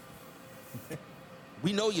 Poor.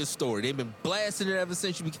 We know your story. They've been blasting it ever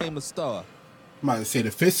since you became a star. I'm about to say the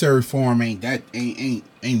Fifth Third Forum ain't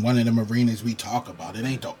one of them arenas we talk about. It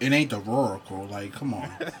ain't the Oracle. Like, come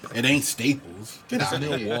on. It ain't Staples. Get out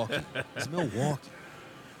of here. It's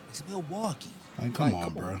Milwaukee. Like, come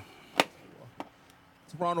on, bro.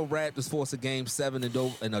 Toronto Raptors force a Game 7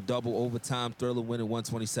 in a double overtime thriller, winning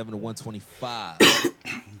 127-125.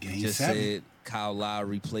 Game Just 7. said Kyle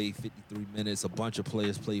Lowry played 53 minutes. A bunch of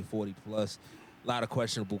players played 40+. A lot of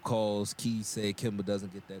questionable calls. Key said Kimba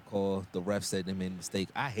doesn't get that call. The ref said they made a mistake.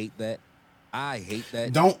 I hate that. I hate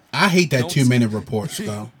that 2-minute report,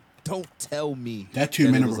 Scott. Don't tell me that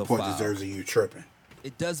 2-minute report deserves you tripping.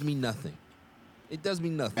 It does me nothing.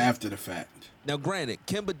 After the fact. Now, granted,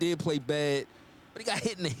 Kimba did play bad, but he got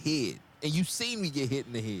hit in the head. And you seen me get hit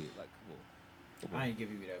in the head. Like, come on. I ain't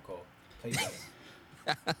giving you that call. Play better.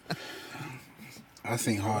 I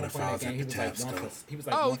seen harder fouls at the tap, stuff. He was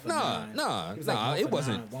like, nah. It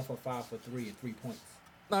wasn't 1 for 5 for 3 and 3 points.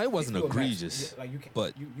 No, it wasn't egregious. Like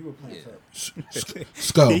but you were playing terrible.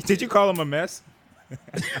 Sco. Did you call him a mess? But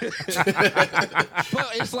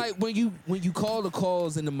it's like when you call the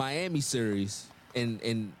calls in the Miami series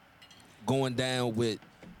and going down with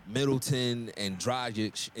Middleton and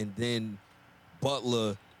Dragic and then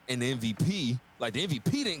Butler and the MVP. Like the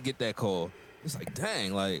MVP didn't get that call. It's like,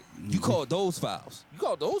 dang, like you called those fouls.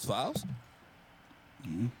 With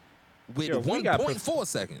 1.4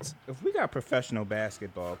 seconds. If we got professional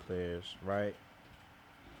basketball players, right?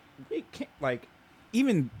 We can't, like,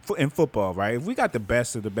 even in football, right? If we got the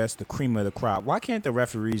best of the best, the cream of the crop, why can't the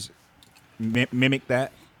referees mimic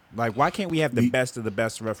that? Like, why can't we have the best of the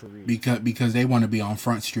best referees? Because they want to be on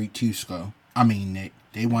Front Street too, Sco. I mean, Nick.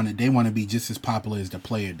 They want to be just as popular as the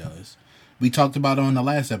player does. We talked about it on the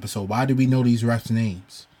last episode. Why do we know these refs'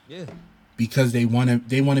 names? Yeah. Because they want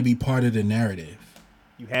to be part of the narrative.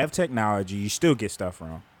 You have technology, you still get stuff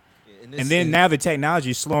wrong. Yeah, and then now the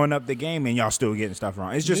technology is slowing up the game, and y'all still getting stuff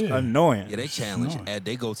wrong. It's just annoying. Yeah, they challenge. And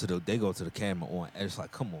they go to the camera on. And it's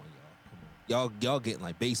like, come on, y'all. Y'all getting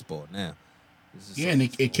like baseball now. Yeah, and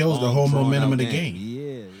it kills the whole momentum of the game.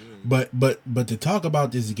 Yeah. But to talk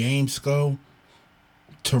about this game, Sco,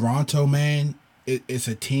 Toronto, man, it's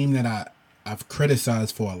a team that I've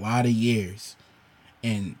criticized for a lot of years,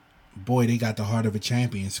 and boy, they got the heart of a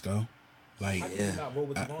champion, Sco. Like, How can you not roll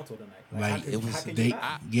with Toronto tonight? like how it was how can they you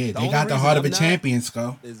not? they only got the reason heart of a I'm not- champion,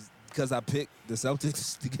 Sco. Is because I picked the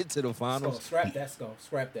Celtics to get to the So finals. scrap that, Skull.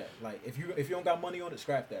 Scrap that. Like if you don't got money on it,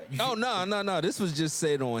 scrap that. Oh no! This was just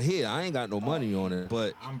said on here. I ain't got no money on it,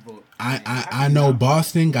 but I'm voting. I know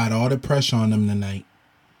Boston got all the pressure on them tonight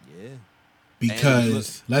yeah,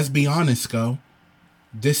 because let's be honest, Sco.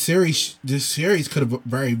 This series could have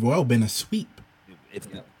very well been a sweep. if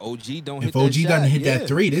OG don't hit If OG that doesn't shot, hit yeah. that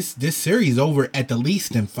three, this series over at the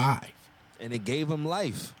least in 5. and it gave him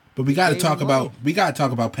life. But we got to Gave talk him about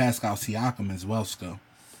life. Pascal Siakam as well, Sco.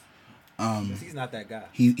 He's not that guy.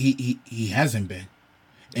 He hasn't been.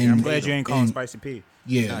 And I'm glad you ain't calling and- Spicy P.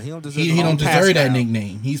 Yeah, Nah, he don't deserve he the don't name deserve that Pascal.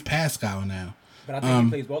 nickname. He's Pascal now. But I think he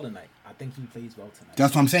plays well tonight. I think he plays well tonight.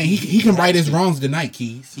 That's what I'm saying. He can right his wrongs tonight,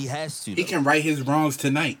 Keys. He has to. He though. can right his wrongs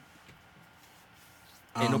tonight.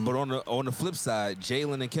 And, but on the flip side,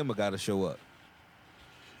 Jalen and Kemba got to show up.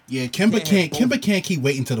 Yeah, Kemba Can't have both. can't keep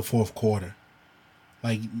waiting till the fourth quarter.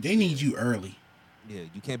 Like they need you early. Yeah,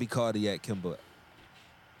 you can't be cardiac Kemba.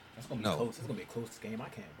 That's gonna be No. close. It's gonna be a close game. I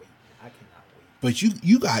can't wait. I cannot wait. But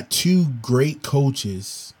you got two great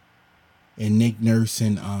coaches, in Nick Nurse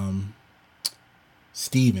and Brad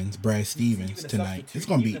Stevens Even the tonight. It's substitution-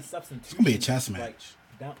 gonna be even the substitution, a chess like, match.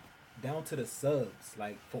 down to the subs.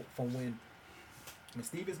 Like from when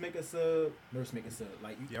Stevens make a sub, Nurse make a sub.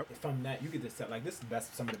 Like from that, you could just tell. Like this is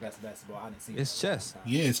some of the best basketball I didn't see. It's in a long chess. time.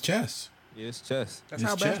 Yeah, it's chess. Yeah, it's chess. That's It's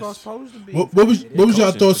how chess. basketball's supposed to be. What was your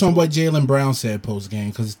Coaching, thoughts for on sure. what Jalen Brown said post game?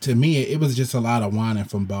 Because to me, it was just a lot of whining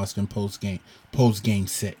from Boston post game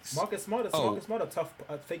 6. Marcus Smart is Oh. Marcus Smart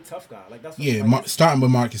a fake tough guy. Like that's what, Yeah, like, starting with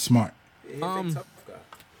Marcus Smart. he's a fake tough guy.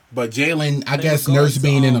 But Jalen, I In guess regards Nurse to,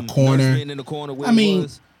 being in a Nurse corner. being in the corner where I he mean,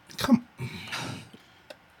 was. come.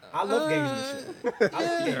 I love games and shit. I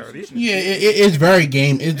love games and shit. Yeah, it's very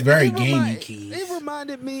game. It's very It gaming, remind- Keys. It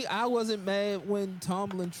reminded me I wasn't mad when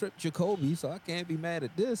Tomlin tripped Jacoby, so I can't be mad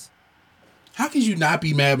at this How could you not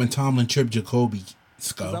be mad when Tomlin tripped Jacoby, because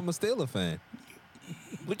Sco? I'm a Steeler fan.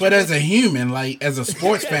 But as a human, like as a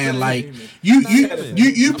sports fan, like human.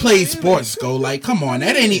 you I'm play not sports, Sco. Like, come on,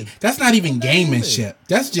 that's not even not gamemanship.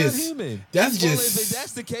 That's Not just human. that's Well, just. if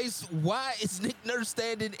that's the case, why is Nick Nurse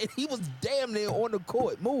standing? And he was damn near on the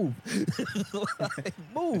court. Move, like,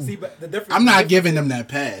 move. See, but the difference. I'm not giving them that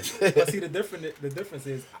pass. But see, the difference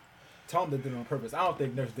is Tomlin did it on purpose. I don't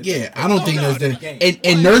think Nurse did. it Yeah, on I don't purpose. think no, Nurse did. game.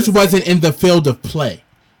 And Nurse wasn't in the field of play.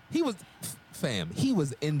 He was, fam. He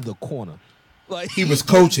was in the corner. Like He was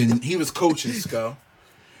coaching. He was coaching, Sco.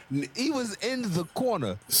 He was in the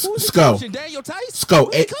corner. Who's he Sco. coaching? Daniel Tice. Sco,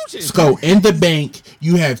 Who's he coaching? Sco, in the bank,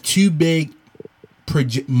 you have two big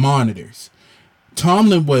monitors.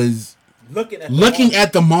 Tomlin was looking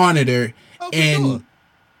at the monitor Oh, for and sure.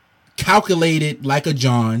 calculated like a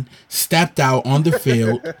John, stepped out on the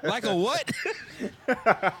field, Like a what?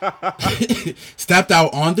 stepped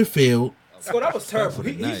out on the field, So that was terrible.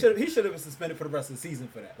 the He night. should have been suspended for the rest of the season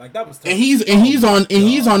for that. Like that was terrible. and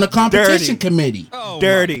he's on the competition Dirty. committee. Oh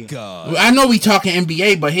Dirty. my God. I know we talking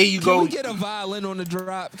NBA, but here you Can go. we get a violin on the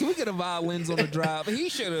drop? Can we get a violins on the drop? He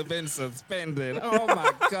should have been suspended. Oh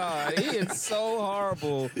my God, he is so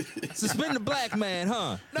horrible. Suspend the black man,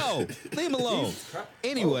 huh? No, leave him alone.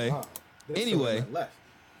 Anyway, Oh, wow. There's still anyway. one left.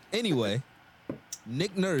 anyway,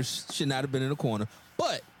 Nick Nurse should not have been in the corner.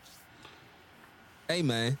 But hey,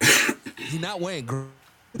 man, he not wearing green.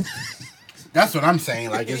 That's what I'm saying.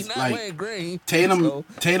 Like He's it's not like wearing green. Tatum. So,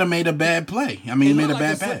 Tatum made a bad play. I mean, it he made looked a like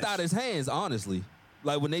bad it slipped out pass. his hands. Honestly,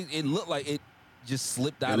 like when it looked like it just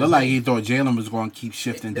slipped out. It his looked like hands. he thought Jalen was going to keep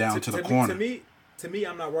shifting down to the corner. To me,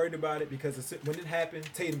 I'm not worried about it because when it happened,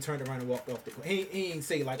 Tatum turned around and walked off the court. He ain't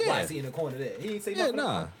say like, why Yeah. is he in the corner there? He ain't say Yeah, nothing.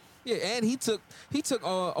 nah. Yeah, and he took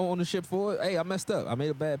ownership for it. Hey, I messed up. I made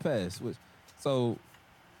a bad pass. So,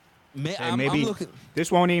 man, Hey, I'm maybe looking.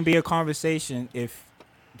 this won't even be a conversation if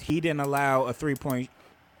he didn't allow a 3-point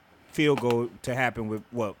field goal to happen with,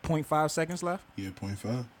 0.5 seconds left? Yeah,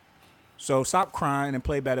 0.5. So stop crying and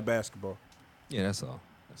play better basketball. Yeah, that's all.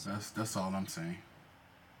 That's all I'm saying.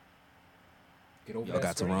 Get over Y'all that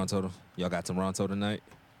got screen. Toronto. Y'all got Toronto tonight.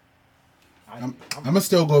 I'm gonna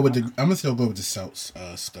still go with the Celts,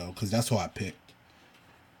 Skull, because that's who I picked.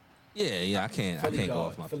 Yeah, I can't Philly go guard,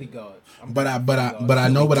 off my. Philly guard. But I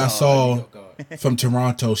know what I saw Guard. from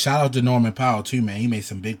Toronto. Shout out to Norman Powell too, man. He made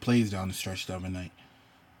some big plays down the stretch the other night.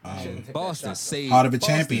 Shouldn't take that Boston shot, saved. Heart of a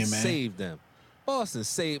Boston champion, man. Saved them. Boston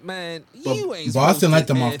saved, man. But You ain't. Boston supposed let to,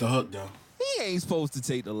 them man. off the hook though. He ain't supposed to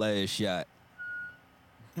take the last shot.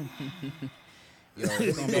 Yo,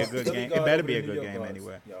 it's gonna be a good game. It better be a good game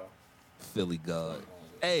anyway. Philly God.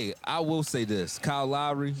 Hey, I will say this. Kyle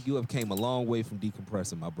Lowry, you have came a long way from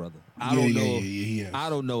decompressing, my brother. I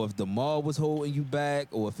don't know if DeMar was holding you back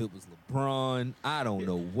or if it was LeBron. I don't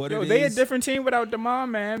know what it is. They a different team without DeMar,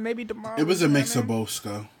 man. Maybe DeMar. It was a mix of both,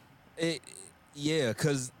 Sco. Yeah,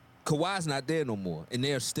 because Kawhi's not there no more, and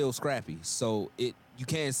they're still scrappy. So you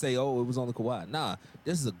can't say, oh, it was on the Kawhi. Nah,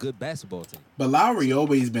 this is a good basketball team. But Lowry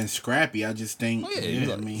always been scrappy. I just think,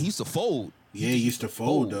 I mean, he used to fold. Yeah, he used to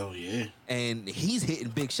fold though. Yeah, and he's hitting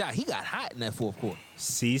big shot. He got hot in that fourth quarter.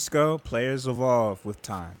 Cisco, players evolve with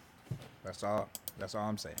time. That's all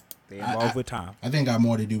I'm saying. They evolve with time. I think got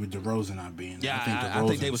more to do with DeRozan not being there. Yeah, I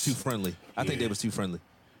think they was too friendly. I think they was too friendly.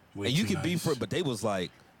 And you can be but they was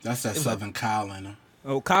like. That's that Southern Kyle in him.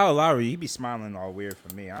 Oh, Kyle Lowry, he be smiling all weird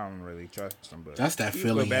for me. I don't really trust him, but that's that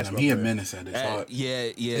Philly in him. He a menace at his heart. Yeah,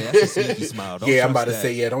 that's a sneaky smile. I'm about to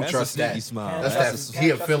say, don't trust that. Smile. That's he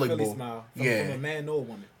a Philly boy. From a man or a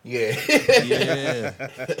woman. Yeah. You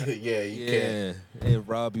can. And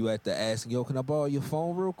rob you at the asking, yo, can I borrow your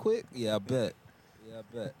phone real quick? Yeah, I bet.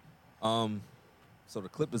 So the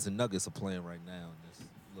Clippers and Nuggets are playing right now, and it's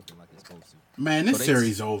looking like it's supposed to. Man, this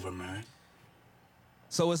series over, man.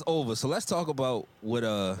 So it's over. So let's talk about what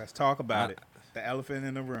let's talk about it. The elephant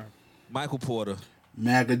in the room. Michael Porter.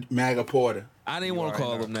 MAGA Porter. I didn't want to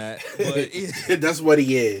call him that, but that's what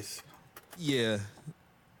he is. Yeah.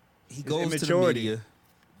 He goes to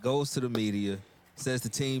the media, says the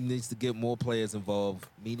team needs to get more players involved,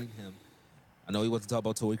 meaning him. I know he wasn't talking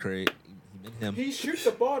about Torrey Craig. He meant him. He shoots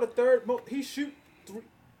the ball he shoot three.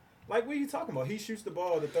 Like, what are you talking about? He shoots the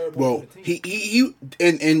ball the third most well, of the team.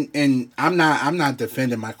 he I'm not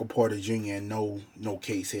defending Michael Porter Jr. in no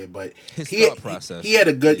case here, but his thought process. He had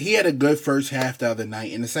a good first half the other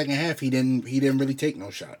night. In the second half, he didn't really take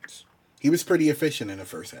no shots. He was pretty efficient in the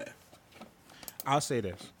first half. I'll say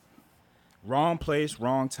this: wrong place,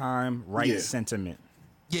 wrong time, right sentiment.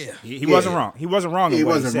 Yeah, he wasn't wrong. He wasn't wrong. He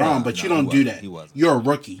wasn't wrong, but you don't do that. You're a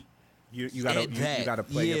rookie. You gotta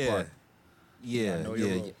play your part. Yeah.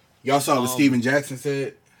 Y'all saw what Steven Jackson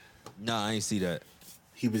said? Nah, I ain't see that.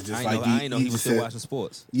 He was just I ain't know he was still watching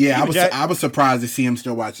sports. Yeah, I was surprised to see him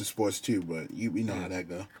still watching sports too, but you know how that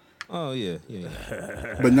go. Oh yeah.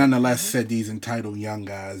 But nonetheless, said these entitled young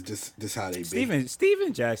guys, just how they be.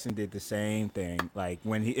 Steven Jackson did the same thing. Like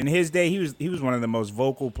when in his day, he was one of the most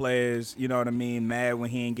vocal players. You know what I mean? Mad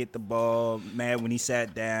when he didn't get the ball. Mad when he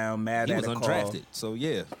sat down. Mad he at was a undrafted. Call. So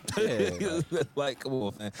yeah. Like come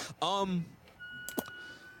on, man.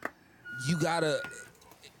 You gotta.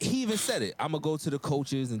 He even said it. I'm gonna go to the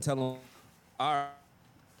coaches and tell them, all right,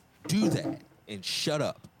 do that and shut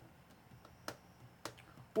up.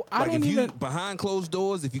 Well, behind closed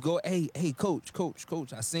doors, if you go, hey, coach,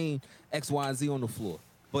 I seen X, Y, and Z on the floor,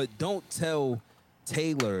 but don't tell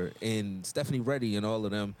Taylor and Stephanie Reddy and all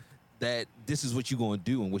of them that this is what you're gonna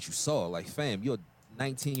do and what you saw. Like, fam, you're a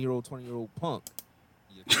 19-year-old, 20-year-old punk.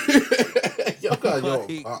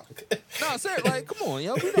 No, sir, like, come on,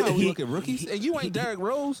 yo. We know how we look at rookies. And you ain't Derrick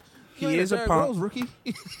Rose. He is a punk. Rookie.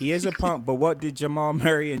 He is a punk, but what did Jamal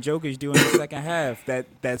Murray and Jokic do in the second half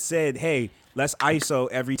that said, hey, let's ISO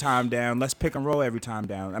every time down, let's pick and roll every time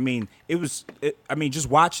down? I mean, just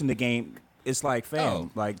watching the game, it's like,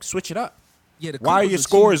 fam, like, switch it up. Yeah, why are your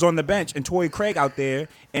scorers on the bench and Torrey Craig out there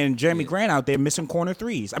and Jeremy Grant out there missing corner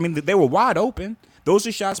threes? I mean, they were wide open. Those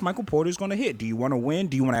are shots Michael Porter's going to hit. Do you want to win?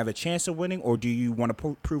 Do you want to have a chance of winning? Or do you want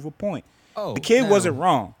to prove a point? The kid wasn't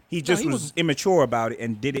wrong. He just was immature about it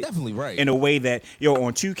and did it definitely right in a way that,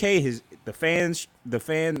 on 2K, the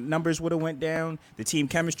fan numbers would have went down. The team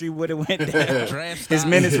chemistry would have went down. His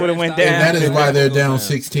minutes would have went down. And that is why they're down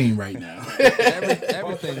 16 right now.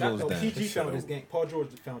 Everything goes down. PG found his game. Paul George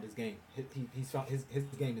found his game. He's found his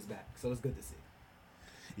game is back. So it's good to see.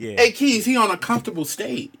 Yeah. Hey, Keys, he on a comfortable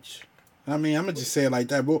stage. I mean, I'm gonna just say it like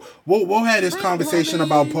that. We'll have this conversation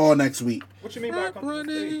about Paul next week. What you mean by comfortable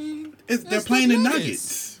stage? They're playing the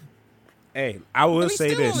Nuggets. Hey, I will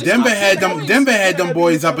say this: Denver had them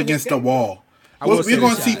boys up against the wall. We're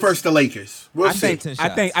gonna see first the Lakers. I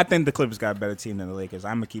think the Clippers got a better team than the Lakers.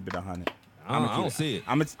 I'm gonna keep it 100. I don't see it.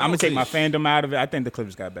 I'm gonna take my fandom out of it. I think the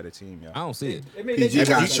Clippers got a better team, yo. I don't see it. PG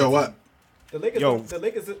gotta show up. The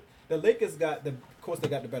Lakers got of course they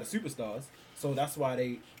got the better superstars, so that's why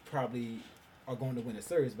they probably are going to win a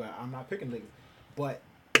series. But I'm not picking Lakers. But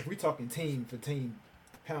if we're talking team for team,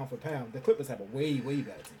 pound for pound, the Clippers have a way better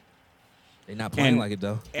team. They're not playing like it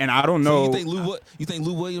though. And I don't know. So you think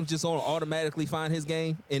Lou Williams just on automatically find his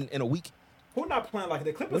game in a week? Who not playing like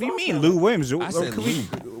the Clippers? What do you mean, Lou Williams?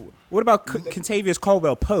 What about Contavious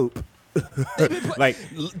Caldwell Pope? Like,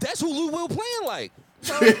 that's who Lou Will playing like.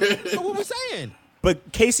 So what we saying?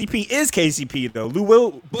 but KCP is KCP though. Lou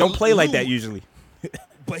Will don't play like that usually.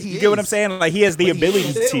 But You get what I'm saying? Like he has the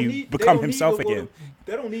ability They don't to need- become they don't need himself Lil Will again.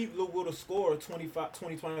 They don't need Lil Will to score 20,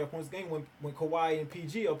 25 points a game when Kawhi and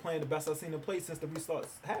PG are playing the best I've seen them play since the restarts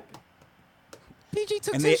happened. PG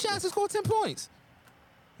took And 10 they- shots and scored 10 points.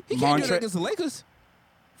 He can't do that against the Lakers.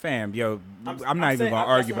 Fam, yo, I'm I'm not even saying- gonna that's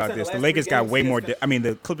argue what I'm about saying. this. The The last Lakers three got games way more. against- I mean,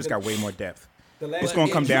 the Clippers got way more depth. The last It's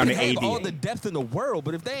gonna come You down can to have AD. all the depth in the world,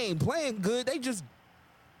 but if they ain't playing good, they just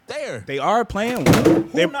there. They are playing well.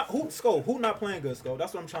 Who not playing good, Sko?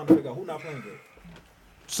 That's what I'm trying to figure out. Who not playing good?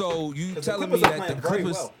 So you 'Cause the telling me Clippers are that the playing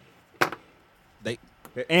very Clippers well. they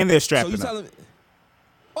And they're so strapping you up. telling me?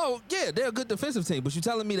 Oh yeah, they're a good defensive team, but you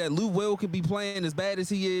telling me that Lou Will could be playing as bad as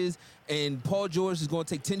he is, and Paul George is going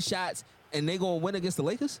to take 10 shots, and they're going to win against the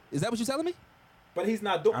Lakers? Is that what you're telling me? But he's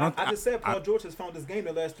not doing. I I just said Paul George has found his game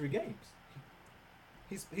the last 3 games.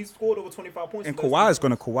 He's scored over 25 points. And in the last Kawhi is 3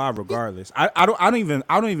 going to Kawhi regardless. I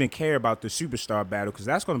don't even care about the superstar battle because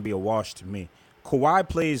that's going to be a wash to me. Kawhi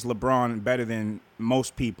plays LeBron better than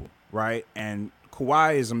most people, right? And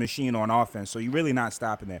Kawhi is a machine on offense, so you're really not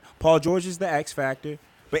stopping that. Paul George is the X factor,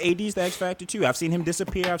 but AD is the X factor too. I've seen him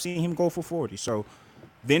disappear. I've seen him go for 40. So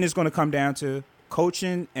then it's going to come down to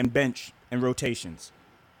coaching and bench and rotations.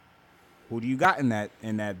 Who do you got in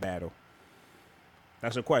that battle?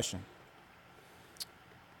 That's a question.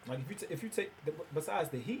 Like if you take besides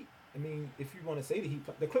the Heat, I mean, if you want to say the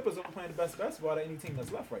Heat, the Clippers are playing the best basketball of any team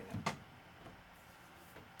that's left right now.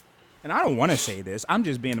 And I don't want to say this. I'm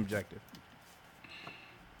just being objective.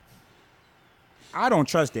 I don't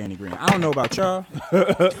trust Danny Green. I don't know about y'all.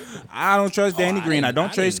 I don't trust Danny Green. I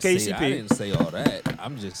don't trust KCP. I didn't say all that.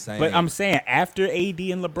 I'm just saying. But I'm saying after AD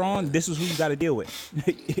and LeBron, this is who you got to deal with.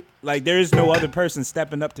 Like there is no other person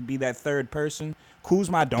stepping up to be that third person.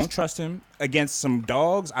 Kuzma, I don't trust him against some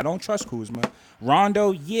dogs. I don't trust Kuzma.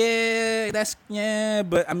 Rondo, but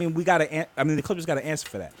I mean the Clippers got to answer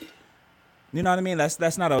for that. You know what I mean?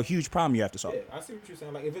 That's not a huge problem you have to solve. Yeah, I see what you're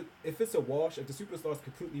saying. Like if it's a wash, if the superstars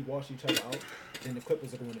completely wash each other out, then the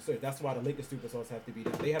Clippers are going to search. That's why the Lakers superstars have to be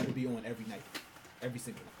there. They have to be on every night, every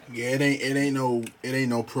single night. Yeah, it ain't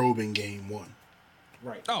no probing game 1.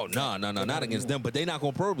 Right. Oh no, not against them. But they're not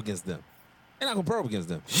gonna probe against them. They're not gonna probe against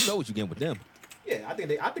them. You know what you get with them. Yeah, I think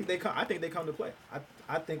they come to play.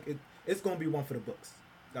 I think it's going to be one for the books.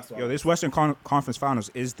 That's why. Yo, this Western Conference Finals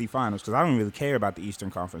is the finals because I don't really care about the Eastern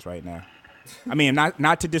Conference right now. I mean,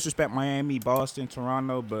 not to disrespect Miami, Boston,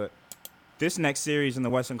 Toronto, but this next series in the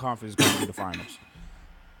Western Conference is going to be the finals.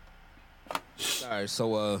 All right,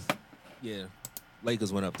 so yeah,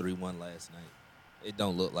 Lakers went up 3-1 last night. It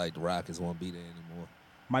don't look like the Rockets won't be there anymore.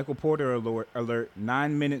 Michael Porter alert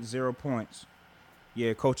 9 minutes, 0 points.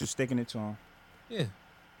 Yeah, coach is sticking it to him. Yeah.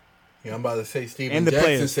 Yeah, I'm about to say Steven And the Jackson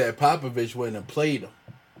players. said Popovich wouldn't have played him.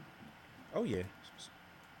 Oh yeah.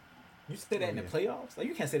 You say that in the playoffs? Like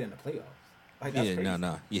you can't say that in the playoffs. Like that's Yeah, crazy.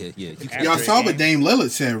 no. Yeah. You After Y'all a saw what game. Dame Lillard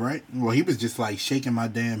said, right? Well, he was just like shaking my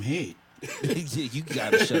damn head. you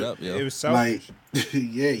gotta shut up, yo. It was selfish. Like,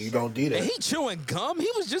 yeah, you don't do And that. he chewing gum. He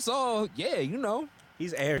was just all, you know.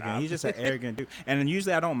 He's arrogant. He's just an arrogant dude. And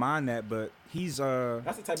usually I don't mind that, but he's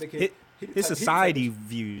That's the type of kid. his society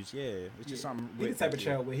views. Yeah, it's just something. He's with the type that of kid.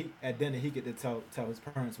 child where he at dinner he get to tell his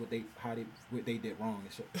parents what they did wrong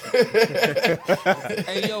and shit.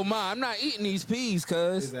 Hey, yo, Ma, I'm not eating these peas,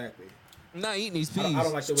 cuz. Exactly. I'm not eating these peas. I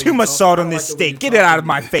don't like the way Too you much talk. salt I on don't this like the way steak. you Get talk it out to of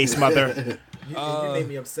my me. face, mother. You made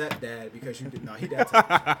me upset, Dad, because you did not. He that type.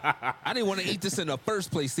 I didn't want to eat this in the first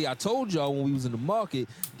place. See, I told y'all when we was in the market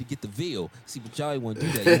to get the veal. See, but y'all didn't want to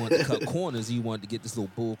do that. You wanted to cut corners. You wanted to get this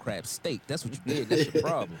little bull crap steak. That's what you did. That's your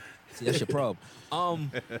problem. See, that's your problem.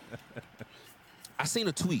 I seen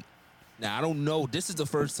a tweet. Now, I don't know. This is the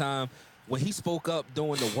first time when he spoke up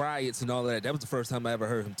during the riots and all that. That was the first time I ever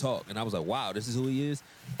heard him talk. And I was like, wow, this is who he is.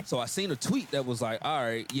 So I seen a tweet that was like, all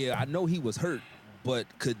right, yeah, I know he was hurt, but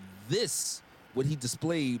could this, what he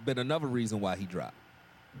displayed, been another reason why he dropped?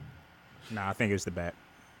 Nah, I think it's the bat.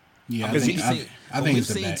 Yeah, I Because think, I think we've it's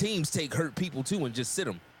the seen bat. teams take hurt people too and just sit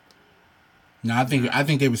them. No, I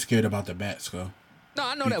think they were scared about the bats, though. No,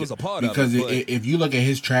 I know that was a part because of it. But if you look at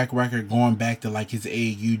his track record going back to like his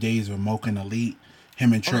AAU days with Moken Elite,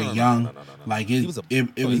 him and Trey Young, like it, He was a- it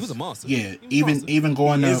he was was a monster. Yeah, He was a even monster. even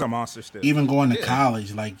going He to is a monster still. even going to Yeah.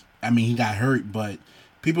 college, like I mean, he got hurt, but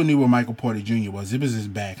people knew what Michael Porter Jr. was. It was his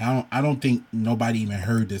back. I don't think nobody even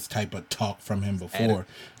heard this type of talk from him before,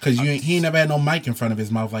 because he ain't never had no mic in front of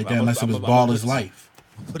his mouth like that unless it was Baller's life.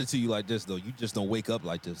 I'll put it to you like this though: you just don't wake up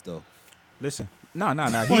like this though. Listen, no.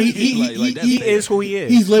 Well, he is who he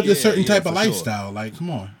is. He's lived a Yeah, certain type of for sure. lifestyle. Like, come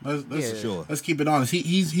on, Sure. let's keep it honest.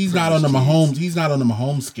 He's not on the Mahomes. He's not on the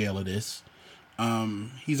Mahomes scale of this.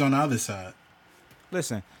 He's on the other side.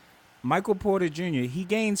 Listen, Michael Porter Jr., he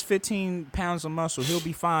gains 15 pounds of muscle. He'll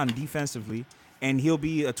be fine defensively, and he'll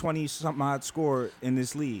be a 20-something-odd scorer in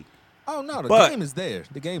this league. Oh, no, the But- game is there.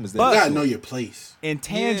 The game is there. but- You gotta know your place.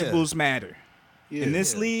 Intangibles matter. Yeah. In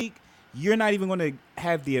this league, you're not even going to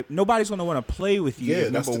have nobody's going to want to play with you. Yeah,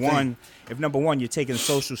 if that's number the thing. one, you're taking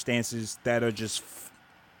social stances that are just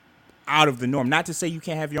out of the norm. Not to say you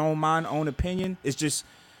can't have your own mind, own opinion. It's just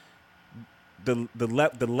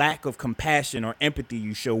the lack of compassion or empathy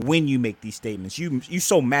you show when you make these statements. You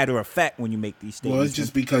so matter of fact when you make these statements. Well, it's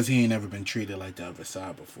just because he ain't ever been treated like the other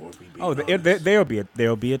side before.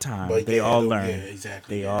 There'll be a time. But They yeah, all yeah, learn.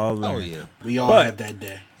 exactly, They yeah. all learn. Oh, yeah. We all But- have that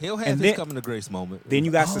day. He'll have And his then- coming to grace moment. Then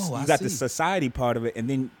you got I the see. society part of it, and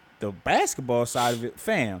then the basketball side of it.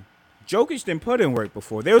 Fam, Jokic didn't put in work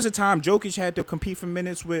before. There was a time Jokic had to compete for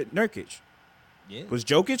minutes with Nurkic. Yeah. Was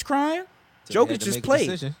Jokic crying? Till they Jokic had to just make a played.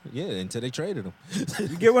 decision. Yeah, until they traded him.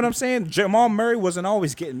 You get what I'm saying? Jamal Murray wasn't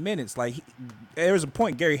always getting minutes. Like there was a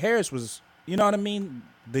point Gary Harris was, you know what I mean?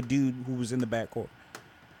 The dude who was in the backcourt.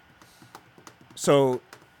 So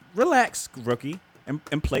relax, rookie,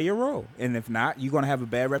 and play your role. And if not, you're gonna have a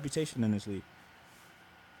bad reputation in this league.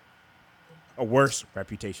 A worse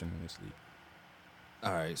reputation in this league.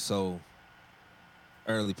 All right, so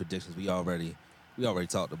early predictions. We already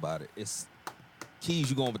talked about it. It's Keys,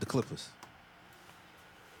 you going with the Clippers?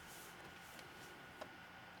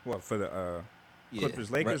 What for the Yeah, Clippers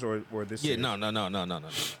Lakers right. or this? Yeah, series? no.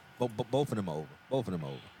 Both of them are over.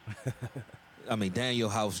 I mean, Daniel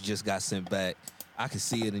House just got sent back. I can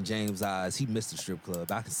see it in James' eyes. He missed the strip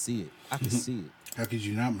club. I can see it. How could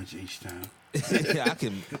you not much each time? Yeah, I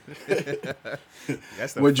can.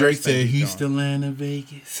 That's the What Drake first thing said, he's Houston, land in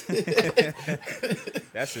Vegas.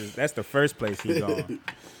 That's the first place he's gone.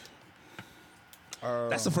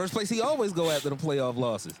 That's the first place he always go after the playoff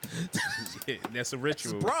losses. That's a That's his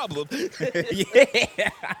ritual. problem. Yeah.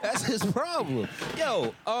 That's his problem.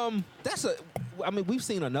 Yo, I mean, we've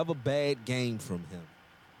seen another bad game from him.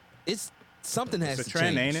 It's something has It's a to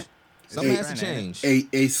trend, change. ain't it? Something It's a has to trend, change.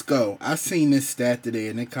 Hey, Sco, I seen this stat today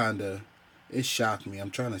and it shocked me.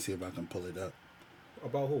 I'm trying to see if I can pull it up.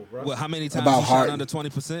 About who, Russ? Well, how many times About he shot Harden. under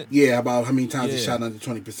 20%? Yeah, about how many times he Yeah. shot under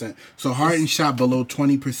 20%. So Harden shot below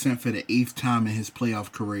 20% for the 8th time in his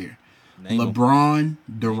playoff career. Name 'em. LeBron,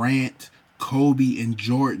 Durant, Kobe, and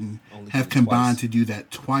Jordan Only have did it combined twice. to do that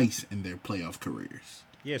twice in their playoff careers.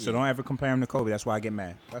 Yeah, so don't ever compare him to Kobe. That's why I get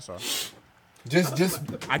mad. That's all. Just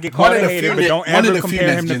I get called a hater, but don't ever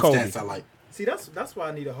compare him to Kobe. Stats I like. See, that's why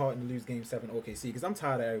I need a Harden to lose Game 7 OKC, because I'm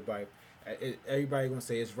tired of everybody. Everybody gonna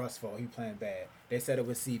say it's Russ' fault. He playing bad. They said it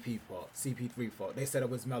was CP fault, CP3 fault. They said it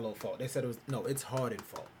was Melo fault. They said it was it's Harden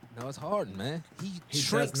fault. No, it's Harden, man. He He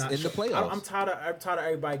shrinks does not in the show- playoffs. I'm tired of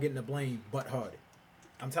everybody getting the blame, but Harden.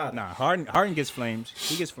 I'm tired. Of Nah, Harden gets flames.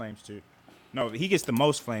 He gets flames too. No, he gets the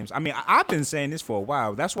most flames. I mean, I've been saying this for a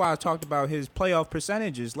while. That's why I talked about his playoff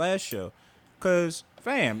percentages last show. Cause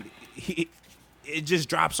fam, it just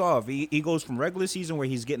drops off. He goes from regular season where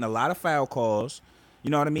he's getting a lot of foul calls. You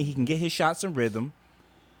know what I mean? He can get his shots in rhythm.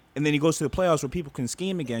 And then he goes to the playoffs where people can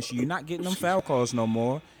scheme against you. You're not getting them foul calls no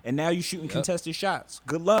more. And now you're shooting contested shots.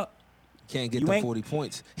 Good luck. Can't get You the ain't- 40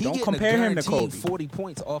 points. He don't getting compare him to guaranteed Kobe. 40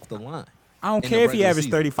 points off the line. I don't in care the if he regular averaged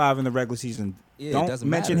season. 35 in the regular season. Yeah, it Don't doesn't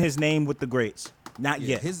mention matter. his name with the greats. Not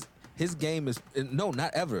Yeah, yet. his game is no,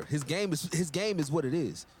 not ever. His game is what it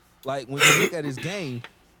is. Like when you look at his game,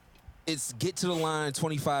 it's get to the line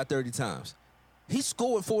 25, 30 times. He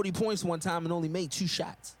scored 40 points one time and only made 2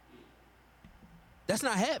 shots. That's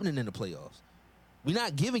not happening in the playoffs. We're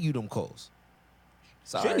not giving you them calls.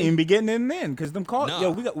 Sorry. Shouldn't even be getting in then, because them calls. Nah.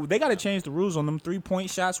 Yo, they got to change the rules on them 3-point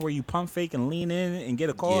shots where you pump fake and lean in and get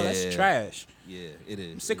a call. Yeah. That's trash. Yeah, it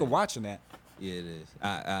is. I'm sick It of is. watching that. Yeah, it is.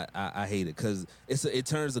 I hate it because it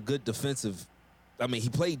turns a good defensive. I mean, he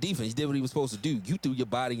played defense. He did what he was supposed to do. You threw your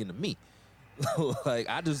body into me. Like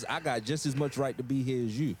I got just as much right to be here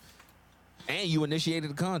as you, and you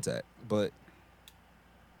initiated the contact. But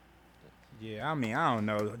Yeah, I mean, I don't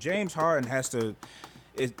know. James Harden has to.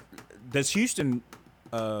 Does Houston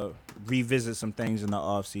revisit some things in the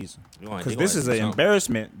offseason? You know, they Because gonna this have is to an do something.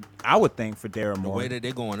 embarrassment, I would think, for Daryl the way Morey. that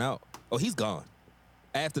they're going out, oh, he's gone.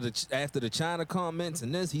 After the China comments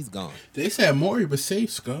and this, he's gone. They said Morey was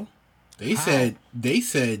safe, Sco. They said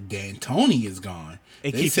D'Antoni is gone.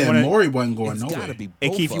 Hey, They Keith, said you wanna- Morey wasn't going It's nowhere. gotta be. Hey,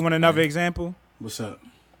 both Keith, you of want them, another man. example? What's up?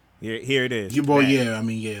 Here it is. You boy, Bam. yeah. I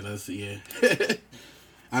mean, yeah.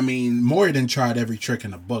 I mean, Morey done tried every trick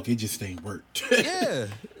in the book. It just ain't worked. Yeah,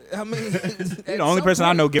 I mean, You're the only person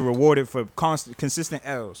I know get rewarded for consistent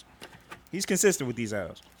L's. He's consistent with these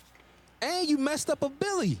L's. And you messed up a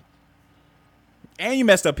Billy. And you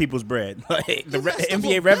messed up people's bread. Like the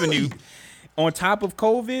NBA revenue on top of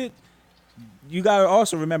COVID. You gotta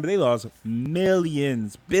also remember they lost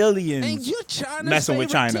millions, billions. And you're China's messing with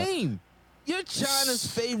China. Team. You're China's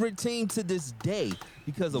favorite team to this day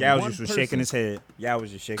because of Yao one just was person. shaking his head. Yao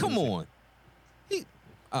was just shaking. Come his on.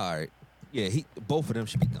 All right. Yeah, both of them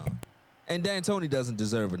should be gone. And D'Antoni doesn't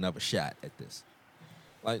deserve another shot at this.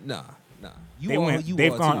 Like, nah. They've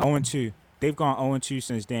gone 0-2. They've gone 0-2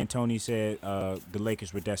 since D'Antoni said the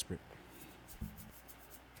Lakers were desperate. He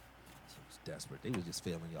was desperate. They were just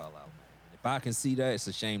failing y'all out, man. If I can see that, it's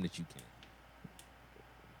a shame that you can't.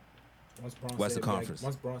 Western Conference.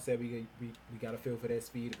 Once Braun said we got a feel for that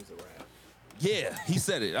speed, it was a wrap. Yeah, he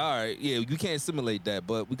said it. All right. Yeah, you can't simulate that,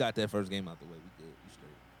 but we got that first game out the way. We good. We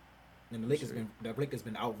straight. And the Lakers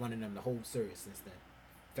been outrunning them the whole series since then.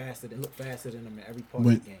 Look faster than them in every part of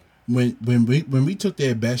the game. When we took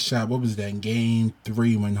their best shot, what was that in game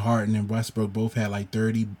 3 when Harden and Westbrook both had like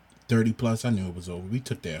 30 plus? I knew it was over. We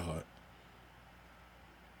took that hard.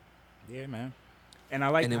 Yeah, man. And I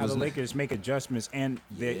like how the Lakers make adjustments and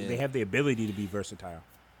they have the ability to be versatile.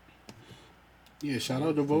 Yeah, shout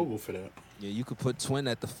out to Vogel for that. Yeah, you could put Twin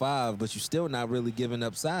at the 5, but you're still not really giving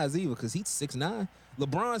up size either because he's 6'9".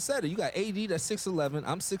 LeBron said it. You got AD that's 6'11".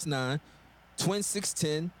 I'm 6'9". Twin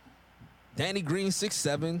 6'10". Danny Green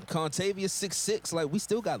 6'7". Contavious 6'6". Like, we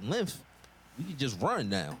still got length. We can just run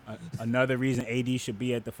now. Another reason AD should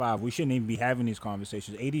be at the 5. We shouldn't even be having these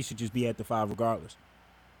conversations. AD should just be at the 5 regardless.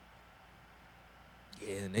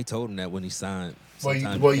 Yeah, and they told him that when he signed. Well,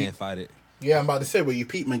 Sometimes you can't fight it. Yeah, I'm about to say, you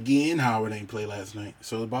Pete McGee and Howard ain't play last night.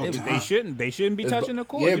 So about they shouldn't be touching the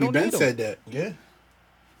court. Yeah, Ben said that. Yeah.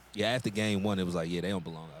 Yeah, after game 1, it was like, yeah, they don't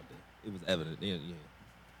belong out there. It was evident.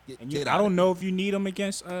 Yeah. I don't know if you need them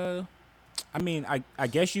against. I mean, I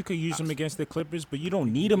guess you could use them against the Clippers, but you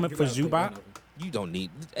don't need them for Zubac. You don't need.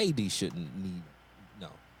 AD shouldn't need. No,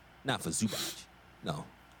 not for Zubac. No.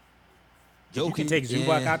 You can take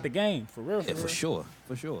Zubac out the game for real. For sure.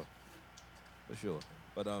 But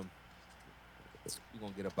we're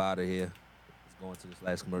gonna get up out of here. Let's go into this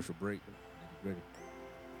last commercial break.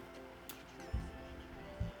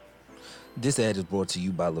 This ad is brought to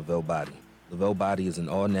you by Lavelle Body. Lavelle Body is an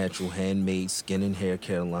all-natural, handmade skin and hair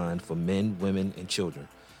care line for men, women, and children.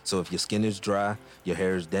 So if your skin is dry, your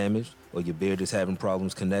hair is damaged, or your beard is having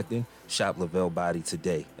problems connecting, shop Lavelle Body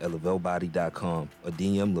today at lavellebody.com or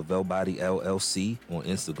DM Lavelle Body LLC on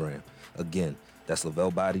Instagram. Again, that's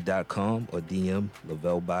lavellebody.com or DM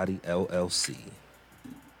Lavelle Body LLC.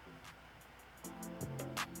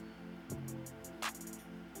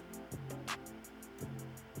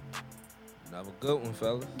 Another good one,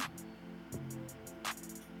 fellas.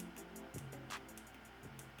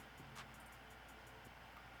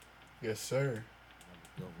 Yes, sir.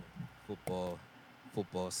 Football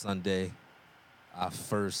Sunday. Our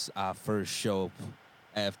first show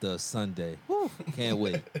after a Sunday. Woo, can't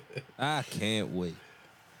wait. I can't wait.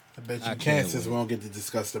 I bet you Kansas won't get to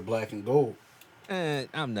discuss the black and gold. And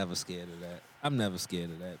I'm never scared of that.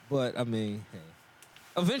 But I mean, hey,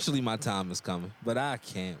 eventually my time is coming. But I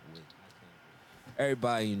can't wait.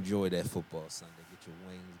 Everybody enjoy that football Sunday. Get your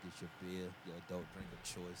wings, get your beer, your adult drink of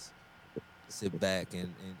choice. Sit back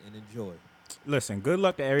and enjoy. Listen, good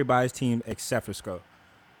luck to everybody's team except for Sco.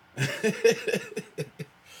 You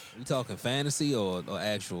talking fantasy or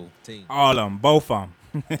actual team? All of them, both of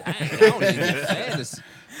them. Dang, I don't even get fantasy.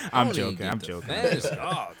 I'm joking. Fantasy.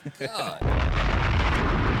 Oh, God.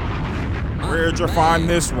 Where'd you find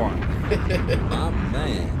this one? My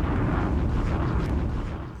man.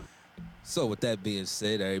 So with that being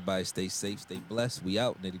said, everybody stay safe, stay blessed. We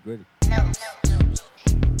out, Nitty Gritty.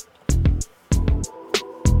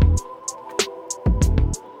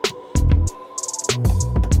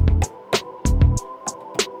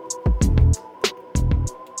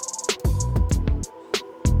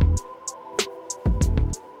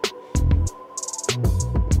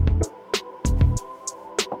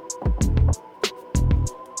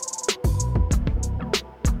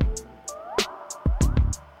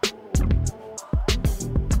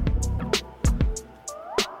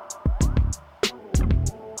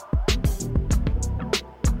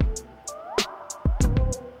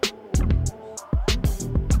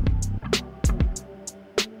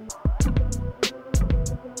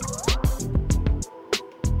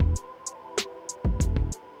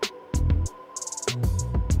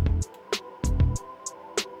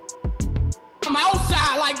 I'm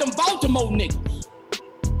outside like them Baltimore niggas.